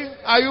praying?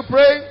 Are you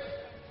praying?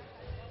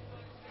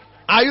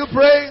 Are you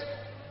praying?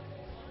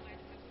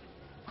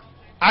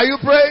 Are you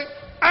praying?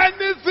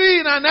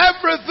 Anything and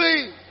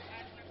everything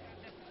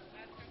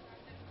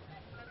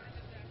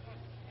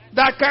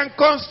that can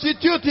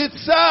constitute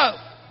itself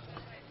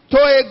to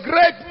a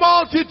great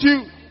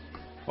multitude,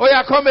 oh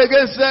yeah, come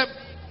against them.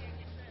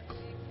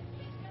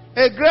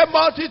 A great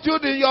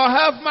multitude in your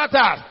health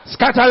matters,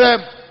 scatter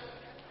them.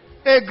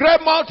 A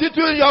great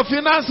multitude in your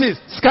finances,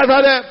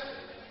 scatter them.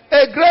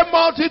 A great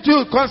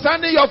multitude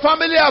concerning your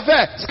family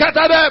affairs,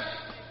 scatter them.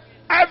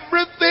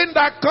 Everything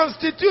that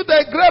constitutes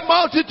a great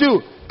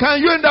multitude,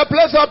 can you in the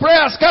place of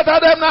prayer scatter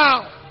them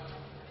now?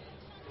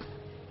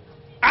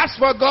 Ask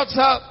for God's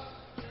help.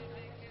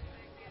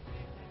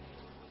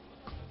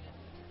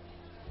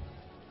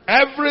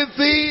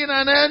 Everything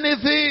and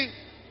anything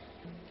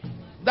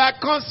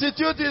that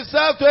constitutes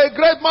itself to a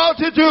great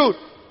multitude,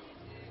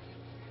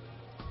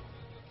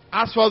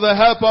 ask for the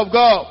help of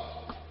God.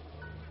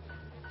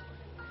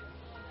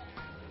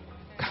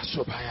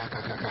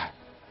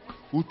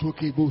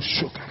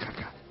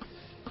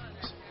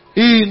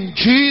 In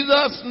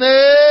Jesus'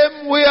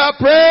 name we are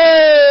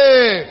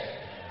praying.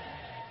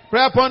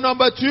 Prayer point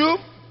number 2.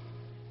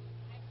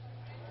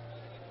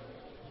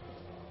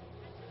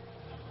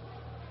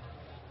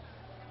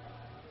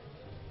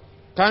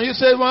 Can you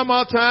say it one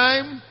more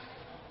time?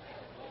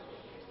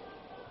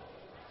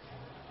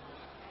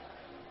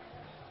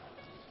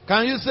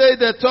 Can you say it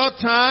the third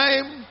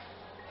time?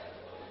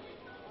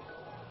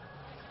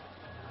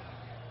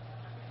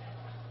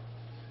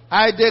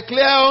 I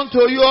declare unto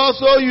you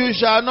also, you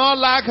shall not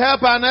lack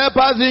help and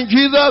helpers in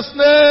Jesus'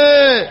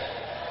 name.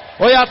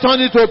 Oh yeah,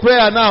 turn it to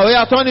prayer now. Oh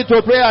yeah, turn it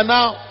to prayer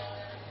now.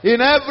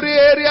 In every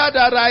area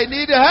that I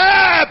need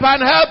help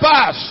and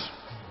helpers,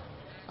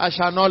 I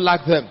shall not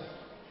lack them.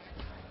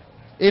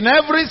 In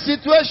every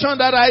situation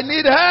that I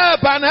need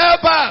help and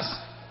helpers,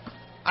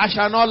 I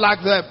shall not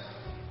lack them.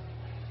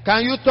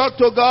 Can you talk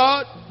to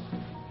God?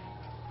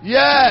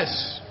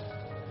 Yes.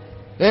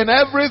 In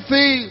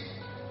everything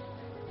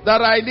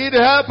that I need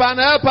help and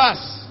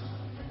helpers,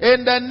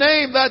 In the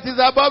name that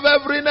is above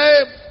every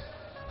name.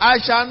 I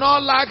shall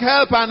not lack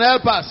help and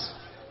helpers.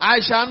 I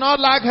shall not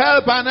lack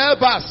help and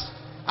helpers.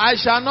 I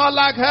shall not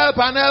lack help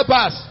and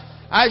helpers.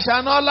 I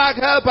shall not lack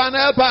help and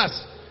helpers.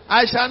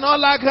 I shall not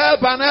lack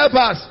help and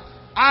helpers.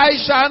 I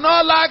shall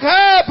not lack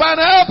help and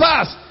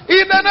helpers.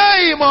 In the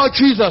name of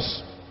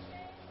Jesus.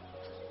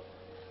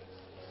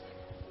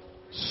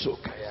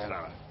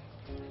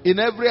 In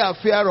every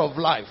affair of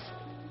life,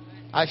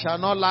 I shall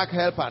not lack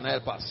help and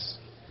helpers.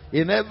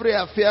 In every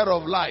affair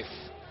of life,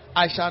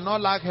 I shall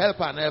not lack help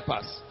and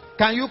helpers.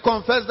 Can you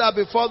confess that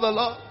before the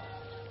Lord?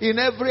 In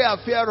every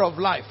affair of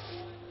life,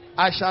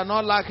 I shall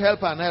not lack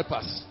help and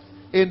helpers.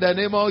 In the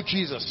name of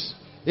Jesus.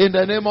 In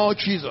the name of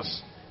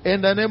Jesus.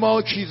 In the name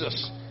of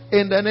Jesus.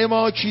 In the name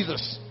of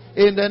Jesus.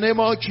 In the name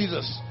of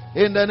Jesus.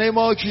 In the name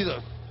of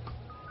Jesus.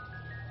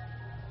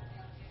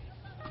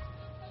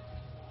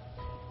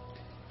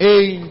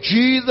 In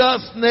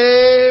Jesus'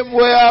 name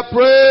we are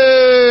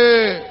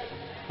praying.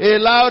 A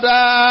louder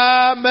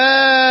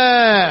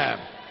amen.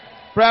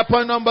 Prayer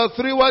point number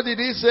 3, what did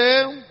he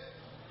say?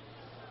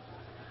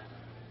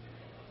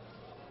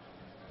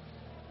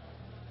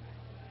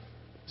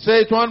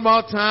 Say it one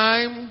more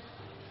time.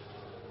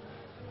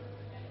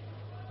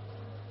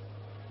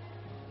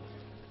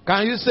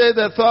 Can you say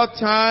the third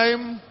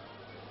time?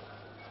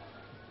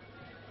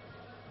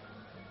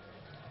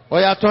 Oh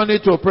yeah, turn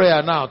it to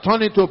prayer now.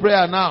 Turn it to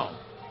prayer now.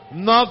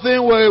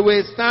 Nothing will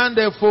withstand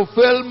the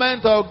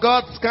fulfillment of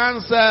God's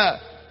counsel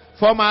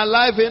for my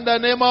life in the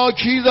name of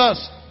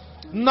Jesus.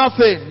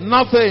 Nothing,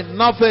 nothing,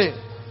 nothing.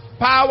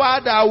 Power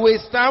that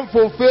withstand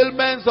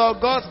fulfillment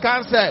of God's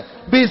counsel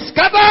be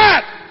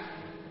scattered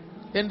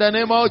in the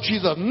name of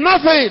Jesus.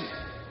 Nothing.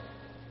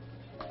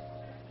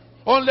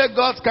 Only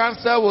God's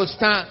counsel will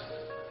stand.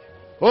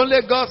 Only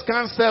God's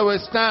counsel will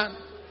stand.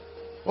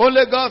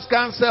 Only God's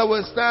counsel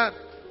will stand.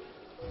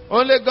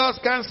 Only God's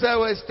counsel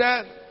will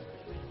stand.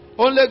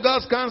 Only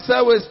God's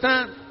counsel will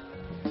stand.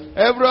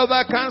 Every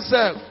other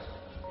counsel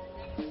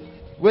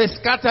will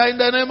scatter in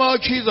the name of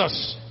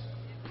Jesus.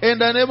 In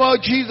the name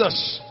of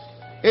Jesus.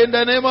 In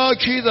the name of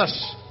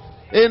Jesus.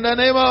 In the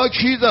name of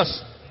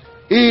Jesus.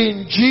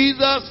 In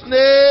Jesus'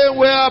 name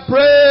we are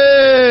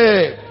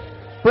praying.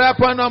 Prayer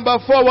point number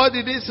 4. What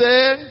did he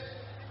say?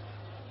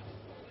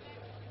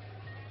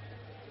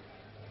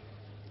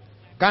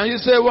 Can you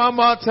say one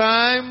more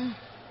time?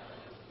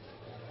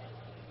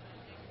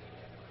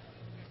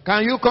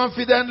 Can you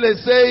confidently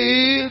say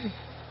it?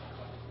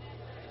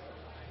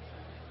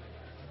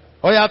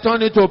 Oh yeah,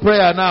 turn it to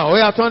prayer now. Oh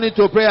yeah, turn it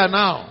to prayer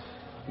now.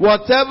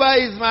 Whatever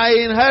is my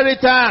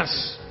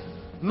inheritance,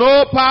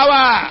 no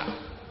power,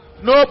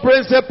 no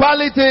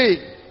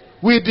principality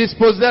will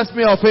dispossess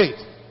me of it.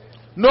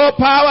 No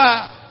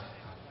power,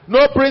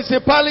 no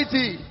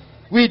principality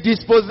will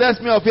dispossess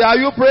me of it. Are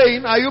you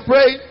praying? Are you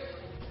praying?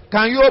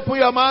 Can you open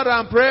your mouth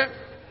and pray?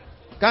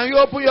 Can you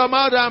open your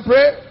mouth and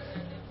pray?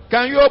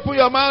 Can you open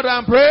your mouth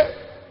and pray?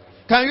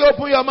 Can you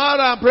open your mouth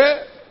and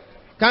pray?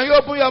 Can you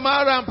open your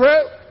mouth and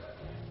pray?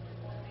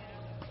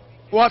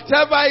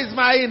 Whatever is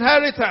my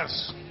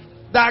inheritance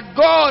that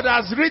God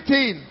has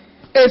written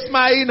is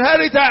my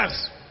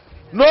inheritance.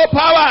 No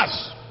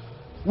powers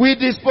will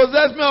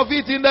dispossess me of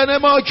it in the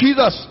name of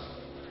Jesus.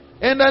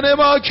 In the name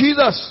of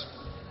Jesus.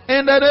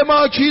 In the name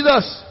of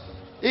Jesus.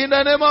 In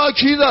the name of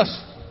Jesus.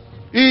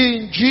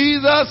 In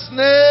Jesus'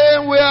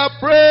 name we are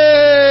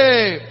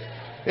praying.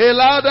 A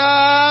louder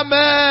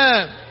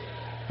amen.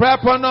 Prayer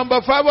point number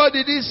 5, what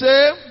did he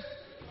say?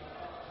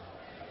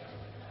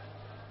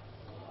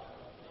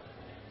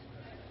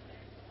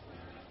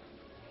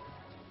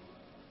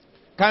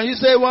 Can you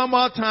say one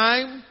more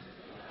time?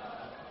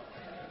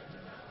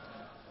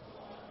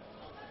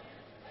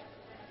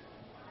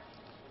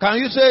 Can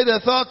you say the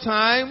third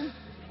time?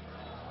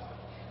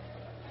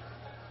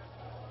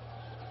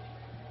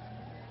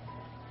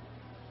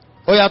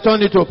 Oh yeah,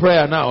 turn it to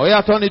prayer now. Oh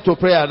yeah, turn it to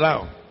prayer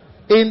now.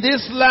 In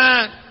this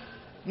land,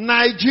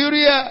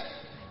 Nigeria,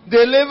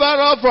 deliver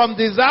us from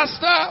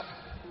disaster,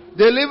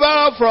 deliver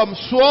us from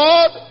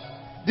sword,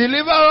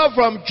 deliver us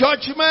from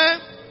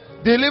judgment,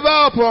 deliver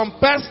us from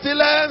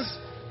pestilence,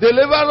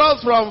 deliver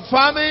us from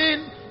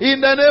famine, in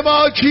the name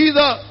of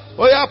Jesus.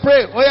 Oh yeah,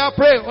 pray, oh yeah,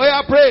 pray, oh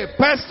yeah, pray.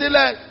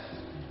 Pestilence,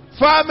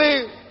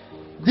 famine,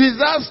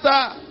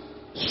 disaster,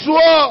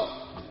 sword,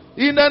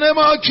 in the name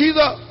of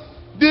Jesus.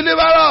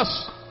 Deliver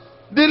us,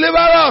 deliver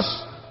us,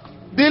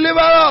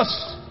 deliver us.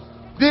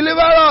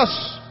 Deliver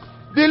us.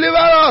 Deliver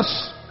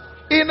us.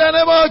 In the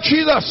name of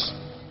Jesus.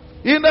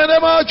 In the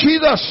name of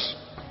Jesus.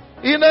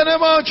 In the name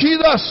of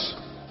Jesus.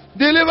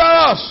 Deliver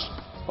us.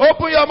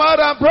 Open your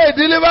mouth and pray.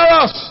 Deliver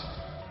us.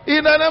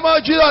 In the name of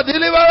Jesus.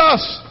 Deliver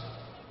us.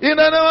 In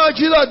the name of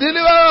Jesus.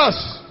 Deliver us.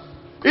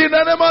 In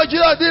the name of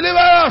Jesus.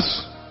 Deliver us.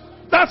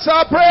 That's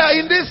our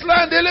prayer in this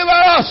land. Deliver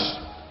us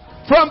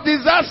from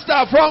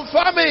disaster, from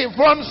famine,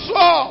 from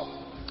sword.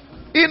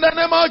 In the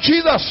name of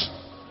Jesus.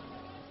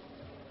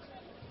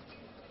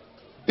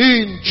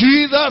 In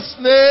Jesus'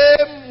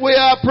 name we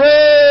are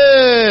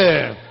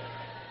praying.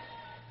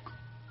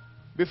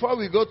 Before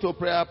we go to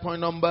prayer point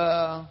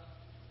number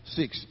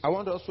 6, I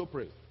want us to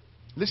pray.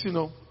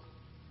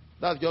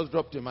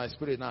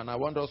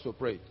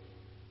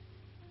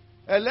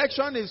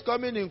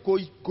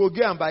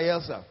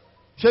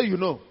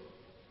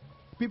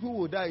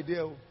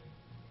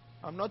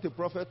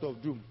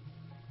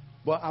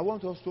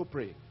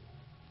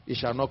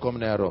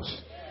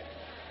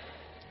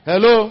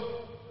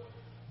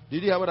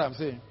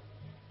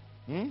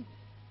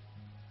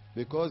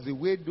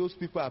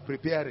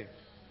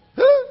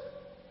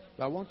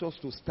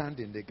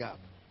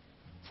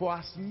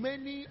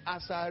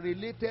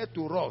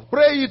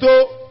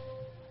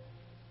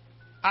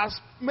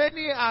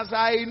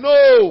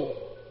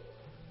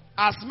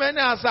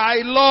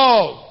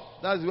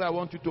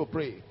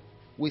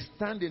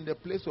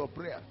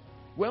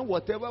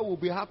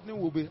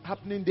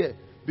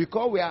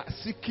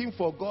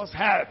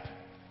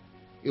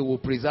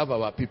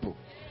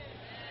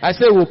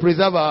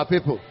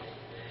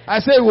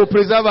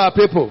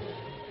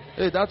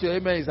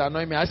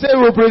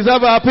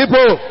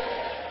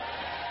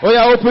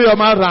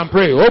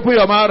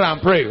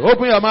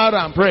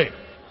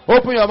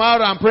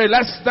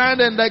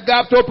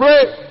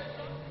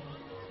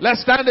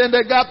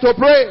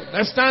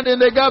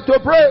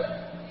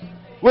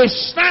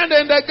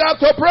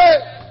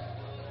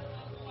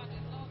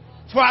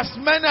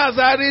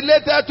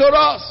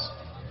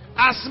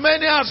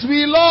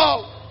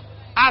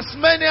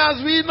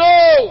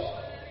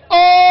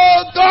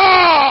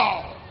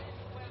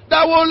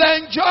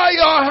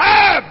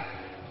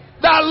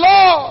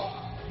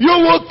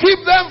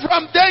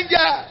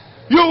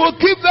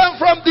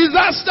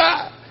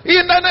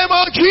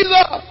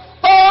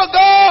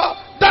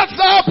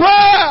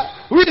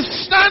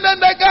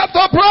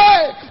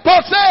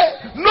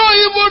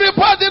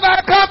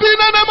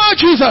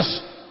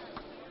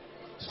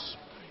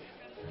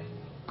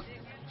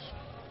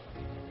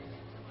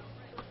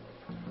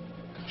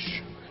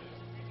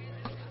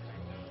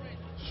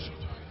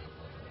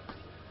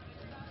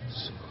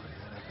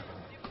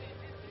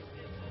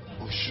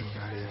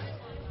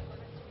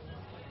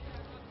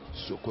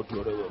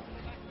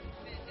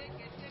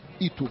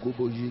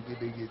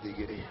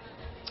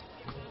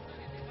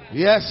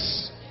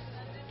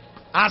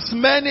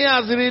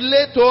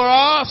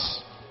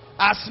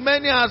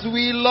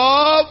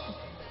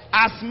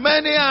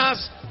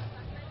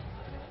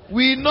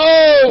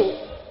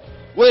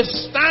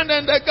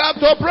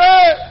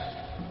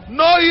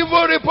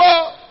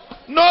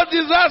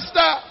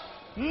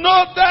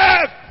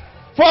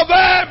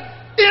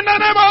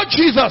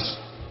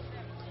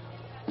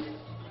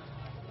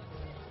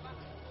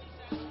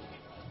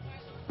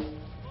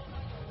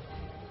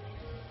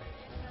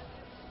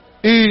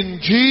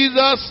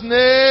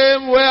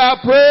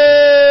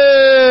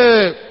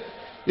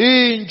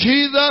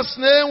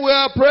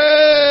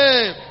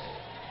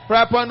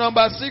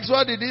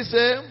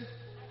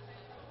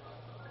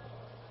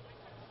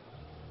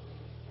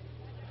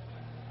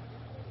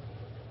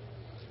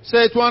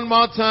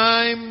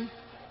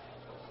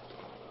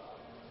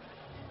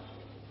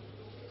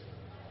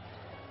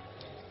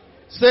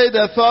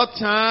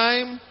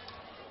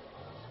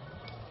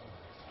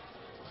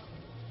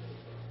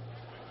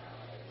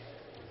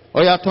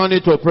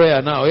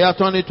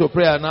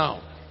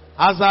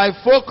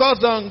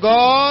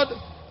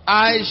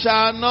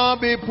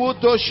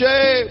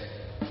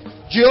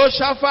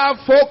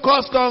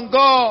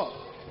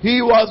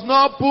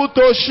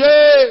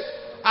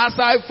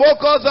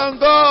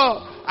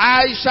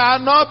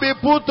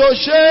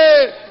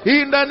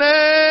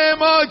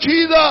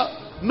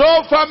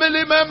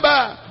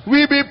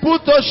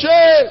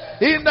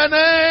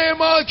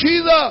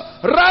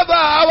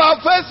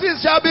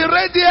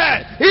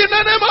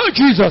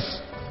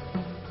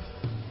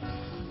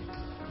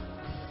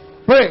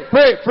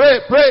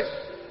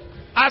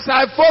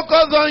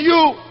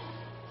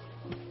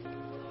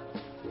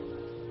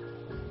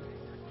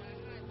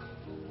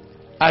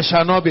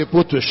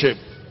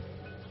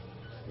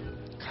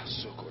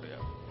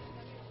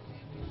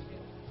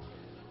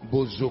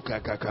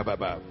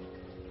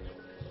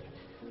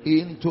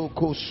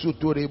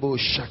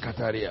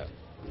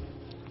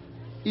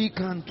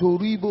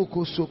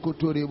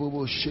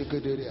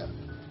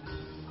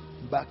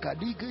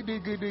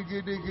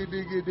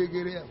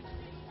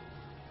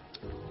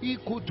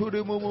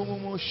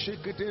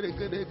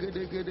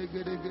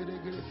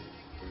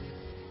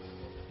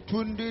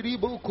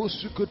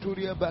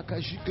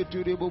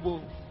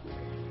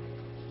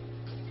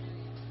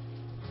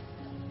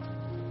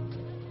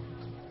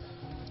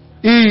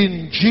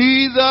 In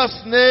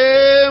Jesus'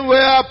 name we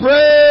are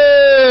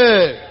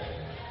praying.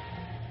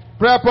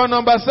 Prayer point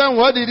number 7.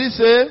 What did he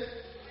say?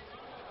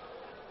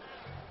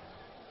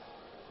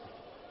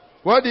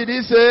 What did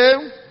he say?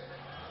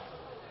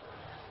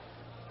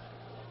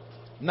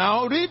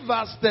 Now read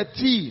verse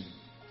 13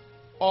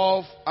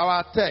 of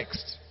our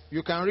text.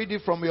 You can read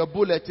it from your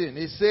bulletin.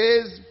 It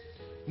says,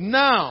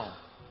 now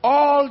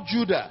all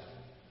Judah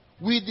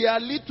with their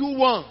little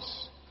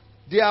ones,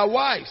 their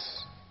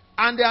wives,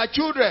 and their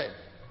children,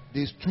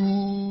 they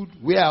stood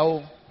where?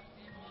 Oh?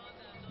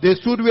 They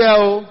stood where?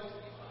 Oh?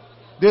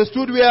 They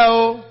stood where?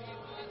 Oh?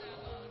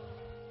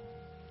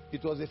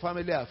 It was a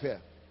family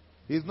affair.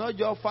 It's not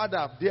your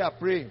father, they are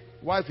praying.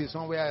 Wife is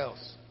somewhere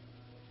else.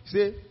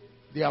 See,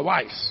 their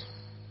wives,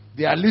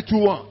 their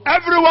little one,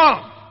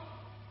 everyone,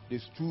 they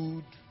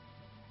stood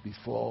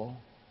before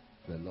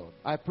the Lord.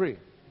 I pray,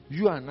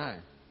 you and I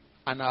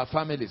and our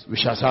families, we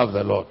shall serve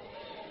the Lord.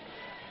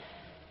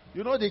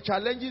 You know, the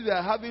challenges we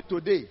are having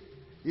today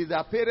is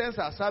that parents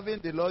are serving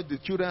the Lord, the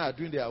children are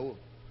doing their own.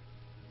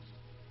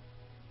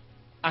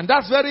 And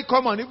that's very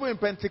common, even in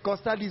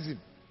Pentecostalism.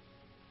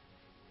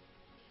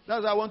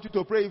 That's why I want you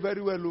to pray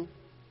very well. Oh.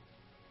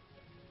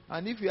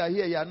 And if you are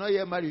here, you are not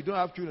yet married, you don't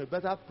have children,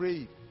 better pray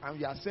it. And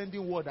you are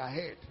sending word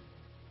ahead.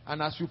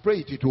 And as you pray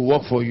it, it will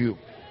work for you.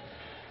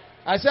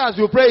 I say as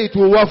you pray, it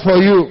will work for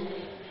you.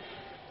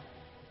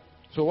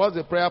 So what's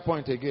the prayer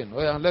point again?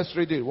 Oh yeah, let's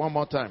read it one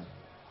more time.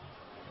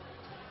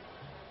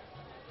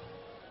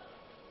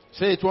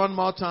 Say it one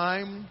more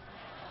time.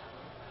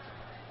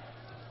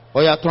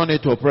 Oh yeah, turn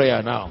it to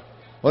prayer now.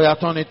 Oh yeah,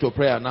 turn it to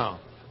prayer now.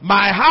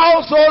 My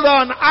household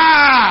and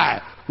I,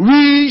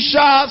 we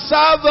shall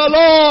serve the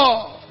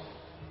Lord.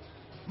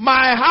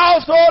 My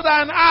household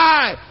and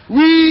I,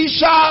 we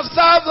shall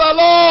serve the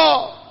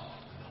Lord.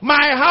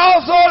 My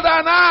household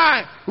and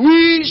I,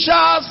 we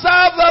shall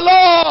serve the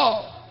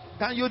Lord.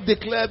 Can you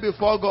declare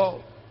before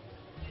God?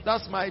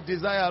 That's my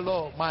desire,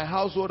 Lord. My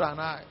household and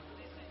I.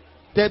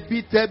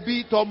 Tebi,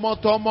 tebi, tomo,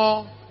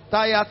 tomo,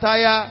 taya,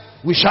 taya.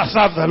 We shall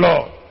serve the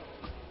Lord.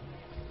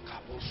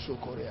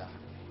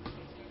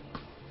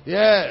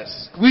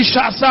 Yes, we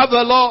shall serve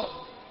the Lord.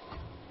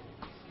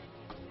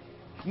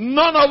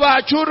 None of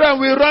our children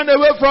will run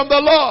away from the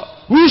Lord.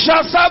 We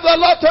shall serve the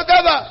Lord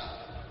together.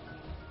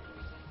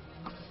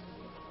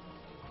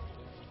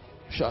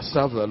 We shall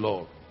serve the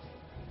Lord.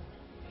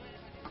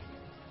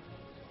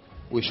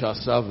 We shall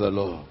serve the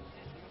Lord.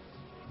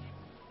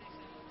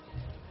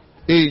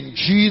 In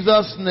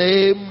Jesus'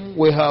 name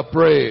we have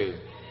prayed.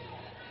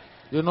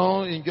 You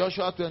know, in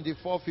Joshua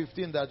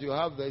 24:15 that you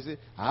have there, it says,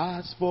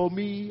 as for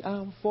me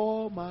and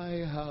for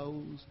my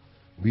house,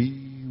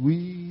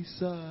 we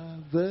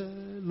serve the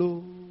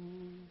Lord.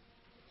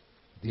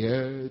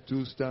 There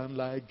to stand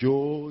like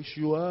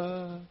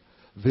Joshua,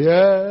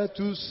 there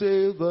to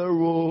save the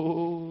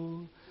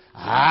road.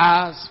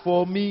 As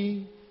for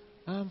me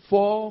and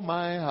for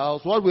my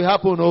house, what will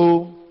happen,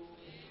 oh?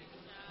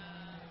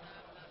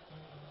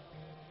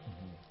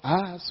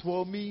 As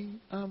for me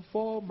and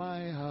for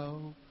my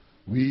house,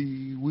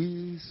 we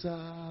will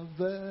serve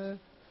the...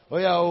 Oh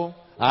yeah, oh.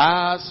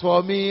 As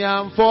for me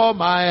and for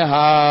my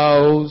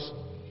house,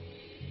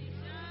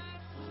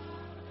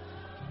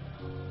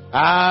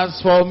 as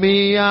for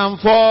me and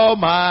for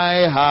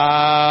my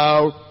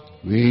house,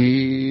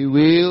 we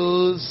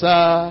will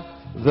serve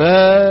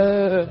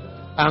the...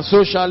 And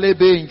so shall it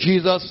be in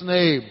Jesus'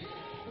 name.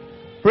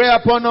 Prayer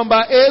point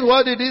number 8,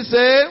 what did he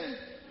say?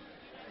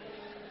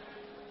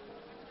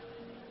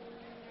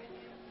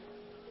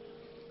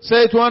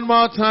 Say it one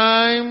more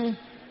time.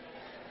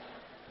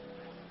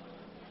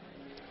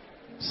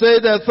 Say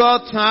the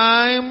third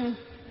time.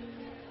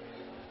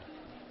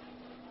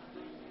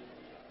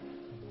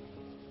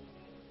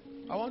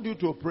 I want you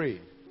to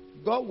pray.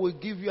 God will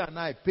give you and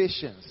I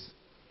patience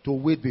to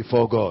wait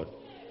before God.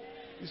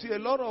 You see, a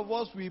lot of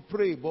us, we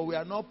pray, but we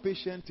are not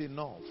patient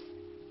enough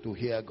to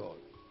hear God.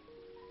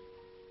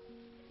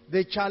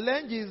 The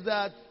challenge is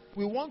that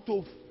we want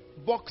to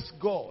box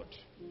God.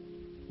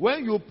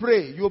 When you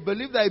pray, you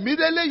believe that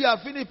immediately you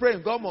have finished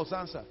praying, God must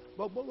answer.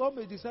 But God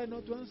may decide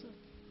not to answer.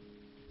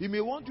 He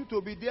may want you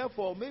to be there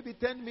for maybe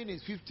 10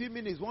 minutes, 15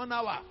 minutes, 1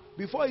 hour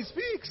before He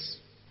speaks.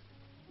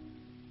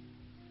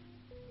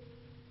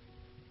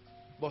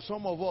 But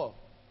some of us,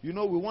 you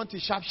know, we want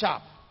it sharp,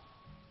 sharp.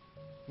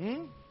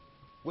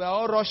 We are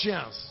all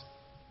Russians.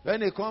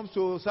 When it comes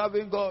to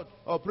serving God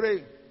or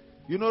praying,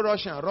 you know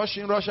Russian, rush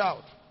in, rush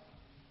out.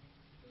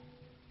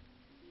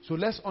 So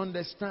let's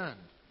understand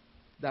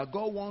that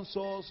God wants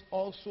us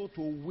also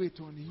to wait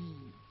on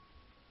Him.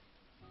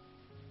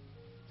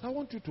 So I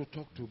want you to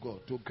talk to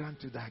God to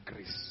grant you that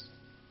grace.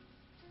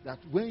 That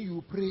when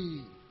you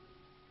pray,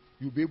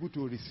 you'll be able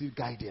to receive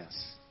guidance.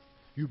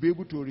 You'll be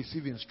able to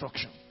receive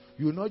instruction.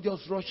 You're not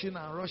just rush in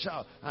and rush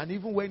out. And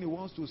even when He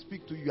wants to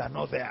speak to you, you are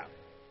not there.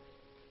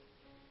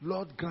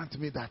 Lord, grant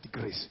me that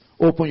grace.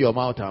 Open your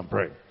mouth and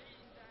pray.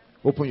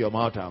 Open your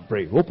mouth and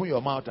pray. Open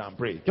your mouth and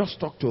pray. Just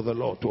talk to the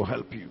Lord to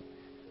help you.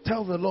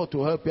 Tell the Lord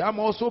to help you. I'm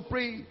also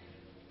praying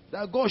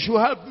that God should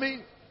help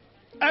me.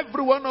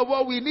 Every one of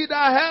us, we need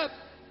our help.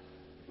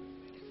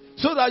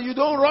 So that you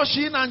don't rush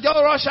in and just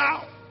rush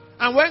out.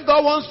 And when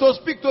God wants to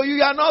speak to you,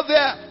 you are not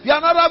there. You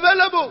are not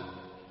available.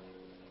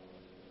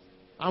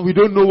 And we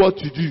don't know what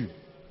to do.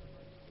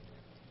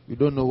 We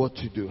don't know what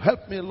to do.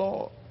 Help me,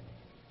 Lord.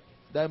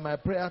 That in my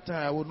prayer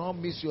time, I will not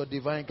miss your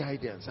divine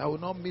guidance. I will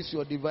not miss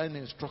your divine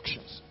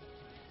instructions.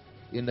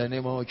 In the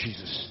name of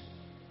Jesus.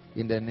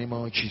 In the name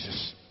of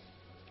Jesus.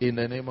 In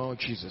the name of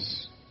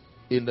Jesus.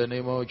 In the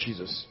name of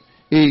Jesus.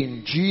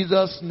 In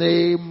Jesus'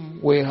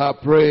 name we have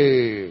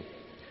prayed.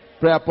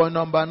 Prayer point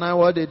number 9,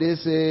 what did they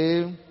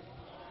say?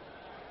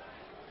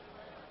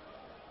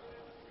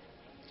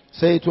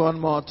 Say it one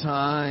more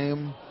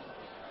time.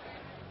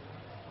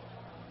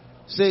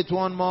 Say it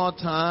one more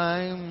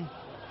time.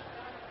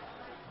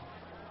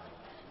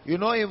 You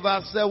know, in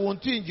verse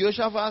 17,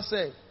 Jehoshaphat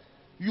said,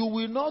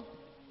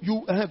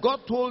 God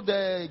told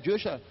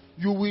Joshua,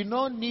 you will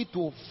not need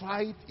to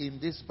fight in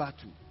this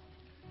battle.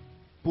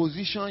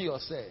 Position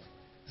yourself.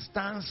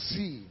 Stand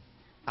still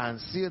and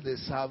see the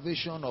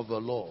salvation of the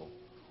Lord,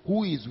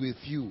 who is with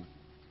you,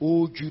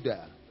 O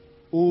Judah,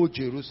 O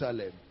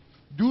Jerusalem.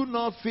 Do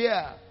not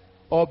fear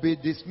or be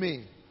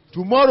dismayed.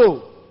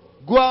 Tomorrow,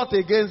 go out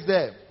against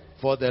them,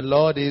 for the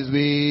Lord is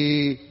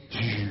with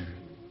you.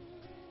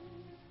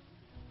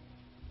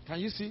 Can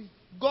you see?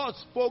 God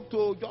spoke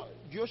to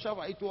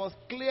Joshua. It was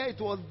clear, it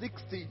was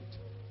distinct.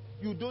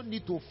 You don't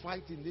need to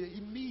fight in there.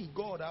 In me,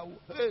 God,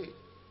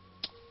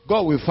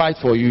 God will fight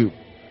for you.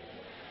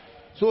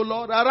 So,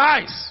 Lord,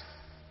 arise.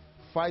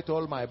 Fight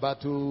all my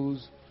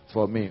battles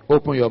for me.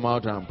 Open your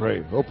mouth and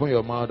pray. Open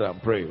your mouth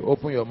and pray.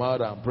 Open your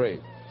mouth and pray.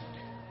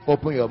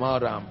 Open your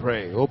mouth and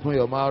pray. Open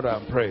your mouth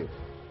and pray.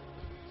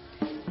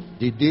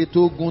 Dìde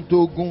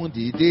tógun,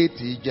 dìde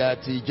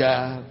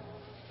tìjàtìjà.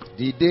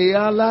 Dìde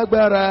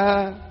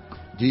alágbára,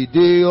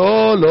 dìde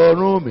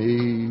Ọlọ́run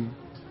mi.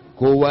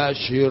 Kó wá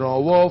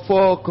ṣèrànwọ́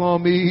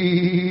fọ́kàn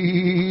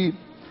mi.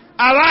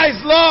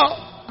 Arise, Lord,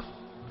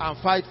 and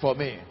fight for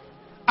me.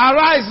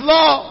 Arise,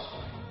 Lord,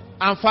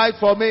 and fight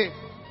for me.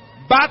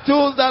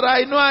 Battles that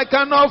I know I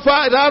cannot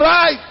fight,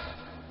 arise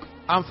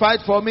and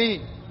fight for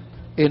me.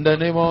 In the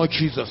name of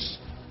Jesus.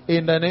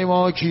 In the name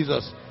of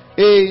Jesus.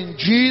 In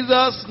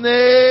Jesus'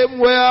 name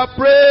we are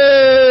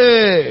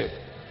praying.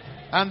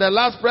 And the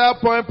last prayer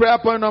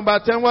point number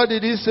 10, what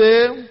did he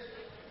say?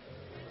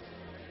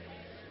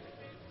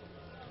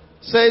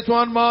 Say it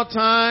one more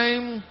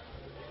time.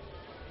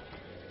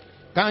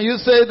 Can you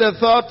say the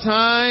third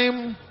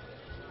time?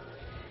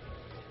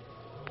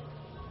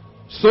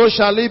 So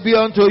shall it be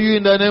unto you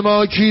in the name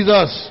of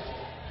Jesus.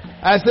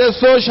 I say,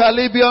 so shall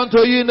it be unto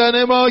you in the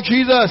name of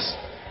Jesus.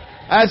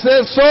 I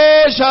say,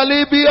 so shall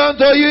it be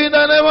unto you in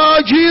the name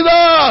of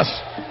Jesus.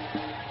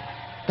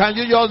 Can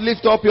you just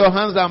lift up your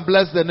hands and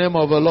bless the name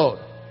of the Lord?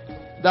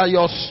 That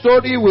your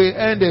story will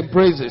end in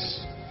praises.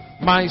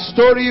 My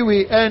story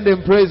will end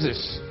in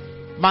praises.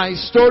 My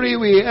story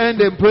will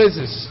end in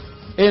praises.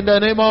 In the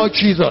name of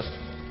Jesus.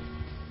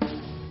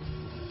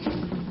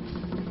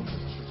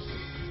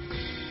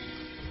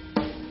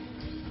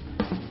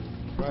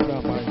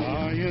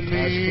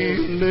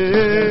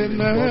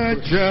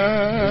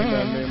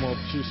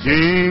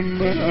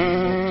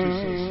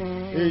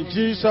 In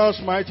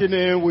Jesus' mighty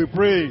name we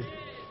pray.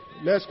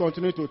 Let's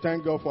continue to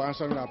thank God for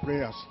answering our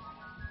prayers.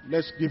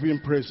 Let's give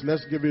him praise.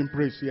 Let's give him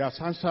praise. He has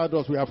answered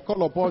us. We have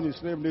called upon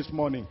his name this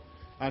morning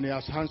and he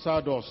has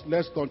answered us.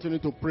 Let's continue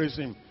to praise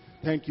him.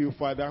 Thank you,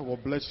 Father. We'll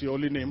bless your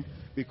holy name,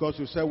 because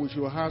you said we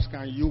should ask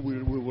and you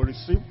will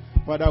receive.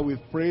 Father, we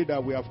pray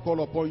that we have called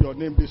upon your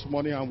name this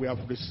morning and we have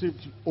received,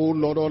 oh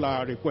Lord, all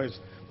our requests.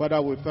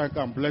 Father, we thank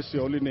and bless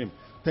your holy name.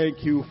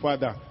 Thank you,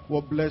 Father.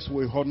 We bless,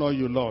 we honor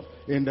you, Lord,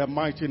 in the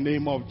mighty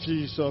name of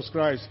Jesus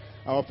Christ.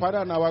 Our Father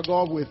and our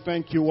God, we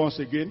thank you once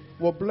again.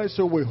 We bless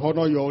you, we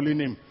honor your holy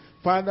name.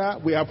 Father,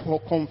 we have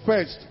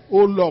confessed,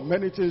 oh Lord,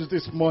 many things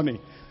this morning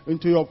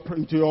into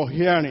your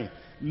hearing.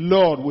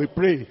 Lord, we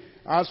pray,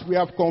 as we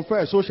have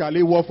confessed, so shall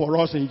it work for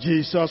us in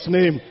Jesus'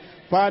 name.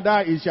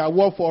 Father, it shall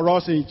work for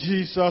us in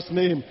Jesus'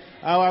 name.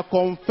 Our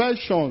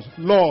confessions,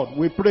 Lord,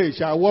 we pray,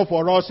 shall work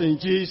for us in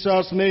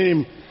Jesus'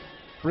 name.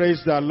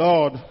 Praise the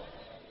Lord.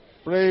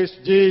 Praise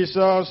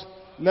Jesus.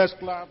 Let's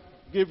clap.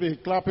 Give a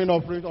clapping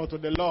offering unto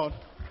the Lord.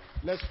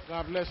 Let's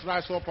clap. Let's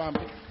rise up and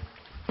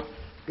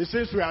it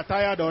seems we are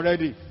tired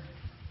already.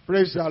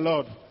 Praise the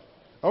Lord.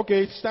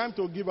 Okay, it's time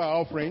to give our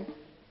offering.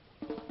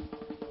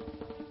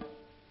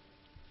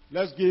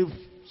 Let's give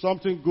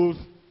something good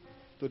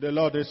to the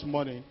Lord this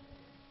morning,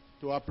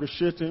 to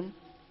appreciate him,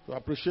 to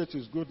appreciate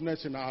his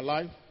goodness in our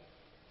life.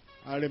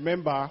 And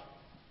remember,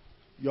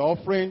 your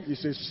offering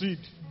is a seed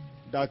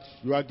that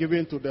you are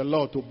giving to the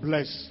Lord to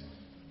bless.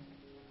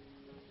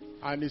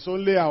 And it's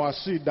only our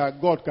seed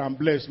that God can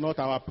bless, not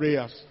our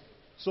prayers.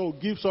 So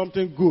give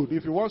something good.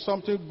 If you want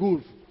something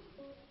good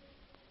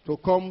to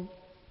come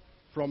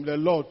from the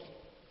Lord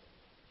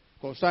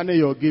concerning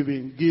your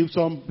giving, give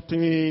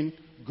something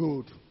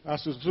good.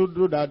 As you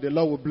do that, the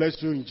Lord will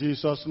bless you in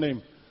Jesus'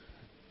 name.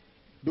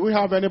 Do we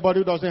have anybody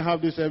who doesn't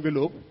have this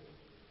envelope?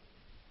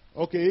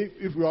 Okay,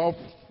 if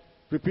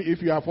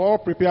you have all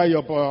prepared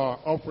your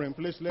offering,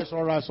 please let's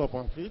all rise up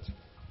on feet.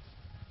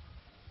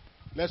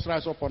 Let's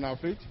rise up on our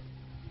feet.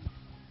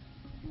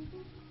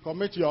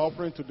 Commit your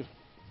offering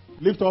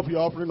lift up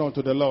your offering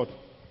unto the Lord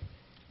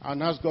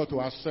and ask God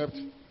to accept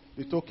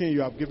the token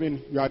you are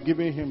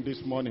giving him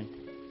this morning.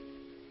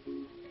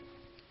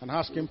 And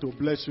ask him to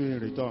bless you in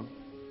return.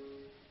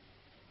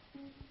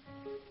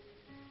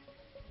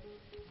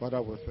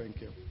 Father, we thank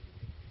you.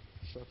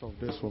 Short of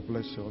this, we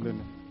bless your holy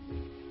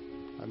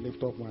name. I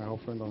lift up my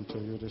offering unto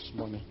you this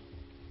morning.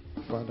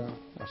 Father,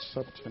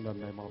 accept in the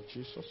name of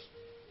Jesus.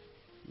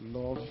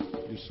 Lord,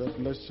 you said,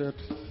 blessed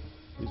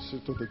is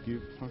it to the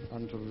give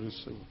and to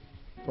receive.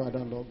 Father,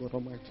 Lord God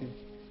Almighty,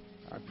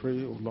 I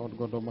pray, O Lord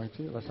God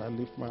Almighty, as I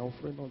lift my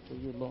offering unto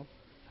you, Lord,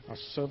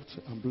 Accept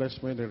and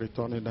bless me in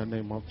return in the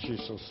name of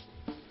Jesus.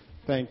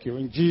 Thank you.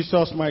 In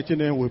Jesus' mighty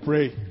name we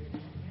pray.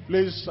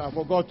 Please, I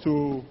forgot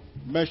to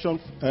mention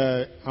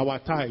our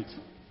tithe.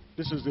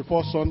 This is the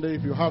first Sunday.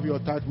 If you have your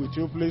tithe with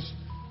you, please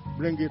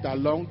bring it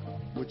along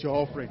with your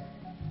offering.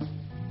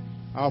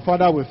 Our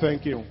Father, we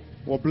thank you.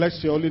 We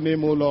bless your holy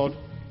name, O Lord.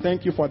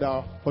 Thank you for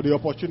the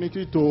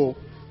opportunity to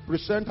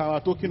present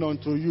our token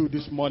unto you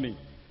this morning.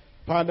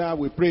 Father,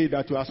 we pray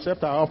that you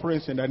accept our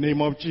offerings in the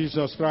name of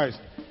Jesus Christ.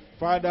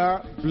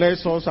 Father,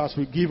 bless us as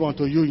we give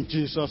unto you in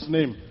Jesus'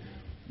 name.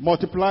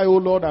 Multiply, O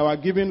Lord, our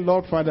giving,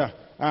 Lord, Father,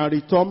 and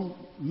return,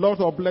 Lord,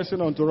 of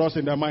blessing unto us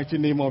in the mighty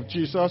name of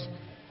Jesus.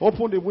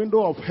 Open the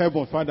window of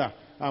heaven, Father,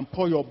 and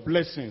pour your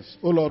blessings,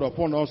 O Lord,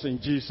 upon us in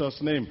Jesus'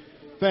 name.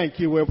 Thank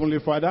you, Heavenly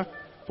Father.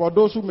 For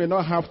those who may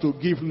not have to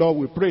give, Lord,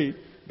 we pray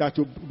that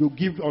you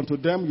give unto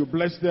them, you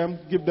bless them,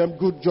 give them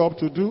good job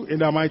to do in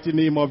the mighty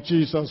name of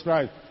Jesus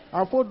Christ.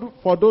 And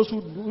for those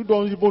who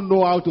don't even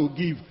know how to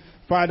give,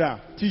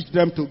 Father, teach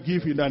them to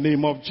give in the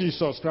name of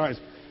Jesus Christ.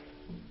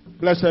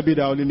 Blessed be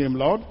the holy name,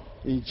 Lord.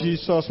 In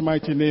Jesus'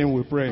 mighty name we pray.